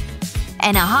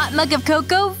 And a hot mug of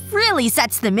cocoa really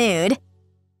sets the mood.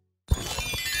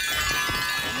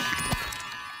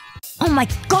 Oh my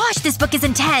gosh, this book is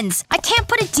intense! I can't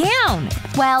put it down!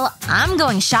 Well, I'm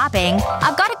going shopping.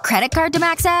 I've got a credit card to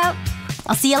max out.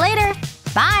 I'll see you later.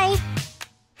 Bye!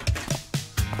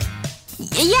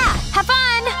 Yeah, have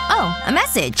fun! Oh, a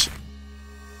message.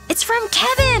 It's from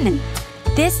Kevin!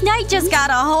 This night just got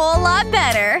a whole lot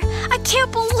better. I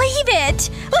can't believe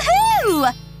it!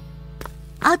 Woohoo!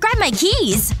 I'll grab my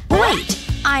keys. Wait.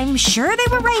 I'm sure they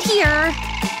were right here.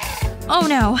 Oh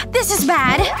no. This is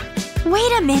bad.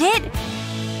 Wait a minute.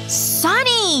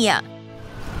 Sunny!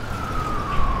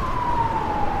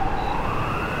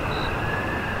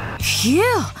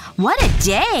 Phew. What a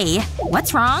day.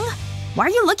 What's wrong? Why are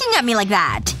you looking at me like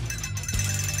that?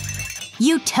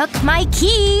 You took my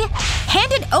key!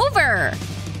 Hand it over!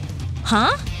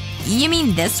 Huh? You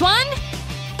mean this one?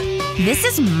 This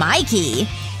is my key.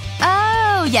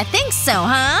 Oh, you think so,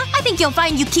 huh? I think you'll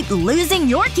find you keep losing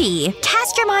your key.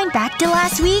 Cast your mind back to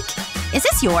last week. Is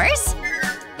this yours?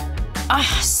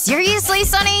 Seriously,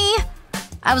 Sunny?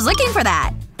 I was looking for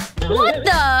that. What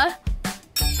the?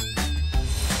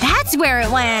 That's where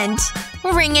it went.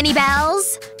 Ring any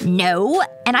bells? No.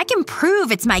 And I can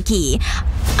prove it's my key.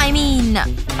 I mean,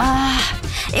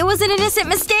 It was an innocent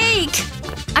mistake!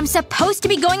 I'm supposed to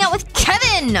be going out with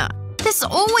Kevin! This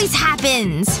always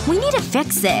happens! We need to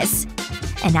fix this.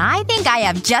 And I think I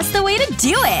have just the way to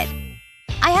do it!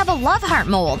 I have a love heart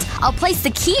mold. I'll place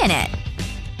the key in it.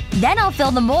 Then I'll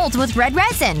fill the molds with red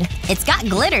resin. It's got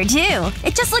glitter, too.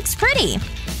 It just looks pretty.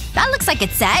 That looks like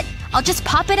it's set. I'll just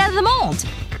pop it out of the mold.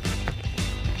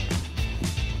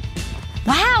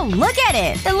 Wow, look at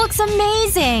it! It looks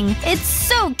amazing! It's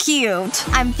so cute!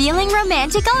 I'm feeling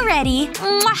romantic already.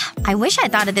 Mwah! I wish I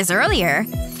thought of this earlier.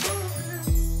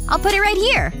 I'll put it right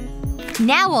here.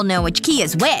 Now we'll know which key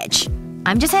is which.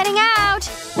 I'm just heading out.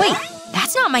 Wait,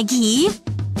 that's not my key.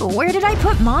 Where did I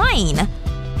put mine?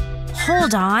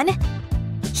 Hold on.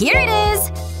 Here it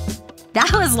is!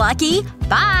 That was lucky.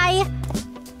 Bye!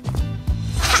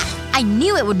 Ha! I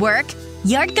knew it would work.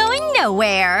 You're going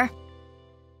nowhere.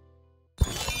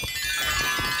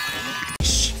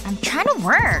 Shh. I'm trying to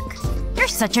work. You're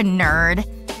such a nerd.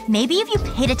 Maybe if you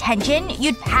paid attention,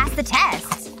 you'd pass the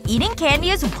test. Eating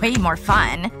candy is way more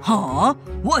fun. Huh?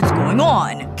 What's going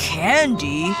on?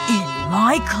 Candy in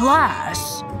my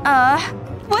class?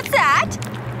 What's that?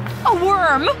 A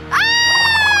worm. Ah!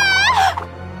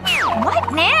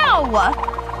 What now?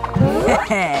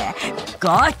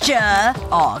 Gotcha!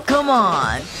 Aw, come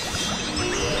on.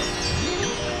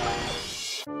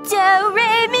 Do,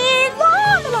 re, mi,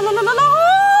 la, la, la, la, la, la.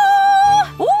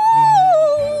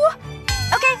 Ooh!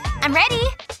 Okay, I'm ready.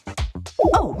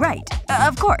 Oh, right.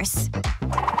 Of course.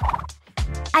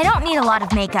 I don't need a lot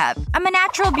of makeup. I'm a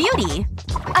natural beauty.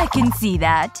 I can see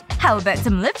that. How about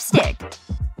some lipstick?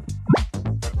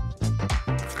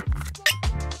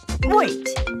 Wait.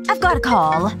 I've got a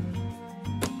call.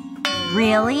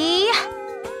 Really?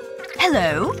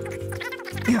 Hello?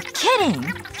 You're kidding.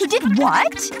 He did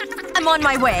what? I'm on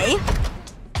my way.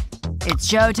 It's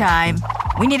showtime.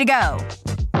 We need to go.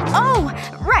 Oh,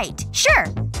 right. Sure.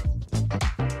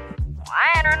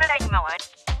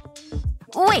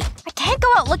 Wait, I can't go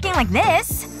out looking like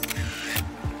this.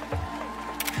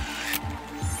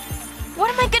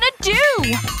 What am I gonna do?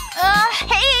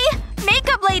 Hey!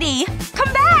 Makeup lady!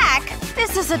 Come back!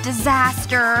 This is a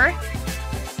disaster.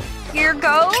 Here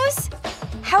goes.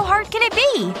 How hard can it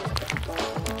be?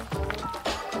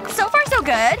 So far so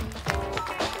good.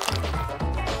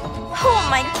 Who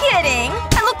am I kidding?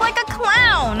 I look like a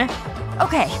clown.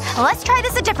 Okay, let's try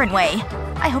this a different way.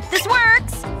 I hope this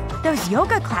works. Those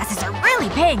yoga classes are really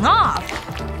paying off.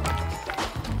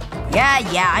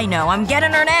 Yeah, I know. I'm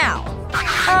getting her now.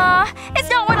 It's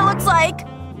not what it looks like.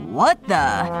 What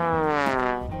the?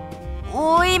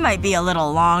 We might be a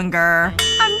little longer.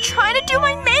 I'm trying to do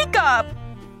my makeup.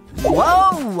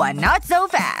 Whoa! Not so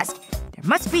fast. There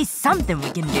must be something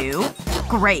we can do.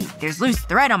 Great. There's loose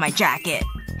thread on my jacket.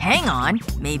 Hang on.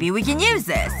 Maybe we can use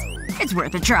this. It's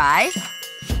worth a try.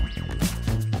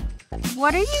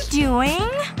 What are you doing?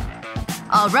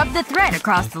 I'll rub the thread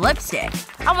across the lipstick.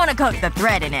 I want to coat the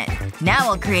thread in it. Now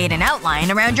I'll create an outline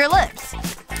around your lips.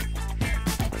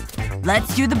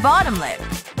 Let's do the bottom lip.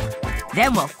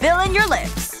 Then we'll fill in your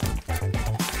lips.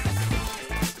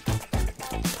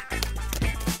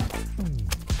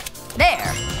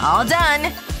 There. All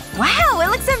done. Wow, it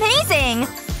looks amazing!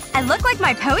 I look like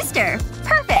my poster.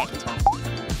 Perfect.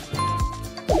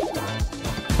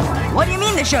 What do you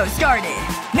mean the show started?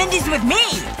 Mindy's with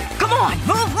me! Come on!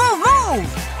 Move, move, move!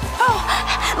 Oh,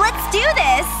 let's do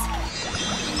this!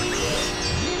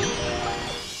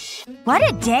 What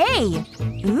a day!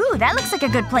 Ooh, that looks like a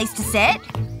good place to sit.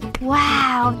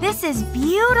 Wow, this is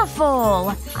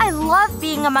beautiful! I love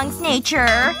being amongst nature.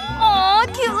 Aw,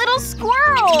 cute little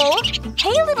squirrel!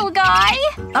 Hey, little guy!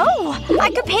 Oh, I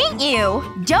could paint you!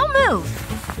 Don't move!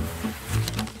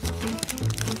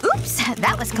 Oops,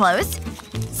 that was close.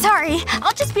 Sorry,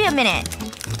 I'll just be a minute.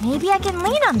 Maybe I can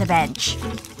lean on the bench.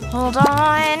 Hold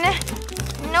on.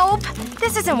 Nope,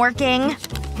 this isn't working.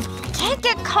 Can't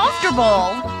get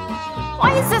comfortable.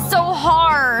 Why is this so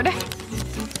hard?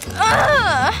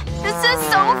 Ugh! This is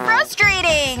so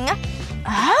frustrating!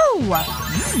 Oh!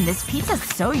 This pizza's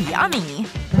so yummy.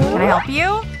 Can I help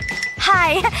you?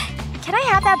 Hi. Can I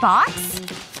have that box?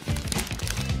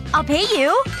 I'll pay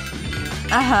you.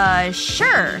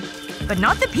 Sure. But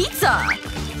not the pizza.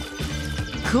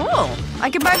 Cool. I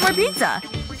can buy more pizza.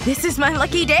 This is my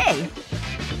lucky day.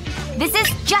 This is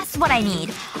just what I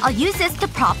need. I'll use this to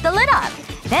prop the lid up.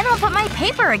 Then I'll put my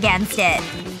paper against it.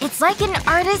 It's like an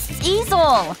artist's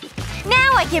easel.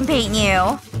 Now I can paint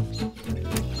you.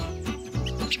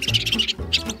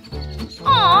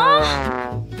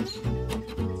 Aww.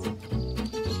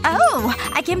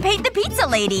 Oh, I can paint the pizza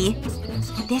lady.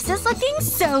 This is looking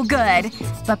so good.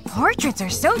 But portraits are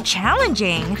so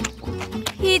challenging.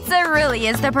 Pizza really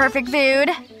is the perfect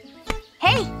food.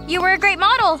 Hey, you were a great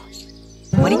model.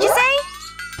 What did you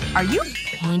say? Are you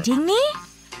painting me?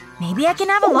 Maybe I can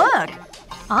have a look.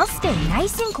 I'll stay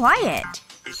nice and quiet.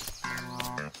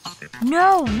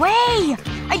 No way!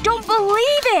 I don't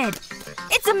believe it!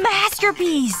 It's a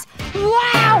masterpiece!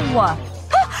 Wow!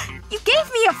 You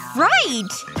gave me a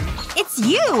fright! It's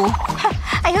you!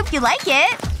 I hope you like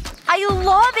it. I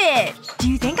love it! Do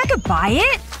you think I could buy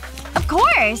it? Of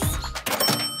course!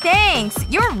 Thanks.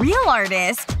 You're a real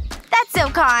artist. That's so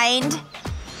kind.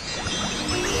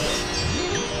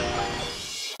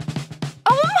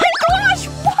 Oh my gosh!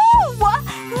 Whoa!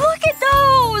 Look at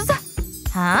those!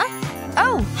 Huh?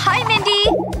 Oh, hi,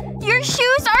 Mindy. Your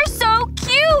shoes are so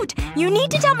cute! You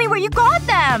need to tell me where you got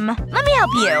them. Let me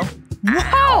help you.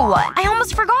 Whoa! I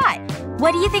almost forgot.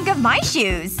 What do you think of my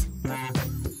shoes?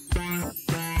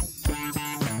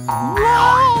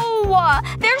 Whoa!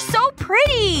 They're so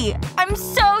pretty! I'm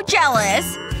so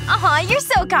jealous. You're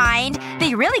so kind.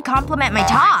 They really compliment my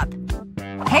top.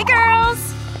 Hey,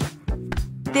 girls!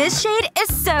 This shade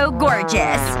is so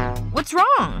gorgeous. What's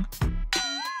wrong?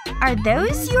 Are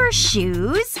those your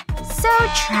shoes? So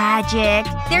tragic.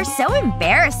 They're so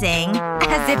embarrassing.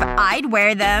 As if I'd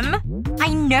wear them.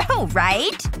 I know,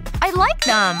 right? I like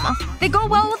them. They go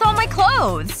well with all my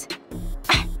clothes.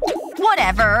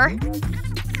 Whatever.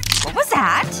 What was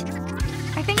that?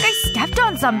 I think I stepped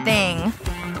on something.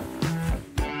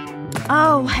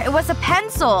 Oh, it was a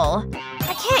pencil.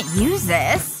 I can't use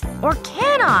this. Or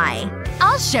can I?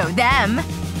 I'll show them.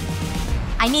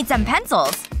 I need some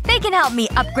pencils. They can help me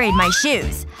upgrade my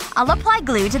shoes. I'll apply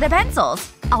glue to the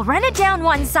pencils. I'll run it down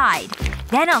one side.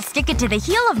 Then I'll stick it to the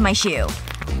heel of my shoe.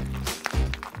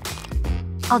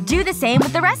 I'll do the same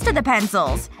with the rest of the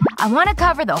pencils. I want to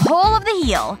cover the whole of the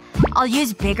heel. I'll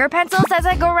use bigger pencils as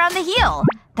I go around the heel.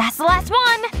 That's the last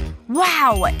one!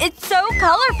 Wow, it's so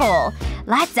colorful!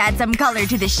 Let's add some color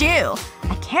to the shoe.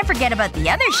 I can't forget about the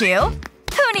other shoe.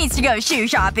 Who needs to go shoe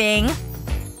shopping?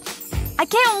 I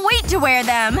can't wait to wear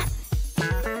them!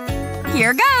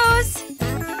 Here goes!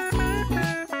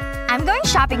 I'm going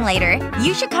shopping later.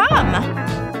 You should come.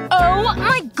 Oh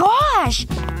my gosh!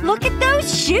 Look at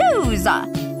those shoes!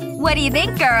 What do you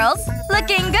think, girls?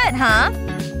 Looking good, huh?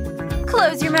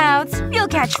 Close your mouths. You'll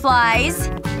catch flies.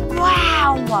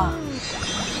 Wow!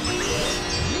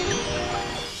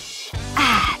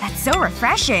 Ah, that's so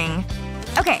refreshing.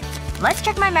 Okay, let's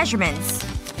check my measurements.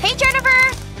 Hey,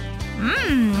 Jennifer!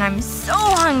 I'm so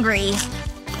hungry.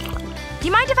 Do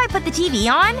you mind if I put the TV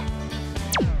on?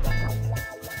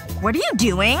 What are you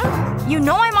doing? You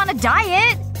know I'm on a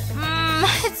diet.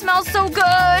 It smells so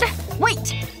good.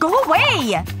 Wait! Go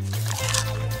away!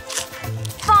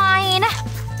 Fine.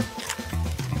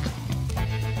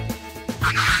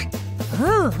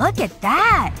 Ooh, look at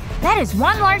that. That is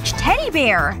one large teddy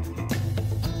bear.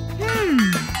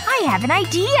 I have an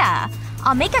idea.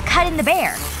 I'll make a cut in the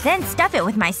bear, then stuff it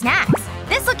with my snacks.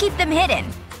 This'll keep them hidden.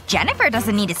 Jennifer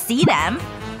doesn't need to see them.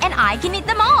 And I can eat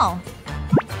them all.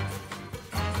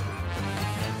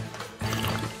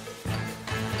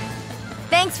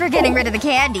 Thanks for getting rid of the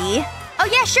candy. Oh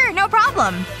yeah, sure, no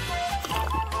problem.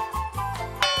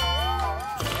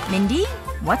 Mindy?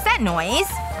 What's that noise?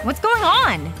 What's going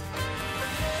on?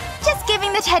 Just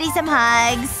giving the teddy some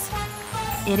hugs.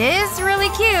 It is really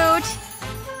cute.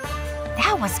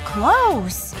 That was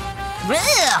close.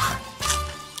 Ugh.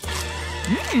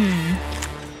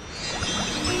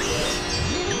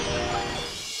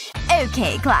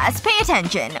 Okay, class, pay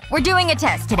attention. We're doing a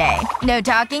test today. No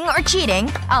talking or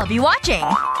cheating. I'll be watching.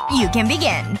 You can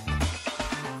begin.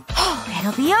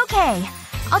 It'll be okay.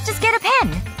 I'll just get a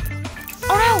pen.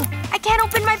 Oh no! I can't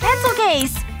open my pencil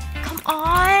case! Come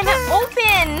on,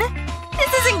 open!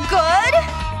 This isn't good!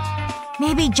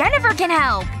 Maybe Jennifer can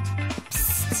help.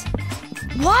 Psst.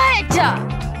 What?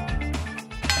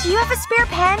 Do you have a spare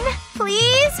pen?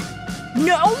 Please?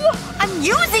 No! I'm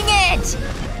using it!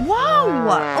 Whoa!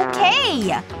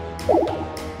 Okay.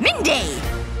 Mindy!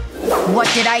 What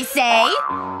did I say?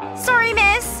 Sorry,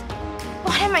 miss.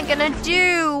 What am I gonna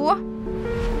do?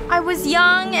 I was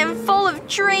young and full of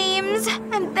dreams,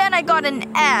 and then I got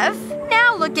an F.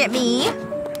 Now look at me.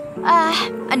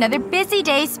 Another busy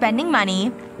day spending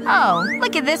money. Oh,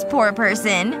 look at this poor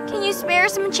person. Can you spare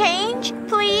some change,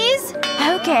 please?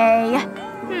 Okay.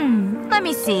 Let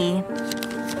me see.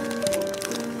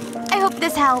 I hope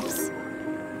this helps.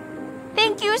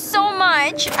 Thank you so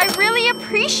much. I really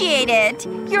appreciate it.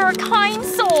 You're a kind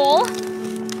soul.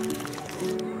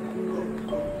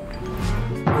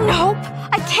 Nope.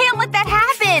 I can't let that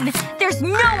happen! There's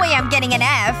no way I'm getting an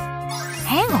F.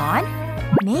 Hang on.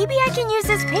 Maybe I can use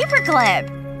this paperclip.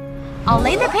 I'll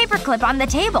lay the paperclip on the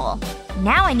table.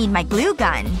 Now I need my glue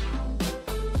gun.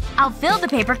 I'll fill the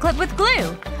paperclip with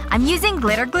glue. I'm using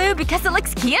glitter glue because it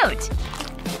looks cute.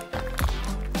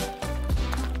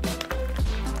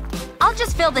 I'll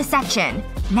just fill this section.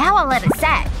 Now I'll let it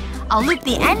set. I'll loop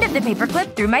the end of the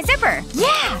paperclip through my zipper.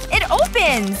 Yeah! It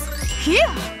opens! Phew!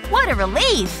 What a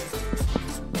relief!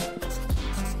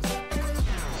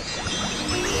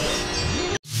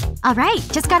 Alright,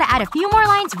 just gotta add a few more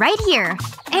lines right here.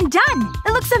 And done!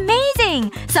 It looks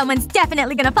amazing! Someone's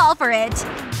definitely gonna fall for it.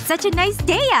 Such a nice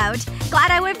day out. Glad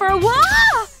I went for a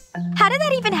whoa! How did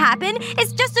that even happen?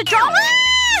 It's just a drawing.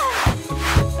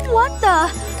 What the?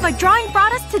 My drawing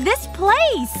brought us to this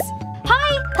place!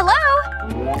 Hi!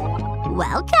 Hello?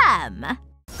 Welcome!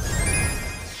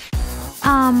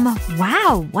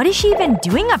 Wow. What is she even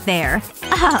doing up there?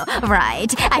 Oh,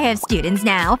 right. I have students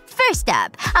now. First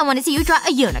up, I want to see you draw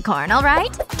a unicorn,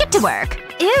 alright? Get to work.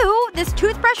 Ew, this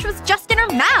toothbrush was just in her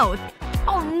mouth.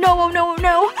 Oh no, oh no, oh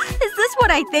no. Is this what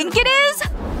I think it is?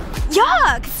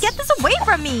 Yuck! Get this away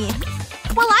from me!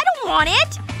 Well, I don't want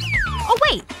it! Oh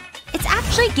wait. It's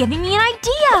actually giving me an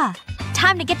idea!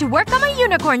 Time to get to work on my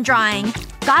unicorn drawing.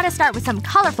 Gotta start with some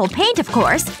colorful paint, of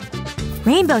course.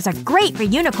 Rainbows are great for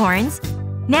unicorns.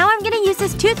 Now I'm gonna use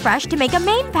this toothbrush to make a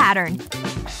mane pattern.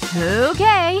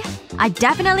 Okay. I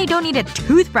definitely don't need a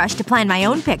toothbrush to plan my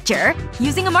own picture.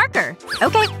 Using a marker.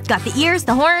 Okay, got the ears,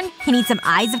 the horn. He needs some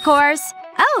eyes, of course.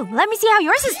 Oh, let me see how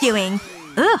yours is doing.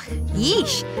 Ugh.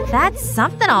 Yeesh. That's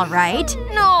something alright.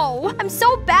 No. I'm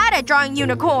so bad at drawing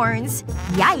unicorns.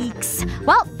 Yikes.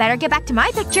 Well, better get back to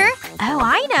my picture. Oh,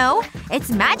 I know. It's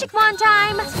magic wand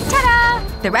time.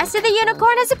 Ta-da! The rest of the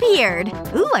unicorn has appeared.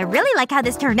 Ooh, I really like how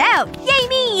this turned out. Yay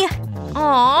me!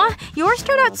 Aw, yours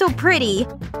turned out so pretty.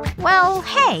 Well,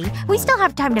 hey, we still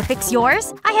have time to fix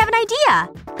yours. I have an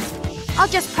idea. I'll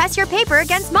just press your paper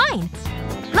against mine.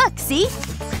 Look, see?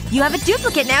 You have a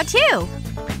duplicate now, too.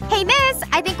 Hey, miss,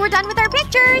 I think we're done with our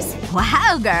pictures.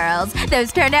 Wow, girls.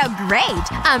 Those turned out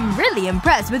great. I'm really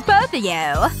impressed with both of you.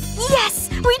 Yes!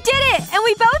 We did it! And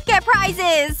we both get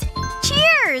prizes!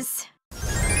 Cheers!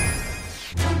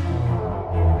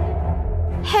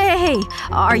 Hey,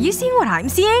 are you seeing what I'm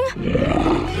seeing?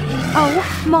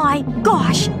 Oh my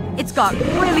gosh. It's got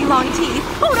really long teeth.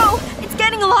 Oh no! It's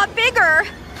getting a lot bigger!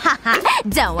 Haha,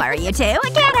 don't worry, you two.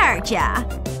 It can't hurt ya.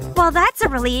 Well, that's a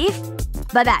relief.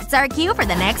 But that's our cue for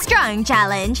the next drawing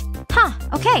challenge. Huh.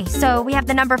 Okay, so we have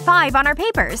the number 5 on our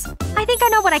papers. I think I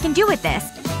know what I can do with this.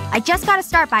 I just gotta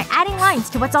start by adding lines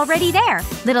to what's already there.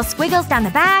 Little squiggles down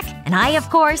the back, an eye of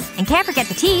course, and can't forget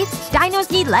the teeth.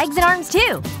 Dinos need legs and arms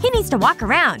too. He needs to walk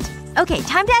around. Okay,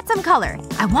 time to add some color.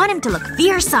 I want him to look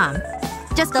fearsome.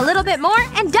 Just a little bit more,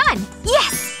 and done!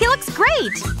 Yes! He looks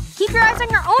great! Keep your eyes on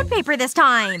your own paper this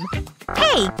time.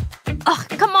 Hey! Ugh,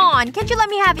 come on. Can't you let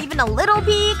me have even a little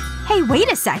peek? Hey,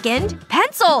 wait a second.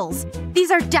 Pencils! These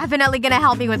are definitely gonna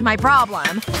help me with my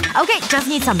problem. Okay, just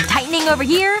need some tightening over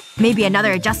here. Maybe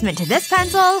another adjustment to this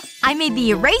pencil. I made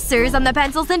the erasers on the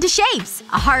pencils into shapes.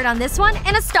 A heart on this one,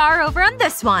 and a star over on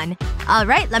this one.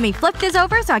 Alright, let me flip this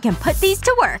over so I can put these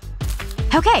to work.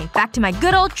 Okay, back to my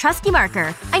good old trusty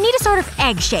marker. I need a sort of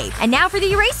egg shape. And now for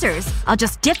the erasers. I'll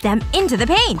just dip them into the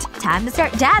paint. Time to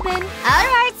start dabbing.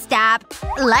 Alright, stop.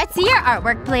 Let's see your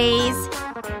artwork, please.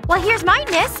 Well, here's mine,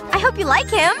 miss. I hope you like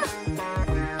him.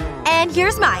 And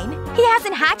here's mine. He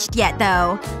hasn't hatched yet,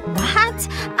 though. What?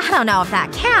 I don't know if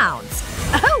that counts.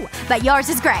 Oh, but yours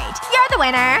is great. You're the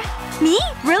winner. Me?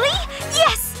 Really?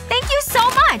 Yes! Thank you so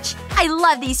much! I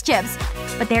love these chips.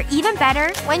 But they're even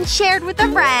better when shared with a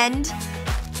friend.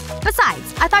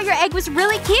 Besides, I thought your egg was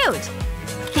really cute.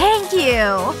 Thank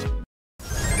you.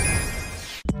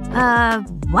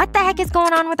 What the heck is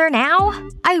going on with her now?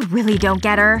 I really don't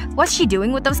get her. What's she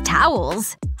doing with those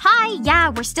towels? Hi, yeah,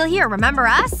 we're still here, remember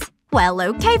us? Well,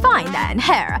 okay, fine then.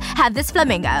 Here, have this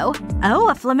flamingo. Oh,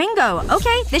 a flamingo.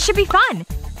 Okay, this should be fun.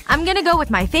 I'm gonna go with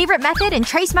my favorite method and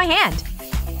trace my hand.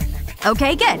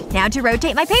 Okay, good. Now to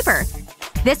rotate my paper.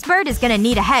 This bird is gonna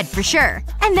need a head for sure.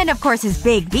 And then of course his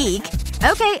big beak.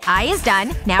 Okay, eye is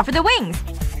done. Now for the wings.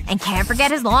 And can't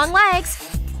forget his long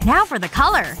legs. Now for the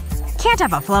color. Can't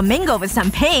have a flamingo with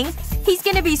some pink. He's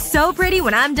gonna be so pretty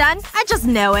when I'm done. I just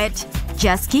know it.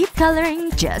 Just keep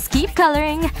coloring. Just keep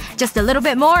coloring. Just a little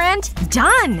bit more and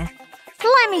done!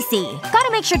 Let me see. Gotta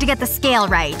make sure to get the scale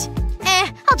right.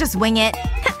 I'll just wing it.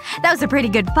 That was a pretty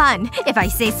good pun, if I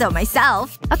say so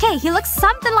myself. Okay, he looks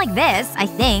something like this, I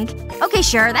think. Okay,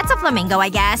 sure, that's a flamingo, I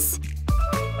guess.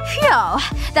 Phew.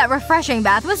 That refreshing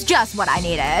bath was just what I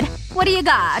needed. What do you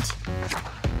got?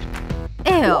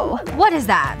 Ew. What is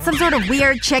that? Some sort of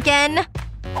weird chicken?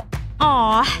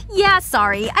 Aw, yeah,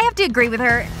 sorry. I have to agree with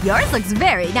her. Yours looks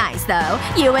very nice, though.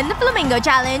 You win the flamingo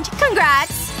challenge.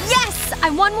 Congrats! Yes! I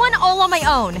won one all on my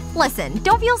own. Listen,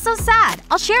 don't feel so sad.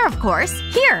 I'll share, of course.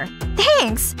 Here.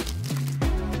 Thanks.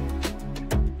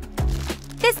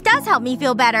 This does help me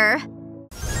feel better.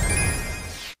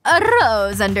 A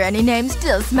rose under any name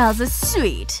still smells as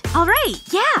sweet. Alright,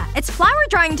 yeah. It's flower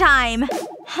drawing time.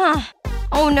 Huh.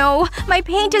 Oh no. My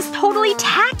paint is totally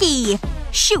tacky.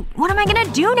 Shoot, what am I gonna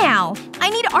do now? I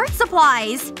need art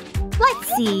supplies.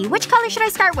 Let's see. Which color should I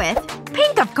start with?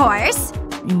 Pink, of course.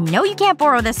 No, you can't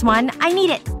borrow this one. I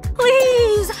need it.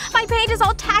 Please! My paint is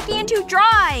all tacky and too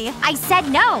dry. I said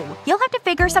no. You'll have to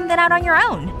figure something out on your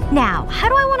own. Now, how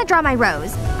do I want to draw my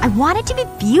rose? I want it to be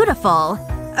beautiful.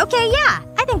 Okay, yeah.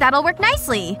 I think that'll work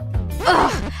nicely.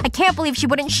 Ugh. I can't believe she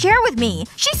wouldn't share with me.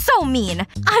 She's so mean.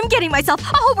 I'm getting myself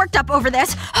all worked up over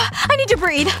this. I need to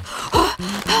breathe.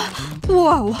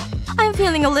 Whoa. I'm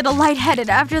feeling a little lightheaded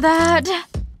after that.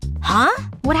 Huh?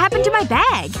 What happened to my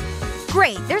bag?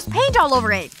 Great. There's paint all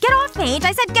over it. Get off, paint.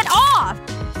 I said get off!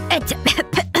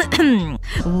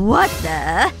 What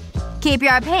the? Keep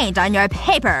your paint on your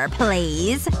paper,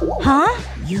 please. Huh?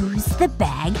 Use the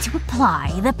bag to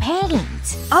apply the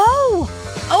paint. Oh!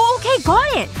 Oh, okay, got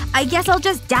it. I guess I'll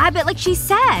just dab it like she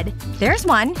said. There's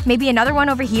one. Maybe another one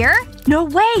over here? No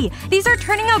way! These are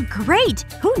turning out great!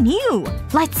 Who knew?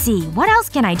 Let's see. What else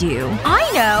can I do?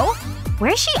 I know!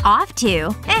 Where's she off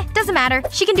to? Doesn't matter.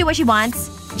 She can do what she wants.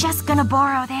 Just gonna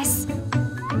borrow this.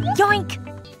 Yoink!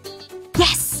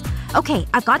 Yes! Okay,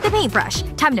 I've got the paintbrush.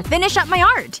 Time to finish up my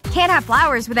art. Can't have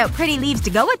flowers without pretty leaves to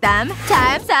go with them.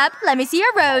 Time's up. Let me see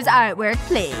your rose artwork,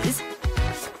 please.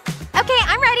 Okay,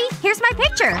 I'm ready. Here's my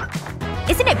picture.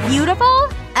 Isn't it beautiful?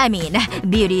 I mean,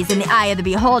 beauty's in the eye of the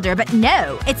beholder, but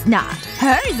no, it's not.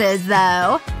 Hers is,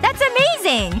 though. That's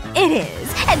amazing! It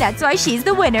is. And that's why she's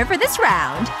the winner for this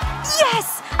round.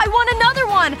 Yes! I won another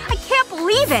one! I can't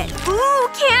believe it! Ooh,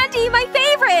 candy! My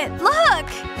favorite! Look!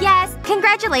 Yes,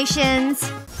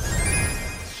 congratulations.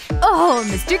 Oh,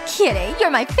 Mr. Kitty,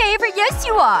 you're my favorite, yes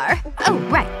you are. Oh,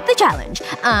 right, the challenge.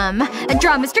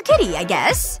 Draw Mr. Kitty, I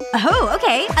guess. Oh,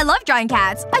 okay. I love drawing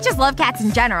cats. I just love cats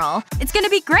in general. It's gonna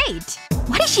be great.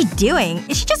 What is she doing?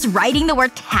 Is she just writing the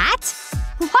word cat?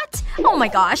 What? Oh my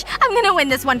gosh. I'm gonna win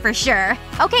this one for sure.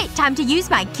 Okay, time to use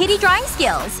my kitty drawing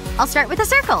skills. I'll start with a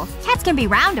circle. Cats can be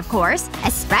round, of course.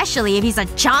 Especially if he's a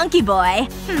chunky boy.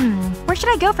 Where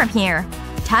should I go from here?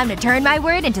 Time to turn my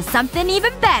word into something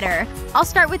even better. I'll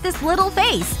start with this little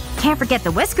face. Can't forget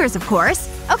the whiskers, of course.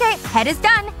 Okay, head is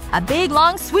done. A big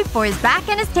long swoop for his back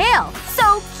and his tail.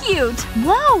 So cute!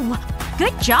 Whoa!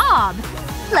 Good job!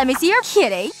 Let me see your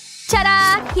kitty.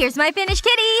 Ta-da! Here's my finished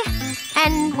kitty!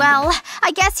 And, well,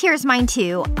 I guess here's mine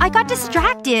too. I got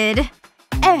distracted.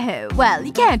 Oh, well,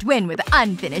 you can't win with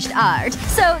unfinished art.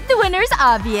 So, the winner's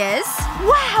obvious.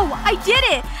 Wow! I did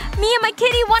it! Me and my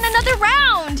kitty won another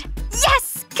round!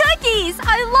 Yes! Cookies!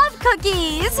 I love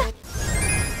cookies!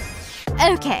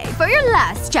 Okay, for your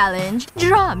last challenge,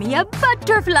 draw me a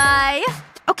butterfly.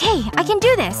 Okay, I can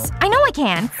do this. I know I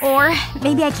can. Or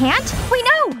maybe I can't? Wait,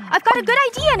 no! I've got a good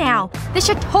idea now. This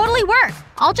should totally work.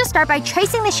 I'll just start by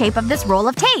tracing the shape of this roll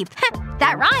of tape.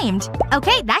 That rhymed.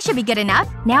 Okay, that should be good enough.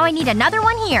 Now I need another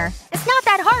one here. It's not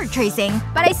that hard tracing,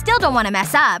 but I still don't want to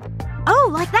mess up. Oh,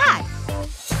 like that.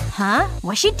 Huh?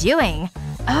 What's she doing?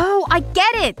 Oh, I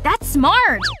get it! That's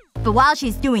smart! But while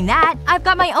she's doing that, I've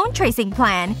got my own tracing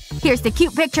plan. Here's the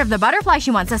cute picture of the butterfly she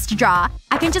wants us to draw.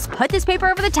 I can just put this paper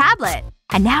over the tablet.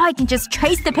 And now I can just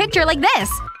trace the picture like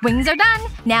this. Wings are done.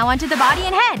 Now onto the body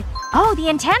and head. Oh, the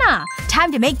antenna!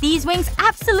 Time to make these wings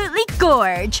absolutely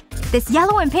gorge. This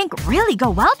yellow and pink really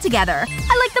go well together.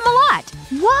 I like them a lot.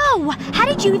 Whoa! How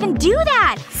did you even do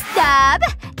that? Stop!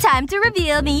 Time to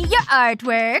reveal me your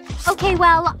artwork. Okay,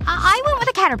 well, I went with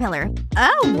a caterpillar.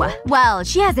 Oh. Well,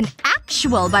 she has an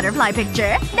actual butterfly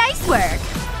picture. Nice work.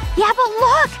 Yeah, but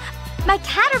look! My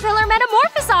caterpillar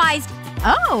metamorphosized!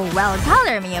 Oh, well,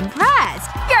 color me impressed.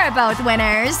 You're both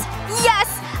winners.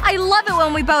 Yes! I love it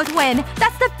when we both win.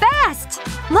 That's the best!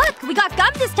 Look, we got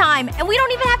gum this time, and we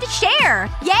don't even have to share.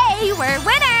 Yay, we're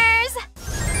winners!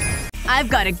 I've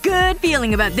got a good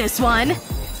feeling about this one.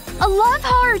 A love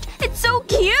heart! It's so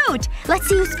cute! Let's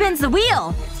see who spins the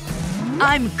wheel.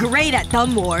 I'm great at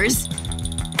thumb wars.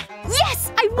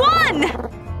 Yes! I won!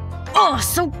 Oh,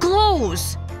 so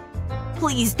close!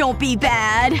 Please don't be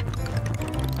bad.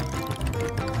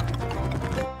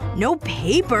 No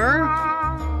paper?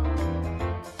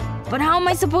 But how am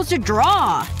I supposed to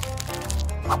draw?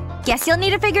 Guess you'll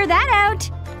need to figure that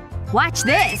out. Watch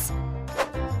this.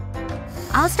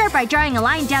 I'll start by drawing a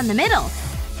line down the middle.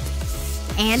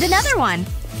 And another one.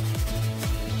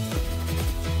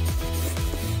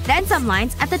 Then some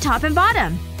lines at the top and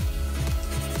bottom.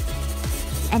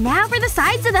 And now for the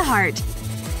sides of the heart.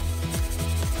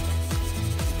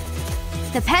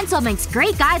 The pencil makes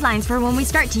great guidelines for when we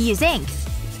start to use ink.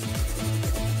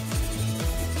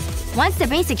 Once the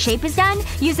basic shape is done,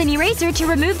 use an eraser to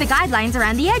remove the guidelines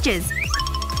around the edges.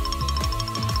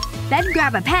 Then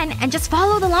grab a pen and just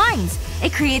follow the lines.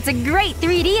 It creates a great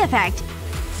 3D effect.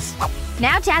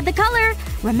 Now to add the color,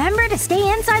 remember to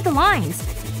stay inside the lines.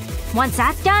 Once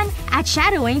that's done, add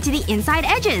shadowing to the inside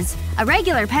edges. A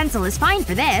regular pencil is fine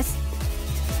for this.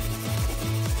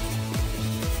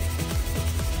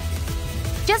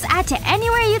 Just add to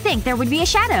anywhere you think there would be a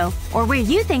shadow, or where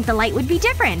you think the light would be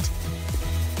different.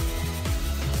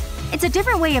 It's a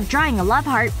different way of drawing a love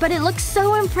heart, but it looks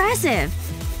so impressive.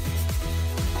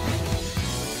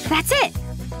 That's it!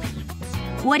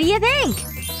 What do you think?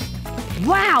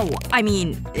 Wow! I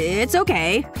mean, it's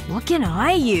okay. What can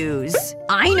I use?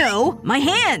 I know! My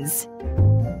hands!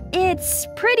 It's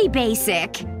pretty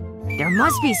basic. There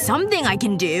must be something I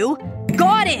can do.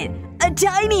 Got it! A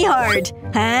tiny heart!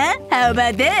 Huh? How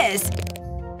about this?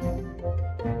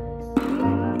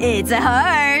 It's a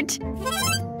heart!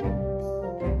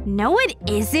 No, it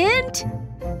isn't.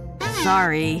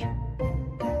 Sorry.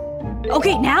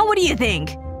 Okay, now what do you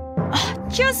think?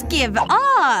 Just give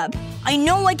up! I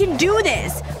know I can do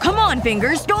this! Come on,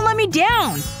 fingers, don't let me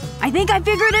down! I think I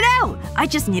figured it out! I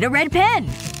just need a red pen.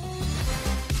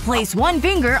 Place one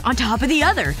finger on top of the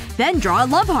other, then draw a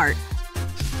love heart.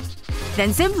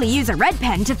 Then simply use a red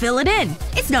pen to fill it in.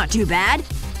 It's not too bad.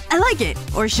 I like it.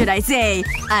 Or should I say,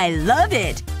 I love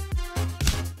it.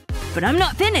 But I'm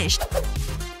not finished.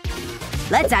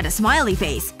 Let's add a smiley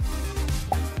face.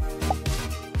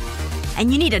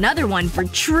 And you need another one for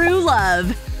true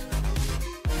love.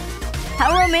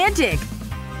 How romantic.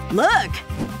 Look!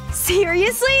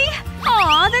 Seriously?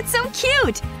 Aw, that's so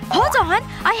cute! Hold on!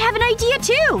 I have an idea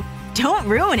too! Don't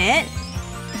ruin it.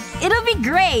 It'll be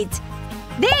great.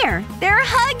 There! They're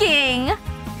hugging!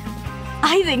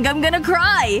 I think I'm gonna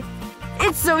cry.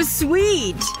 It's so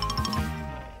sweet.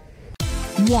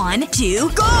 1, 2,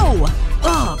 go!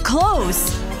 Oh,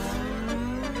 close.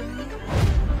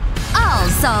 I'll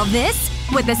solve this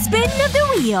with a spin of the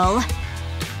wheel.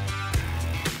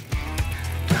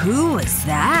 Who was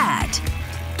that?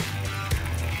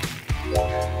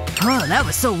 Oh, that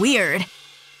was so weird.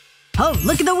 Oh,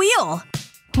 look at the wheel!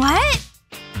 What?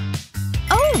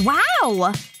 Oh,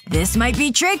 wow! This might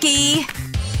be tricky.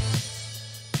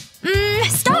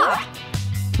 Stop!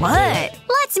 What?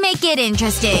 Let's make it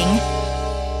interesting.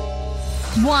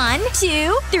 1,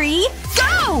 2, 3,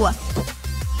 go!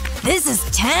 This is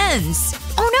tense.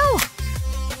 Oh no!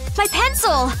 My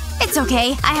pencil! It's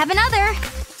okay, I have another.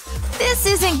 This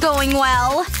isn't going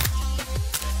well.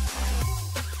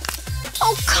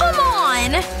 Oh, come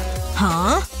on!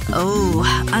 Huh? Oh,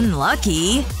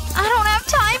 unlucky. I don't have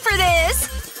time for this!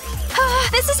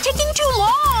 This is taking too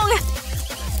long!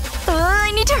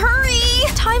 I need to hurry!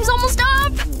 Time's almost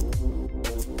up!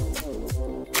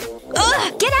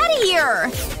 Ugh! Get out of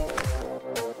here!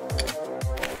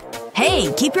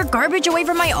 Hey, keep your garbage away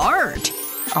from my art.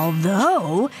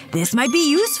 Although, this might be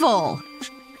useful.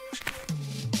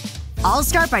 I'll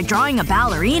start by drawing a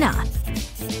ballerina.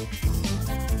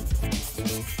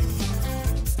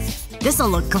 This'll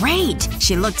look great!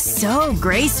 She looks so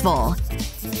graceful.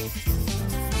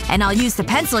 And I'll use the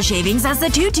pencil shavings as the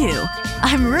tutu.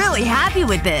 I'm really happy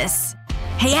with this.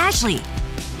 Hey, Ashley.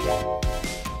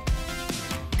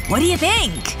 What do you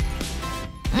think?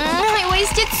 I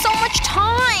wasted so much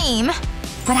time!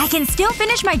 But I can still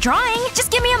finish my drawing. Just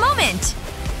give me a moment.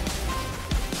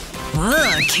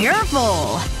 Ugh,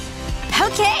 careful.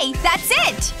 Okay, that's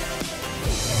it!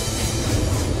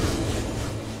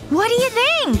 What do you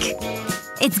think?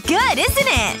 It's good, isn't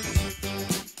it?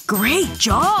 Great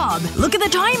job! Look at the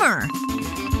timer!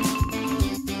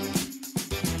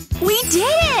 We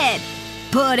did it!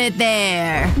 Put it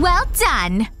there. Well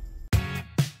done!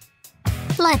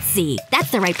 Let's see. That's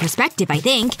the right perspective, I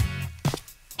think.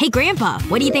 Hey, Grandpa,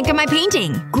 what do you think of my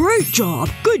painting? Great job!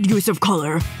 Good use of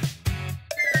color.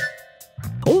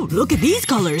 Oh, look at these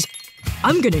colors.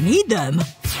 I'm gonna need them.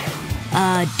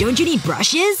 Don't you need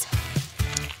brushes?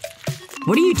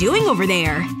 What are you doing over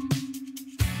there?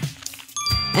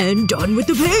 And done with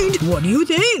the paint. What do you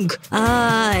think?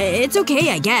 It's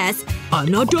okay, I guess. I'm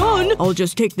not done. I'll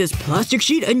just take this plastic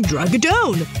sheet and drag it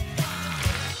down.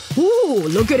 Ooh,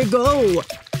 look at it go.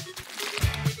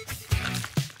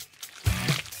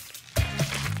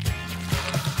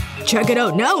 Check it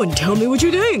out now and tell me what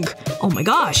you think. Oh my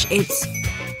gosh, it's…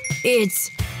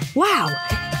 wow.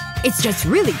 It's just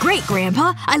really great,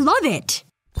 Grandpa. I love it.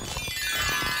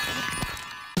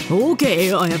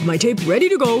 Okay, I have my tape ready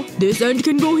to go. This end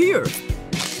can go here.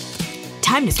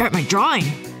 Time to start my drawing.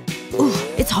 Ooh,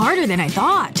 it's harder than I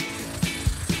thought.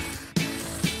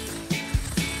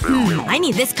 I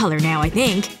need this color now, I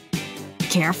think.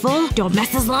 Careful, don't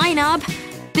mess this line up.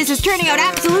 This is turning out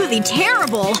absolutely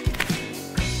terrible.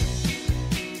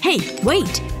 Hey,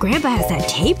 wait. Grandpa has that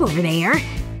tape over there.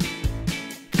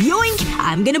 Yoink!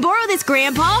 I'm gonna borrow this,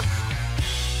 Grandpa.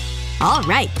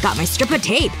 Alright, got my strip of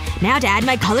tape. Now to add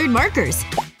my colored markers.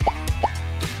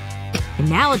 And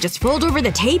now I'll just fold over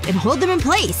the tape and hold them in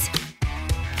place.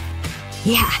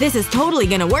 Yeah, this is totally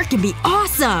gonna work and be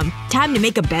awesome! Time to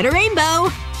make a better rainbow!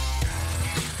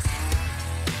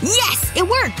 Yes! It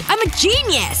worked! I'm a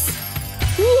genius!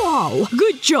 Wow!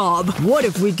 Good job! What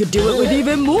if we could do it with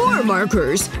even more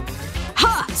markers?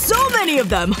 Ha! So many of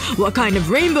them! What kind of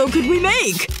rainbow could we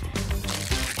make?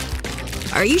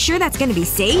 Are you sure that's gonna be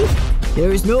safe?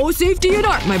 There's no safety in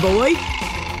art, my boy.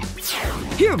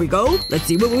 Here we go. Let's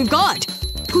see what we've got.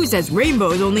 Who says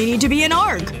rainbows only need to be an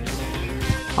arc?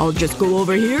 I'll just go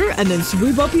over here and then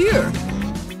sweep up here.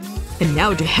 And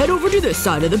now to head over to this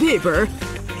side of the paper.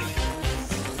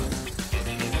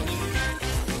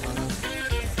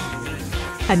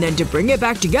 And then to bring it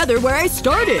back together where I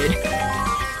started.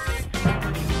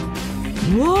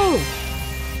 Whoa!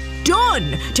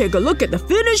 Done! Take a look at the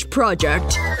finished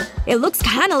project. It looks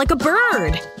kinda like a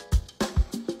bird.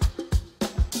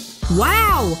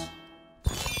 Wow!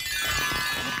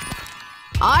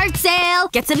 Art sale!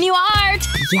 Get some new art!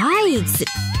 Yikes.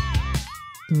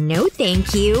 No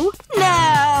thank you.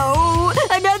 No!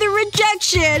 Another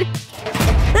rejection!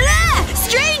 Ah!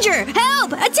 Stranger!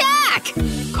 Help! Attack!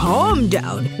 Calm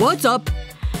down. What's up?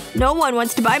 No one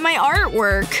wants to buy my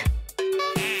artwork.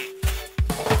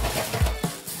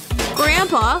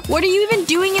 Grandpa, what are you even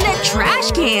doing in that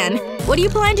trash can? What do you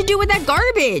plan to do with that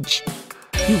garbage?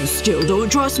 You still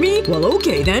don't trust me? Well,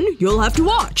 okay then. You'll have to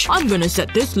watch. I'm gonna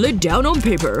set this lid down on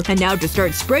paper. And now to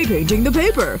start spray painting the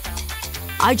paper.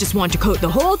 I just want to coat the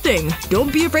whole thing.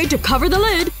 Don't be afraid to cover the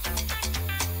lid.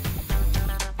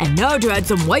 And now to add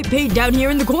some white paint down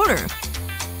here in the corner.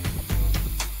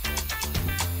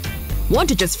 Want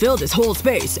to just fill this whole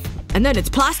space. And then it's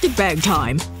plastic bag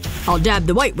time. I'll dab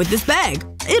the white with this bag.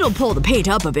 It'll pull the paint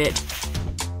up a bit.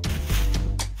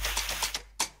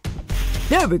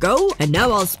 There we go. And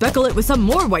now I'll speckle it with some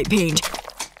more white paint.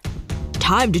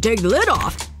 Time to take the lid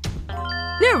off.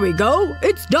 There we go.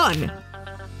 It's done.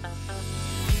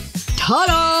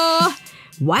 Ta-da!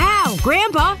 Wow,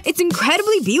 Grandpa! It's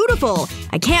incredibly beautiful!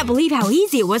 I can't believe how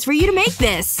easy it was for you to make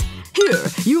this. Here,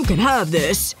 you can have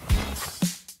this.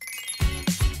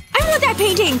 I want that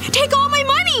painting! Take all my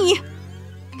money!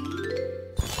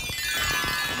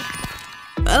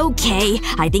 Okay,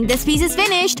 I think this piece is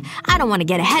finished. I don't want to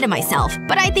get ahead of myself,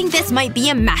 but I think this might be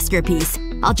a masterpiece.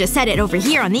 I'll just set it over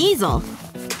here on the easel.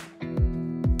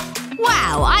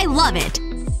 Wow, I love it!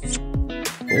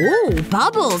 Ooh,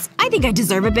 bubbles! I think I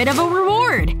deserve a bit of a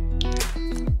reward.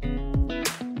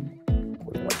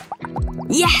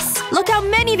 Yes! Look how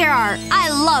many there are! I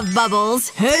love bubbles!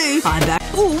 Hey! I'm back.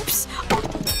 Oops!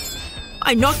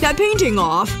 I knocked that painting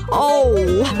off. Oh.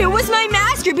 It was my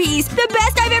masterpiece! The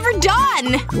best I've ever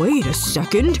done! Wait a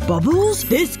second. Bubbles?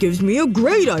 This gives me a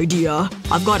great idea.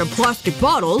 I've got a plastic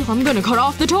bottle. I'm gonna cut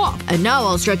off the top. And now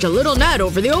I'll stretch a little net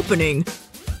over the opening.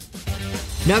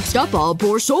 Next up, I'll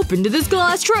pour soap into this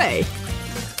glass tray.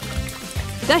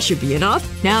 That should be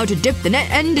enough. Now to dip the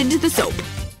net end into the soap.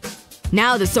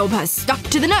 Now the soap has stuck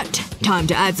to the nut. Time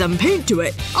to add some paint to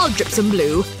it. I'll drip some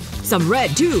blue. Some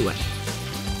red, too.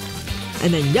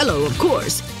 And then yellow, of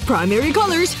course. Primary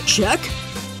colors. Check.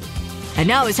 And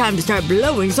now it's time to start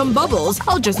blowing some bubbles.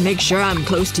 I'll just make sure I'm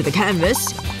close to the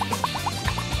canvas.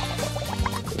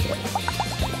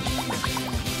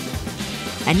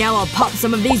 And now I'll pop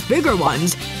some of these bigger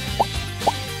ones.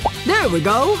 There we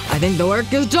go. I think the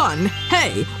work is done.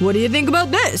 Hey, what do you think about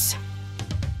this?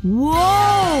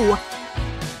 Whoa!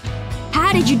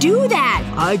 How did you do that?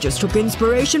 I just took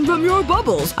inspiration from your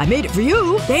bubbles. I made it for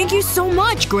you. Thank you so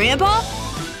much, Grandpa.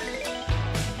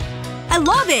 I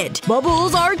love it!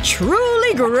 Bubbles are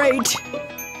truly great!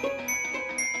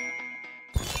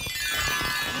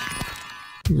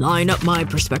 Line up my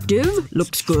perspective.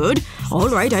 Looks good.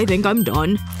 Alright, I think I'm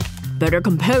done. Better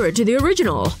compare it to the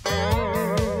original.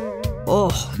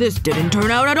 Oh, this didn't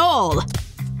turn out at all.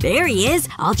 There he is.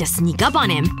 I'll just sneak up on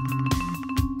him.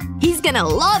 He's gonna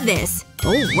love this!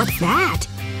 Oh, what's that?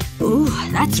 Ooh,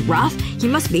 that's rough. He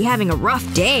must be having a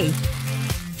rough day.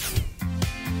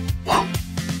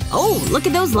 Oh, look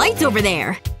at those lights over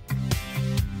there!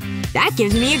 That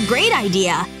gives me a great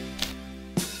idea!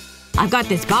 I've got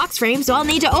this box frame, so I'll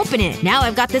need to open it. Now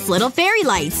I've got this little fairy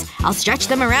lights. I'll stretch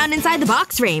them around inside the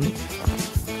box frame.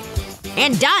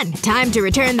 And done! Time to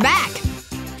return the back.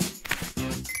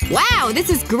 Wow, this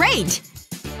is great!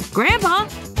 Grandpa?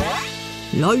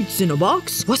 Lights in a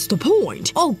box? What's the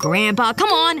point? Oh, Grandpa,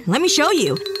 come on. Let me show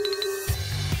you.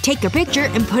 Take a picture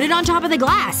and put it on top of the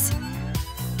glass.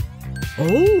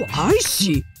 Oh, I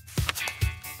see.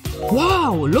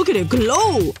 Wow, look at it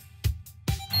glow!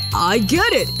 I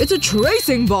get it! It's a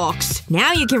tracing box!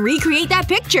 Now you can recreate that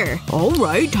picture.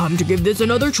 Alright, time to give this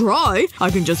another try. I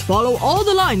can just follow all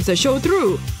the lines that show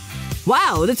through.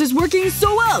 Wow, this is working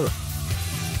so well!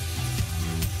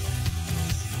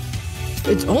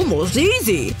 It's almost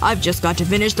easy. I've just got to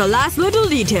finish the last little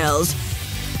details.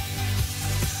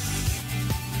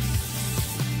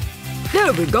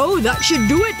 There we go, that should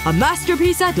do it! A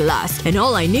masterpiece at last. And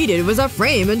all I needed was a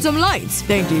frame and some lights.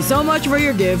 Thank you so much for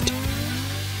your gift.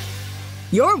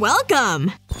 You're welcome!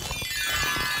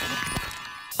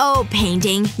 Oh,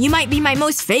 painting. You might be my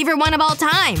most favorite one of all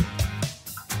time.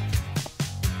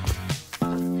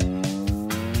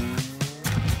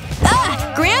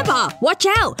 Ah! Grandpa! Watch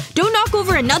out! Don't knock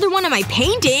over another one of my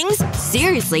paintings!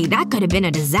 Seriously, that could have been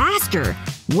a disaster.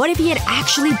 What if he had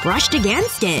actually brushed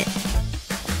against it?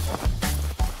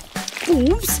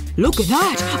 Oops! Look at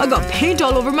that! I got paint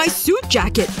all over my suit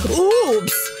jacket!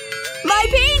 Oops! My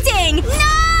painting!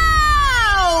 No!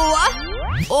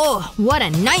 Oh, what a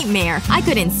nightmare. I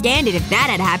couldn't stand it if that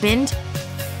had happened.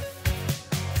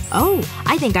 Oh,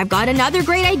 I think I've got another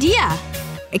great idea.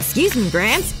 Excuse me,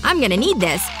 Gramps. I'm gonna need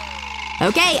this.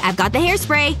 Okay, I've got the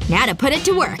hairspray. Now to put it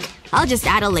to work. I'll just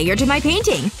add a layer to my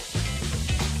painting.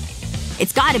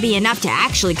 It's gotta be enough to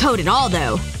actually coat it all,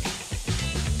 though.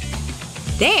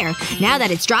 There. Now that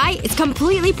it's dry, it's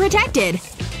completely protected.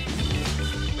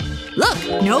 Look!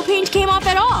 No paint came off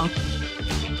at all.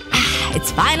 It's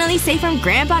finally safe from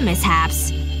Grandpa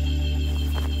mishaps.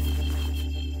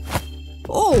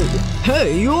 Oh!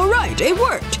 Hey, you're right. It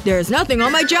worked. There's nothing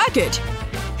on my jacket.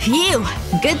 Phew.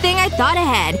 Good thing I thought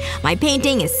ahead. My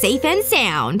painting is safe and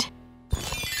sound.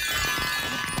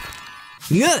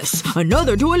 Yes!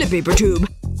 Another toilet paper tube.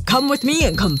 Come with me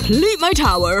and complete my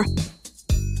tower.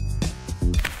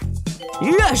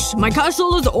 Yes! My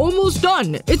castle is almost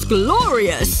done. It's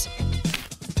glorious!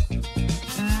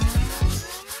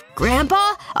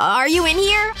 Grandpa? Are you in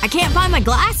here? I can't find my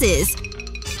glasses.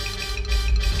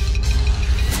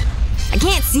 I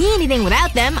can't see anything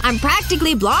without them. I'm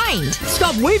practically blind.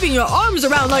 Stop waving your arms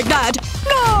around like that!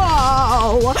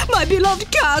 No! My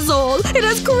beloved castle! It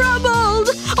has crumbled!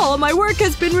 All my work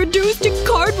has been reduced to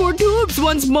cardboard tubes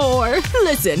once more!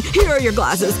 Listen, here are your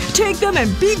glasses. Take them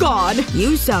and be gone!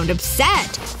 You sound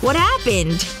upset. What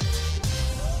happened?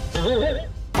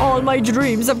 All my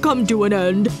dreams have come to an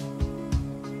end.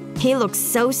 He looks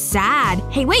so sad.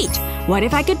 Hey, wait! What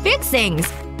if I could fix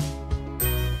things?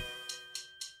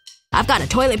 I've got a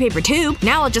toilet paper tube.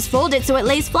 Now I'll just fold it so it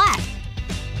lays flat.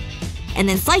 And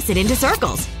then slice it into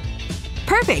circles.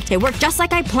 Perfect! It worked just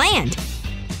like I planned.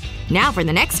 Now for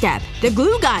the next step. The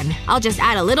glue gun. I'll just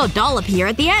add a little dollop here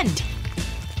at the end.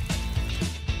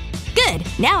 Good.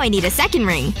 Now I need a second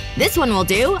ring. This one will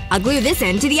do. I'll glue this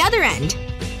end to the other end.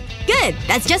 Good.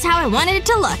 That's just how I wanted it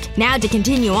to look. Now to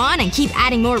continue on and keep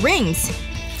adding more rings.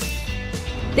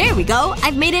 There we go.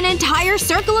 I've made an entire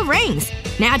circle of rings.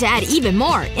 Now to add even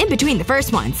more, in between the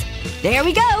first ones. There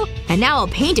we go! And now I'll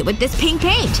paint it with this pink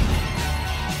paint.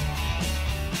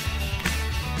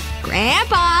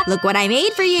 Grandpa! Look what I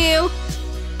made for you!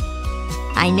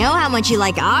 I know how much you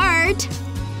like art.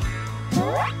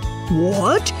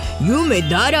 What? You made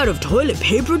that out of toilet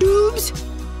paper tubes?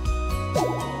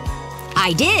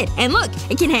 I did! And look!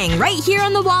 It can hang right here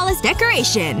on the wall as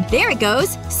decoration. There it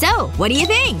goes. So, what do you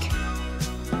think?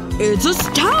 It's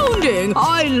astounding!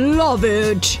 I love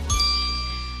it!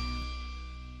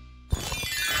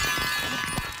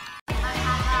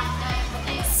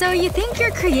 So you think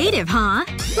you're creative, huh?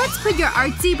 Let's put your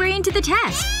artsy brain to the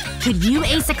test. Could you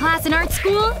ace a class in art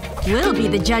school? We'll be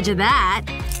the judge of that.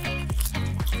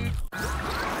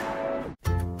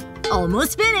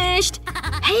 Almost finished!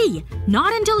 Hey!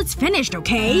 Not until it's finished,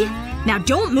 okay? Now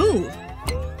don't move.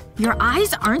 Your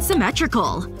eyes aren't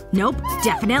symmetrical. Nope,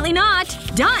 definitely not.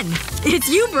 Done! It's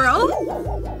you, bro!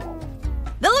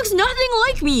 That looks nothing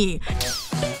like me!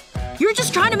 You're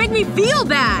just trying to make me feel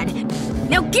bad!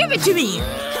 Now give it to me!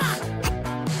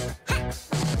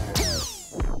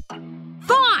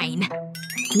 Fine!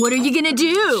 What are you gonna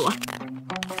do?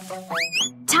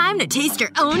 Time to taste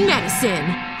your own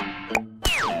medicine.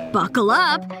 Buckle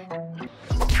up.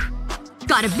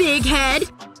 Got a big head.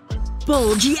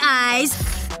 Bulgy eyes.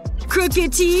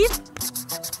 Crooked teeth.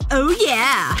 Oh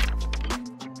yeah.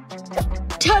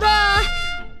 Ta-da!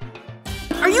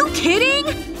 Are you kidding?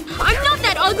 I'm not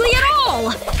that ugly at all!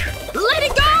 Let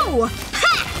it go!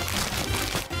 Ha!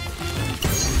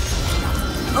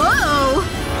 Uh-oh.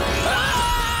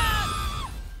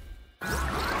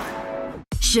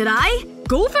 Should I?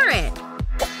 Go for it!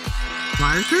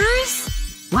 Markers?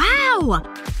 Wow!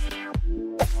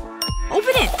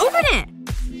 Open it! Open it!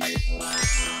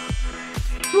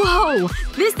 Whoa!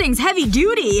 This thing's heavy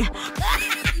duty!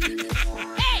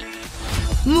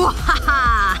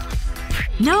 Mwahaha!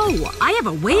 No! I have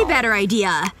a way better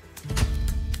idea!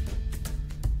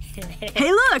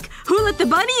 Hey look! Who let the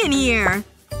bunny in here?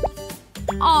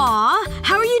 Aw,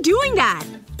 how are you doing that?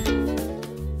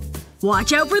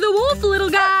 Watch out for the wolf, little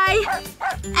guy!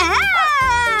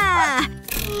 Ah!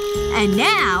 And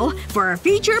now, for our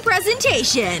feature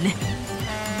presentation.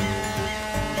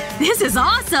 This is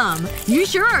awesome! You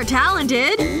sure are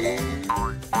talented.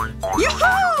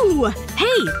 Yoo-hoo!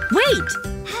 Hey, wait!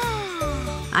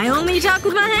 I only talk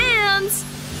with my hands.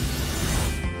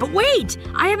 But wait!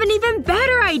 I have an even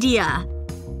better idea!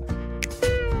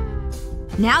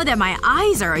 Now that my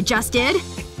eyes are adjusted,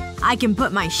 I can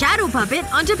put my shadow puppet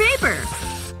onto paper.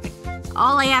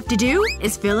 All I have to do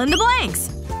is fill in the blanks.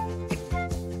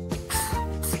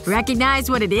 Recognize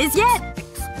what it is yet?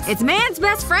 It's man's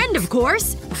best friend, of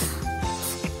course.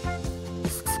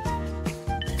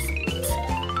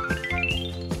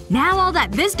 Now all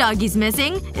that this doggy's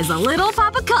missing is a little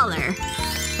pop of color.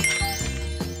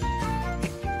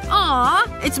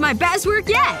 Aw, it's my best work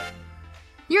yet!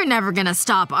 You're never gonna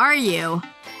stop, are you?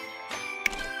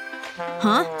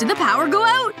 Huh? Did the power go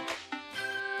out?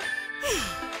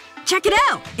 Check it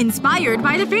out! Inspired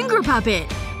by the finger puppet.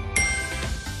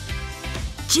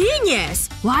 Genius!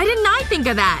 Why didn't I think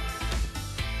of that?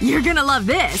 You're gonna love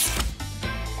this.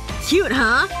 Cute,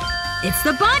 huh? It's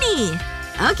the bunny!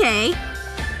 Okay.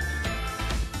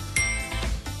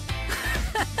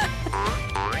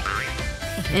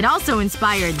 It also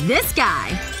inspired this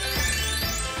guy.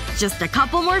 Just a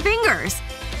couple more fingers.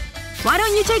 Why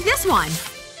don't you take this one?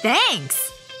 Thanks!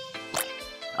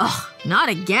 Ugh, not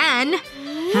again.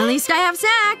 At least I have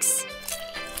snacks.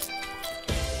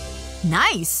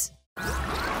 Nice.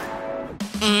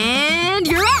 And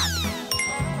you're up!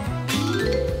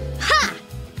 Ha!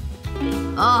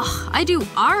 Ugh, I do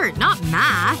art, not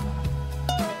math.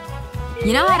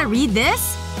 You know how to read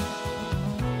this?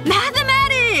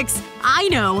 Mathematics! I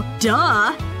know.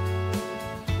 Duh.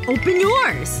 Open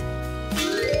yours.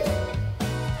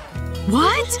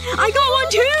 What? I got one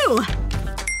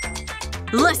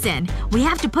too! Listen, we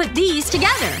have to put these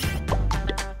together.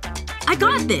 I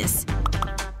got this.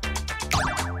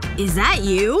 Is that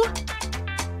you?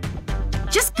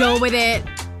 Just go with it.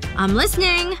 I'm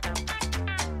listening.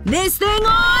 This thing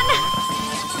on?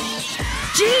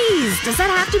 Jeez, does that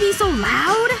have to be so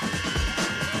loud?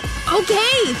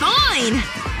 Okay, fine.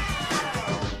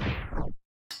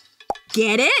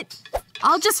 Get it?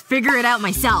 I'll just figure it out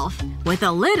myself. With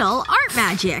a little art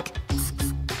magic.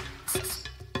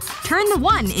 Turn the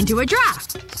 1 into a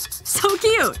giraffe. So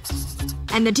cute.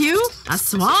 And the 2? A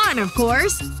swan, of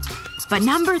course. But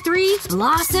number 3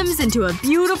 blossoms into a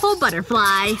beautiful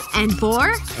butterfly. And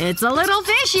 4? It's a little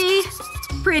fishy.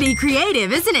 Pretty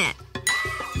creative, isn't it?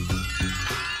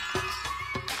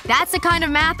 That's the kind of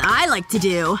math I like to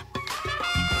do.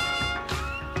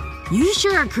 You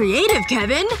sure are creative,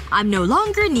 Kevin. I'm no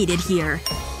longer needed here.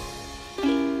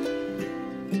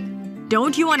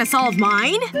 Don't you want to solve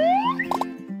mine?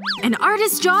 An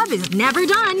artist's job is never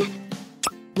done.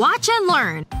 Watch and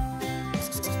learn.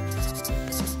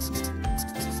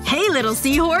 Hey, little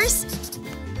seahorse.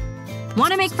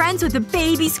 Want to make friends with a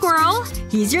baby squirrel?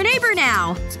 He's your neighbor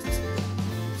now.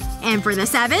 And for the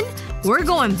 7, we're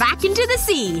going back into the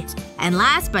sea. And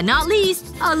last but not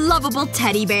least, a lovable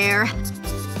teddy bear.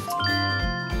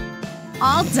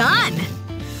 All done!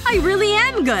 I really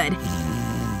am good.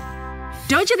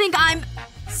 Don't you think I'm…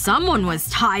 Someone was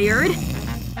tired.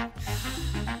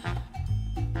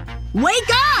 Wake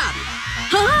up!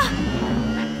 Huh?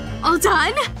 All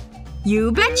done?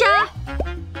 You betcha!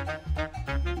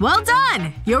 Well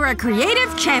done! You're a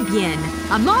creative champion.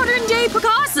 A modern-day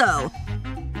Picasso.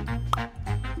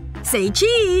 Say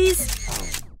cheese.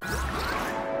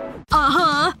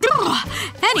 Uh-huh.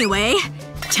 Anyway.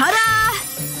 Ta-da!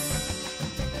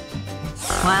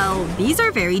 Well, these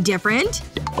are very different.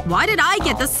 Why did I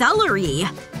get the celery?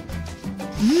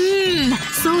 Mmm,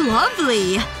 so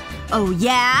lovely. Oh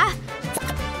yeah?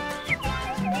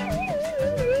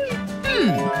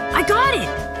 I got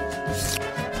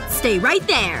it! Stay right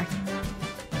there.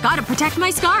 Gotta protect my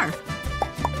scarf.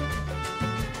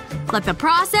 Let the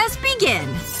process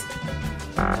begin.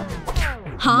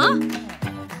 Huh?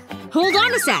 Hold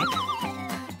on a sec.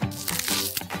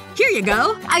 Here you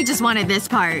go. I just wanted this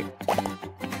part.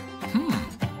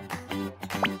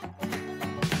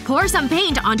 Pour some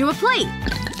paint onto a plate.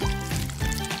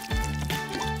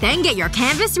 Then get your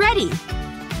canvas ready.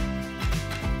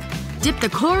 Dip the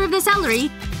core of the celery.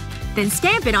 Then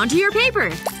stamp it onto your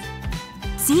paper.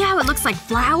 See how it looks like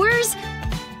flowers?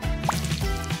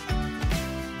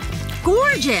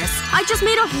 Gorgeous! I just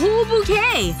made a whole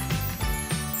bouquet!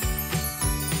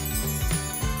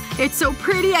 It's so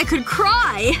pretty I could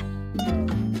cry!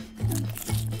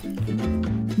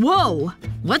 Whoa!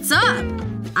 What's up?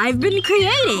 I've been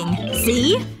creating.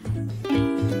 See?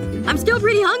 I'm still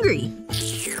pretty hungry.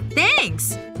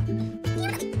 Thanks!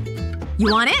 You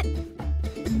want it?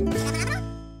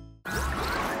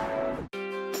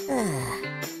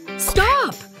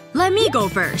 Stop! Let me go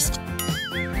first.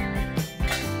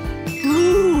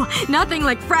 Ooh, nothing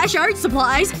like fresh art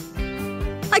supplies.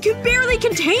 I can barely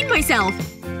contain myself.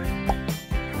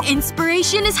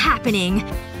 Inspiration is happening.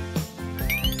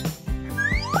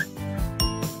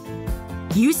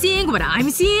 You seeing what I'm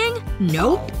seeing?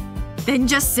 Nope. Then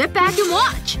just sit back and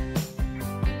watch.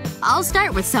 I'll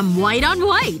start with some white on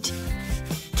white.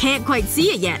 Can't quite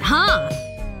see it yet, huh?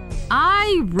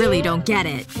 I really don't get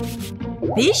it.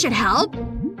 These should help.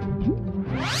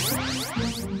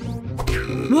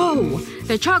 Whoa!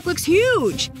 The chalk looks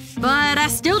huge! But I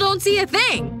still don't see a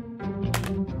thing.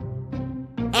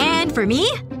 And for me?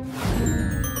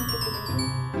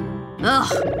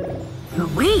 Ugh.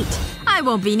 But wait. I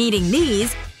won't be needing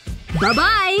these.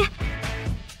 Bye-bye!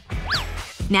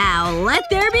 Now let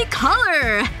there be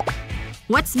color!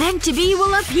 What's meant to be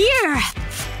will appear!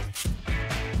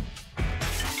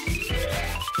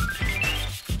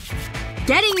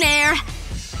 Getting there!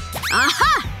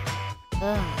 Aha!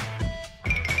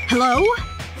 Hello?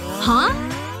 Huh?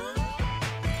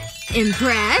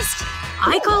 Impressed?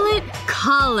 I call it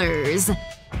colors.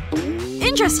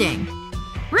 Interesting.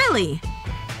 Really?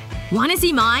 Wanna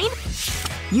see mine?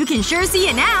 You can sure see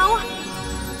it now.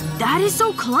 That is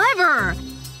so clever!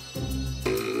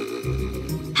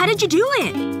 How did you do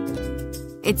it?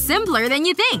 It's simpler than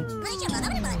you think.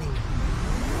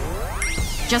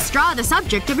 Just draw the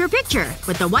subject of your picture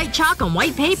with the white chalk on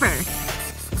white paper.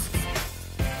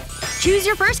 Choose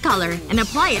your first color and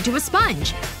apply it to a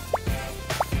sponge.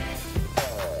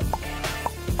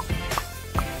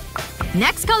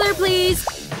 Next color, please.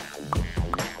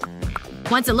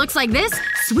 Once it looks like this,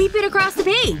 sweep it across the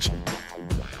page.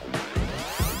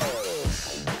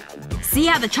 See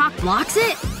how the chalk blocks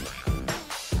it?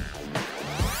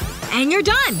 And you're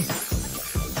done!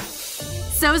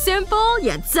 So simple,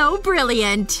 yet so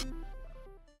brilliant.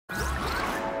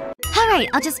 Alright,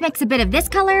 I'll just mix a bit of this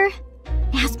color.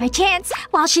 Now's my chance,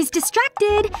 while she's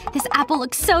distracted. This apple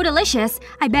looks so delicious.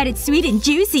 I bet it's sweet and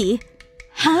juicy.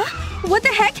 Huh? What the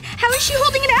heck? How is she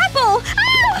holding an apple?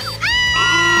 Ah!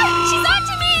 Ah! She's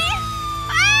onto me!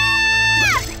 Ah!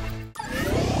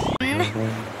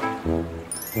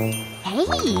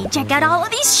 Hey, check out all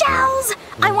of these shells!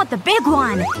 I want the big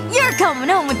one! You're coming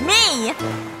home with me!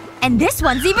 And this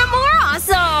one's even more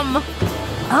awesome!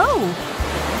 Oh.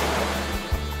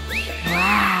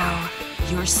 Wow.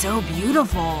 You're so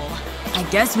beautiful. I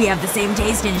guess we have the same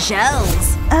taste in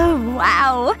shells. Oh,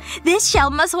 wow. This shell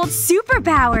must hold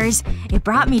superpowers. It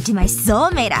brought me to my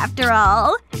soulmate after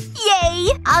all.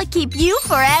 Yay! I'll keep you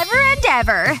forever and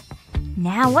ever.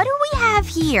 Now what do we have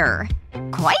here?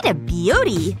 Quite a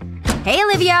beauty. Hey,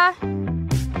 Olivia.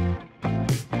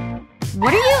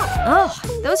 What are you… Ugh,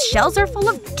 those shells are full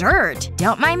of dirt.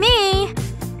 Don't mind me.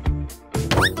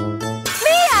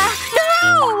 Mia!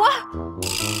 No!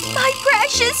 My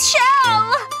precious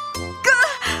shell!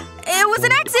 It was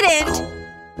an accident.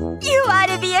 You ought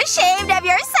to be ashamed of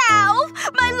yourself!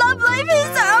 My love life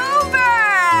is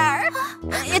over!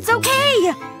 It's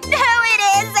okay. No, it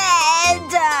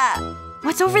isn't!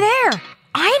 What's over there?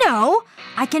 I know!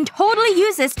 I can totally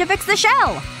use this to fix the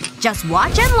shell. Just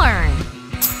watch and learn.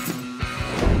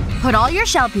 Put all your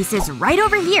shell pieces right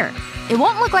over here. It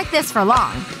won't look like this for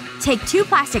long. Take 2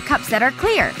 plastic cups that are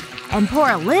clear and pour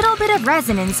a little bit of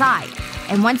resin inside.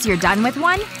 And once you're done with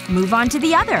one, move on to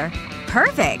the other.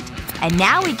 Perfect! And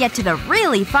now we get to the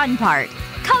really fun part.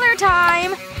 Color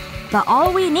time! But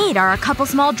all we need are a couple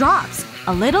small drops.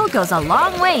 A little goes a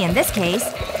long way in this case.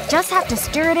 Just have to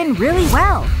stir it in really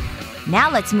well.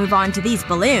 Now let's move on to these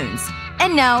balloons.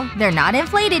 And no, they're not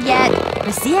inflated yet.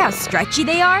 But see how stretchy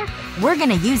they are? We're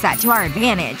gonna use that to our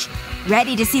advantage.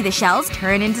 Ready to see the shells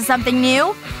turn into something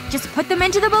new? Just put them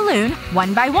into the balloon,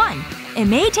 one by one. It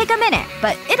may take a minute,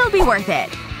 but it'll be worth it.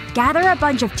 Gather a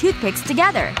bunch of toothpicks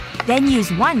together. Then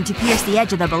use one to pierce the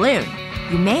edge of the balloon.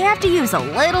 You may have to use a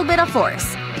little bit of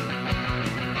force.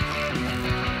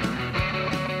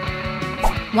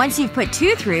 Once you've put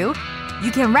 2 through,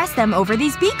 you can rest them over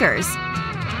these beakers.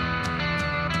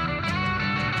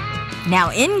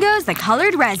 Now in goes the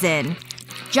colored resin.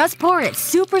 Just pour it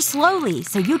super slowly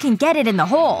so you can get it in the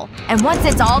hole. And once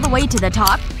it's all the way to the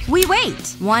top, we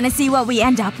wait. Wanna see what we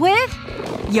end up with?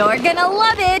 You're gonna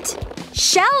love it!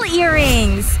 Shell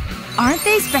earrings! Aren't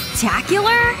they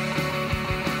spectacular?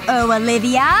 Oh,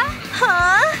 Olivia?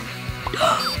 Huh?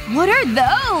 What are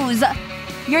those?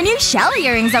 Your new shell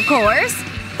earrings, of course.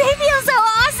 They feel so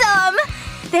awesome!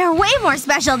 They're way more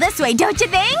special this way, don't you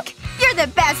think? You're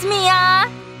the best,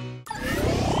 Mia!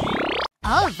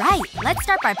 Alright, let's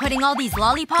start by putting all these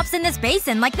lollipops in this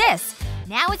basin like this.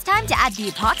 Now it's time to add the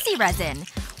epoxy resin.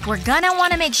 We're gonna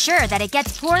want to make sure that it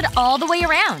gets poured all the way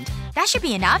around. That should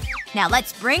be enough. Now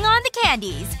let's bring on the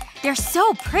candies. They're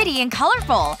so pretty and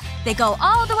colorful. They go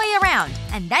all the way around.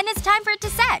 And then it's time for it to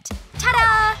set.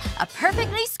 Ta-da! A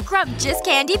perfectly scrumptious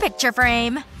candy picture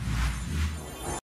frame.